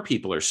the more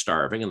people are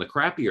starving and the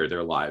crappier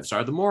their lives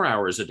are, the more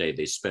hours a day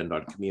they spend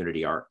on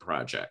community art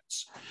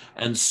projects.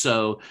 And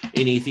so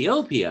in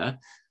Ethiopia,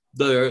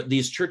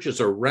 these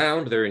churches are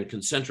round, they're in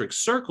concentric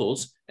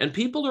circles, and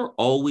people are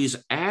always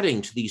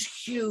adding to these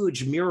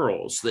huge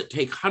murals that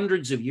take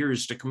hundreds of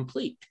years to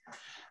complete.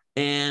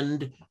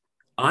 And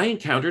I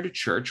encountered a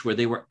church where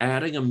they were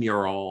adding a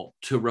mural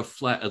to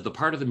reflect the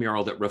part of the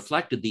mural that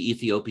reflected the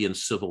Ethiopian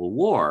Civil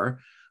War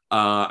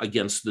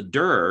against the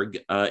Derg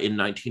in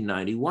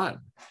 1991.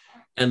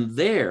 And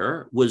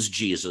there was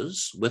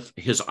Jesus with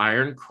his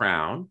iron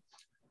crown,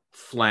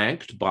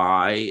 flanked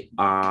by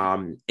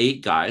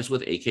 8 guys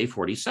with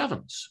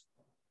AK-47s.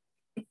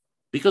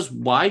 Because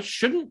why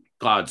shouldn't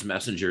God's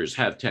messengers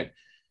have tech?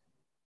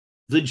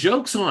 The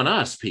joke's on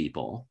us,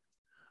 people.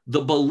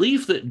 The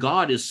belief that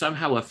God is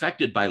somehow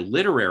affected by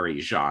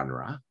literary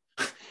genre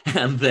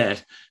and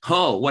that,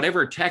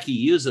 whatever tech he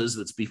uses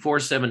that's before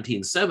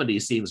 1770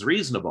 seems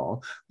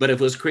reasonable, but if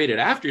it was created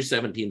after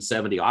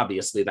 1770,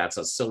 obviously that's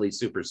a silly,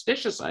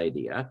 superstitious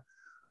idea.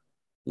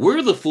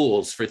 We're the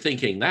fools for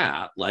thinking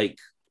that, like,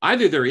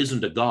 either there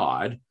isn't a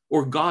God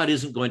or God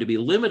isn't going to be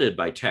limited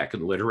by tech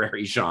and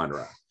literary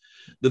genre.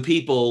 The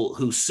people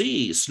who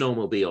see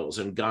snowmobiles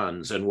and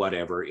guns and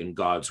whatever in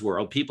God's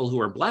world, people who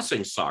are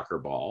blessing soccer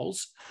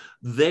balls,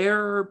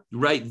 they're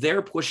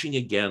pushing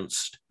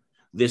against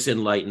this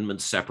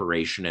Enlightenment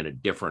separation in a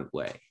different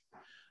way.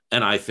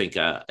 And I think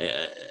at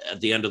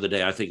the end of the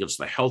day, I think it's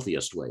the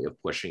healthiest way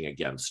of pushing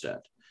against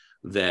it,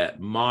 that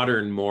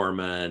modern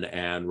Mormon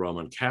and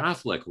Roman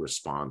Catholic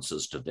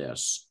responses to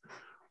this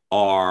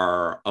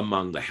are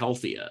among the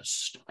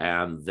healthiest,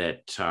 and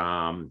that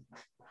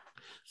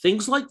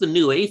things like the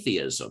new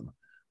atheism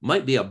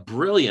might be a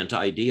brilliant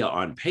idea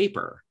on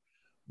paper,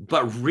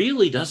 but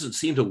really doesn't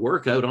seem to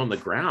work out on the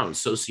ground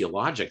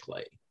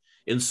sociologically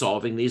in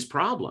solving these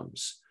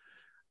problems.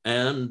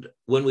 And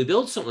when we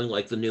build something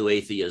like the new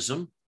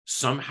atheism,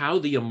 somehow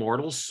the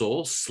immortal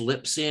soul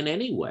slips in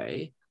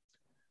anyway.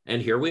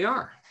 And here we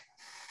are.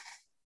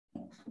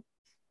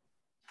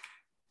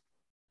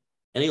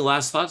 Any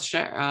last thoughts,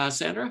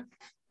 Sandra?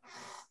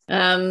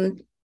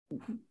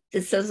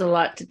 This is a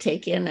lot to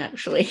take in,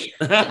 actually.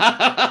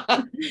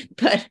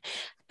 But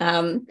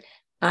I'm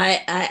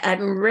a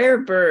rare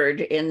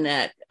bird in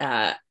that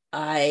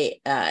I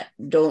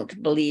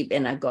don't believe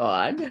in a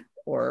God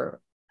or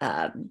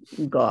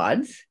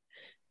gods.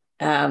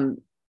 And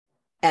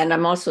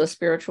I'm also a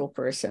spiritual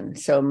person.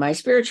 So my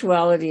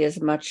spirituality is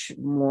much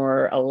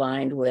more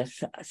aligned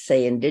with,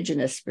 say,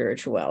 indigenous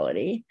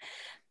spirituality.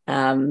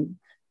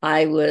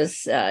 I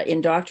was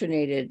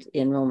indoctrinated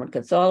in Roman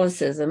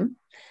Catholicism,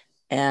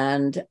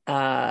 and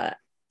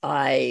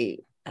I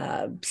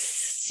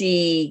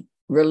see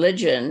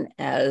religion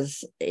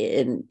as,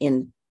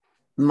 in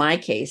my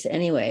case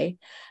anyway,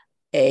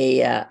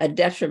 a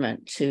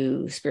detriment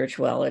to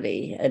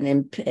spirituality, an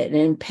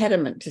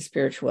impediment to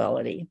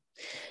spirituality.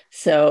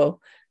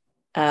 So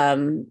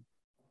I'm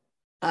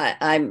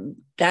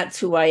that's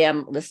who I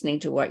am listening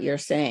to what you're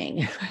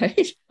saying,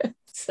 right?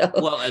 So,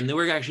 well, and then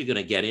we're actually going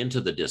to get into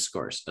the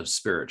discourse of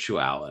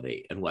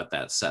spirituality and what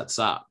that sets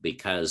up,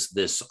 because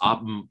this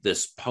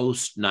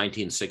post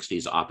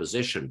 1960s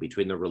opposition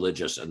between the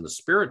religious and the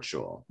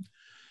spiritual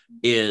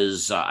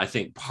is, I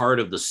think, part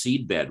of the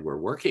seedbed we're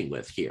working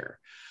with here.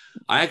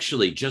 I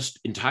actually, just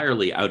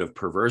entirely out of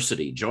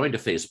perversity, joined a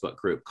Facebook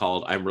group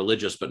called I'm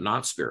Religious But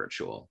Not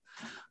Spiritual,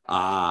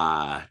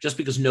 just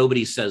because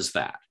nobody says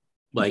that.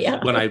 Like,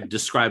 yeah. When I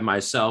describe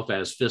myself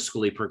as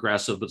fiscally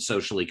progressive but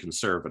socially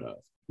conservative,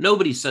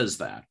 nobody says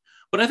that.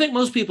 But I think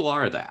most people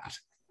are that.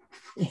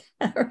 Yeah,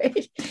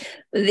 right.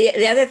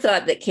 The other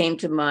thought that came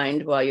to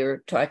mind while you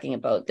were talking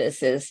about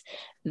this is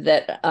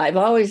that I've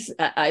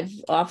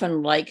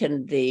often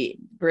likened the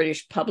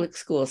British public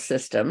school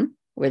system,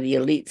 where the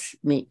elites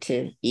meet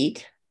to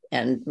eat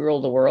and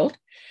rule the world,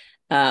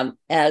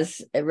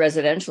 as a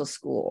residential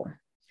school,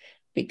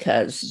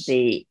 because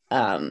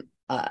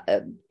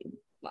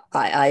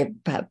I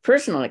have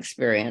personal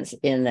experience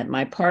in that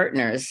my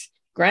partner's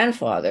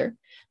grandfather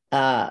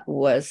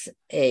was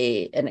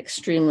an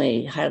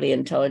extremely highly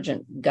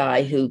intelligent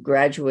guy who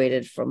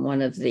graduated from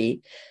one of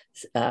the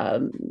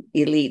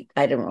elite,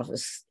 I don't know if it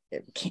was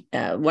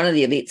one of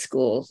the elite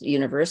schools,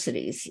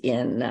 universities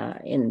in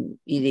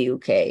the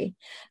UK,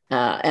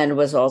 and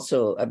was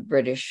also a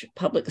British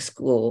public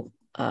school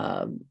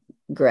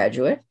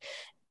graduate.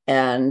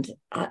 And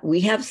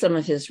we have some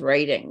of his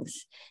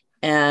writings.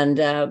 And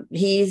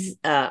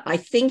I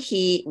think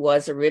he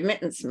was a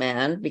remittance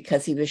man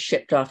because he was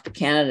shipped off to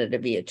Canada to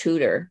be a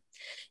tutor.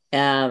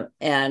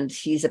 And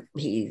he was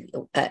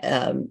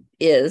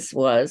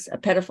a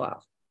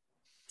pedophile,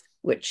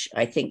 which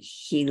I think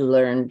he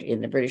learned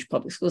in the British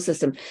public school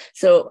system.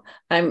 So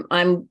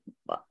I'm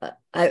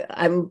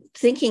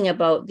thinking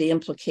about the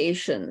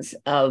implications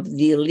of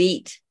the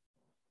elite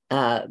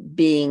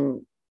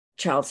being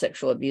child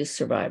sexual abuse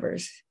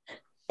survivors,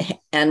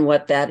 and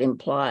what that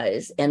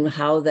implies, and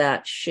how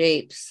that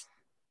shapes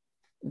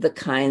the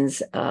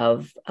kinds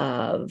of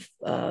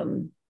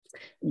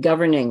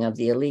governing of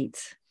the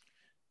elites.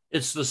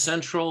 It's the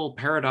central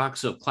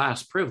paradox of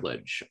class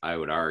privilege, I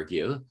would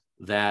argue,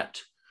 that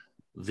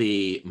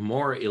the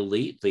more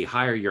elite, the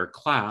higher your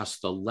class,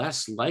 the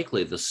less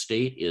likely the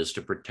state is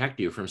to protect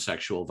you from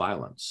sexual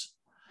violence.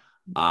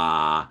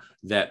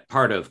 That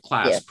part of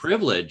class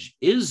privilege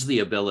is the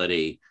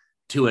ability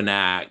to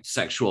enact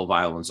sexual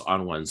violence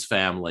on one's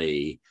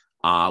family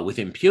with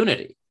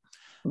impunity.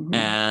 Mm-hmm.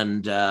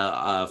 And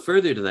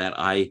further to that,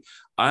 I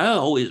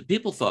always,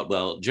 people thought,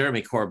 well,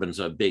 Jeremy Corbyn's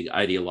a big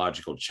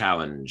ideological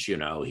challenge. You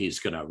know, he's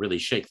going to really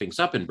shake things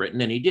up in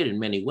Britain, and he did in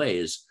many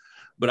ways.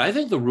 But I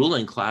think the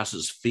ruling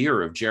class's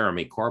fear of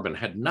Jeremy Corbyn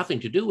had nothing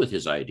to do with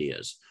his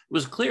ideas. It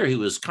was clear he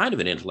was kind of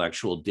an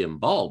intellectual dim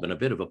bulb and a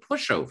bit of a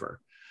pushover.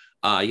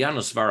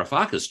 Yanis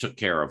Varoufakis took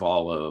care of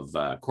all of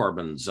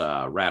Corbyn's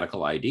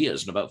radical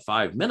ideas in about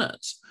 5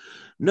 minutes.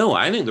 No,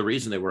 I think the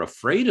reason they were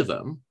afraid of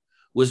him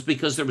was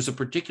because there was a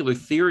particular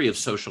theory of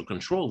social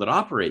control that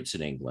operates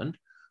in England,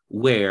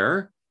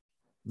 where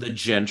the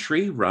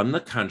gentry run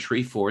the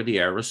country for the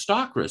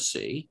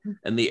aristocracy,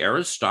 and the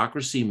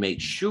aristocracy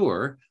makes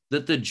sure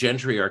that the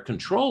gentry are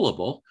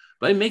controllable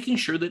by making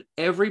sure that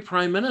every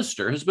prime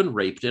minister has been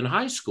raped in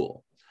high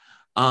school.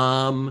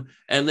 And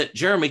that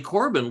Jeremy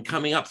Corbyn,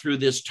 coming up through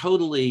this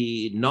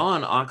totally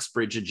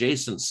non-Oxbridge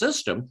adjacent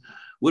system,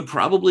 would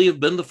probably have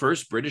been the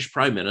first British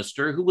prime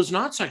minister who was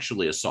not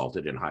sexually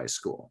assaulted in high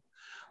school.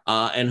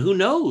 And who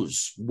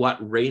knows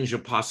what range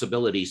of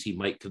possibilities he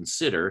might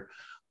consider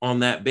on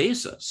that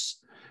basis.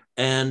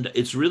 And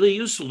it's really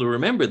useful to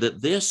remember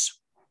that this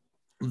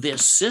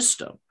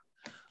system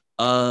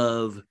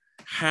of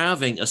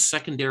having a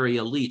secondary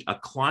elite, a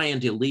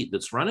client elite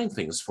that's running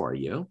things for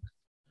you,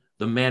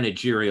 the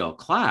managerial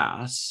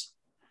class,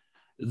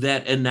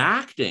 that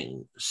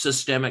enacting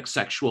systemic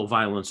sexual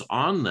violence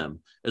on them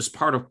as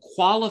part of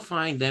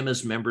qualifying them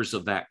as members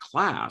of that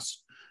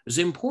class is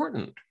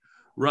important,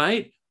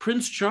 right?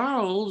 Prince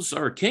Charles,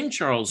 or King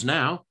Charles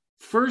now,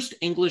 first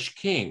English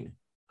king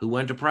who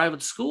went to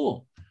private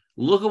school.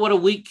 Look at what a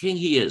weak king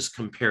he is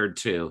compared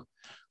to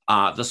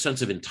the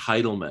sense of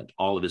entitlement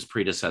all of his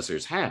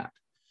predecessors had.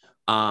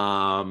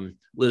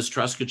 Liz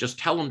Truss could just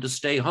tell him to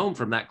stay home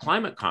from that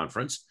climate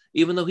conference,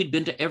 even though he'd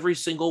been to every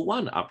single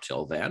one up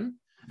till then,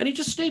 and he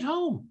just stayed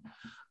home.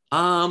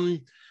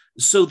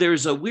 So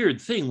there's a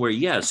weird thing where,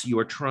 yes, you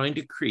are trying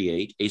to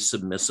create a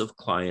submissive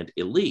client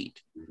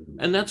elite.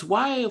 And that's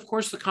why, of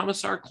course, the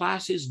commissar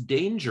class is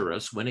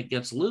dangerous when it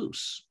gets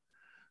loose.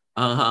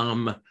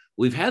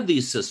 We've had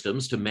these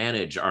systems to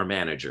manage our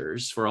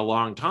managers for a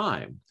long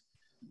time.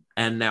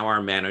 And now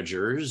our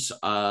managers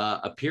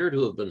appear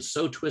to have been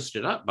so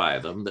twisted up by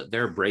them that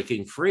they're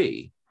breaking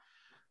free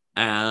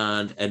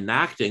and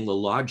enacting the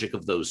logic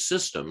of those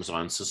systems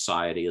on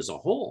society as a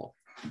whole.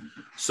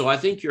 So I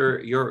think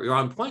you're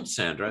on point,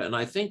 Sandra. And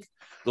I think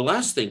the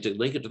last thing, to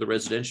link it to the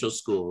residential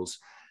schools,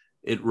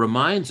 it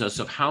reminds us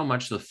of how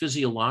much the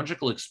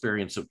physiological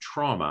experience of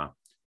trauma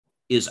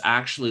is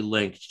actually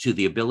linked to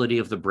the ability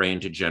of the brain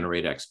to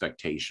generate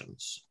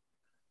expectations.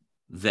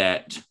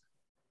 That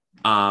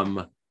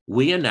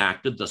we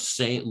enacted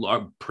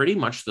pretty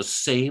much the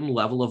same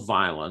level of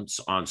violence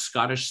on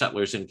Scottish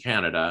settlers in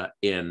Canada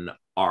in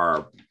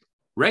our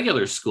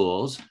regular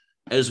schools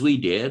as we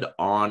did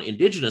on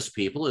Indigenous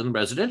people in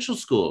residential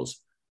schools.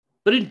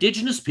 But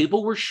Indigenous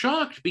people were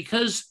shocked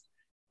because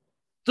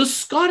the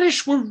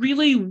Scottish were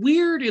really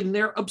weird in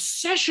their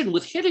obsession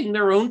with hitting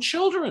their own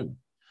children.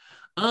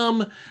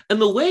 And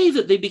the way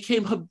that they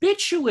became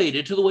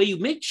habituated to the way you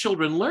make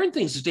children learn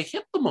things is to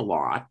hit them a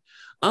lot.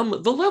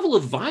 The level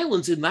of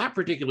violence in that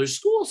particular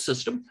school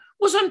system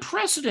was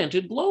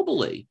unprecedented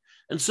globally.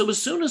 And so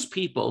as soon as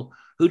people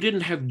who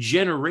didn't have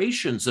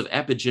generations of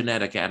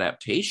epigenetic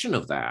adaptation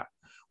of that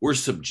were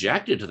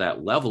subjected to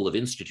that level of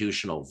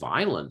institutional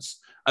violence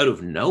out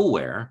of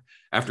nowhere,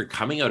 after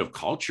coming out of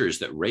cultures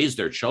that raised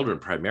their children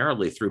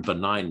primarily through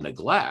benign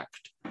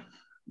neglect,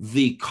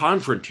 the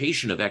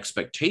confrontation of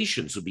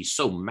expectations would be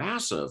so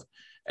massive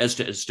as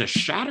to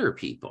shatter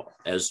people,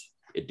 as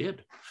it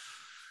did.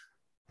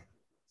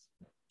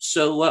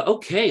 So,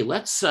 okay,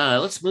 let's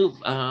move.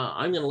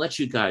 I'm going to let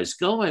you guys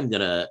go. I'm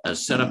going to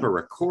set up a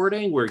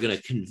recording. We're going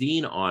to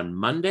convene on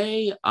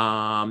Monday.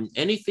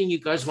 Anything you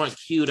guys want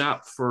queued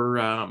up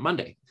for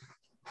Monday?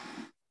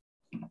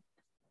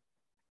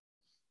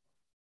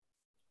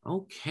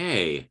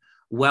 Okay.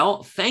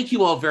 Well, thank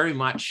you all very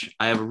much.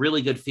 I have a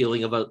really good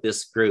feeling about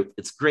this group.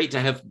 It's great to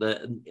have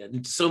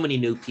so many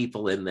new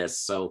people in this.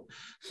 So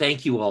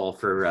thank you all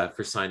for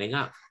signing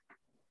up.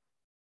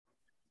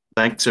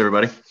 Thanks,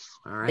 everybody.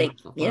 All right.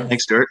 Yeah.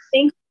 Thanks, Stuart.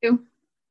 Thank you.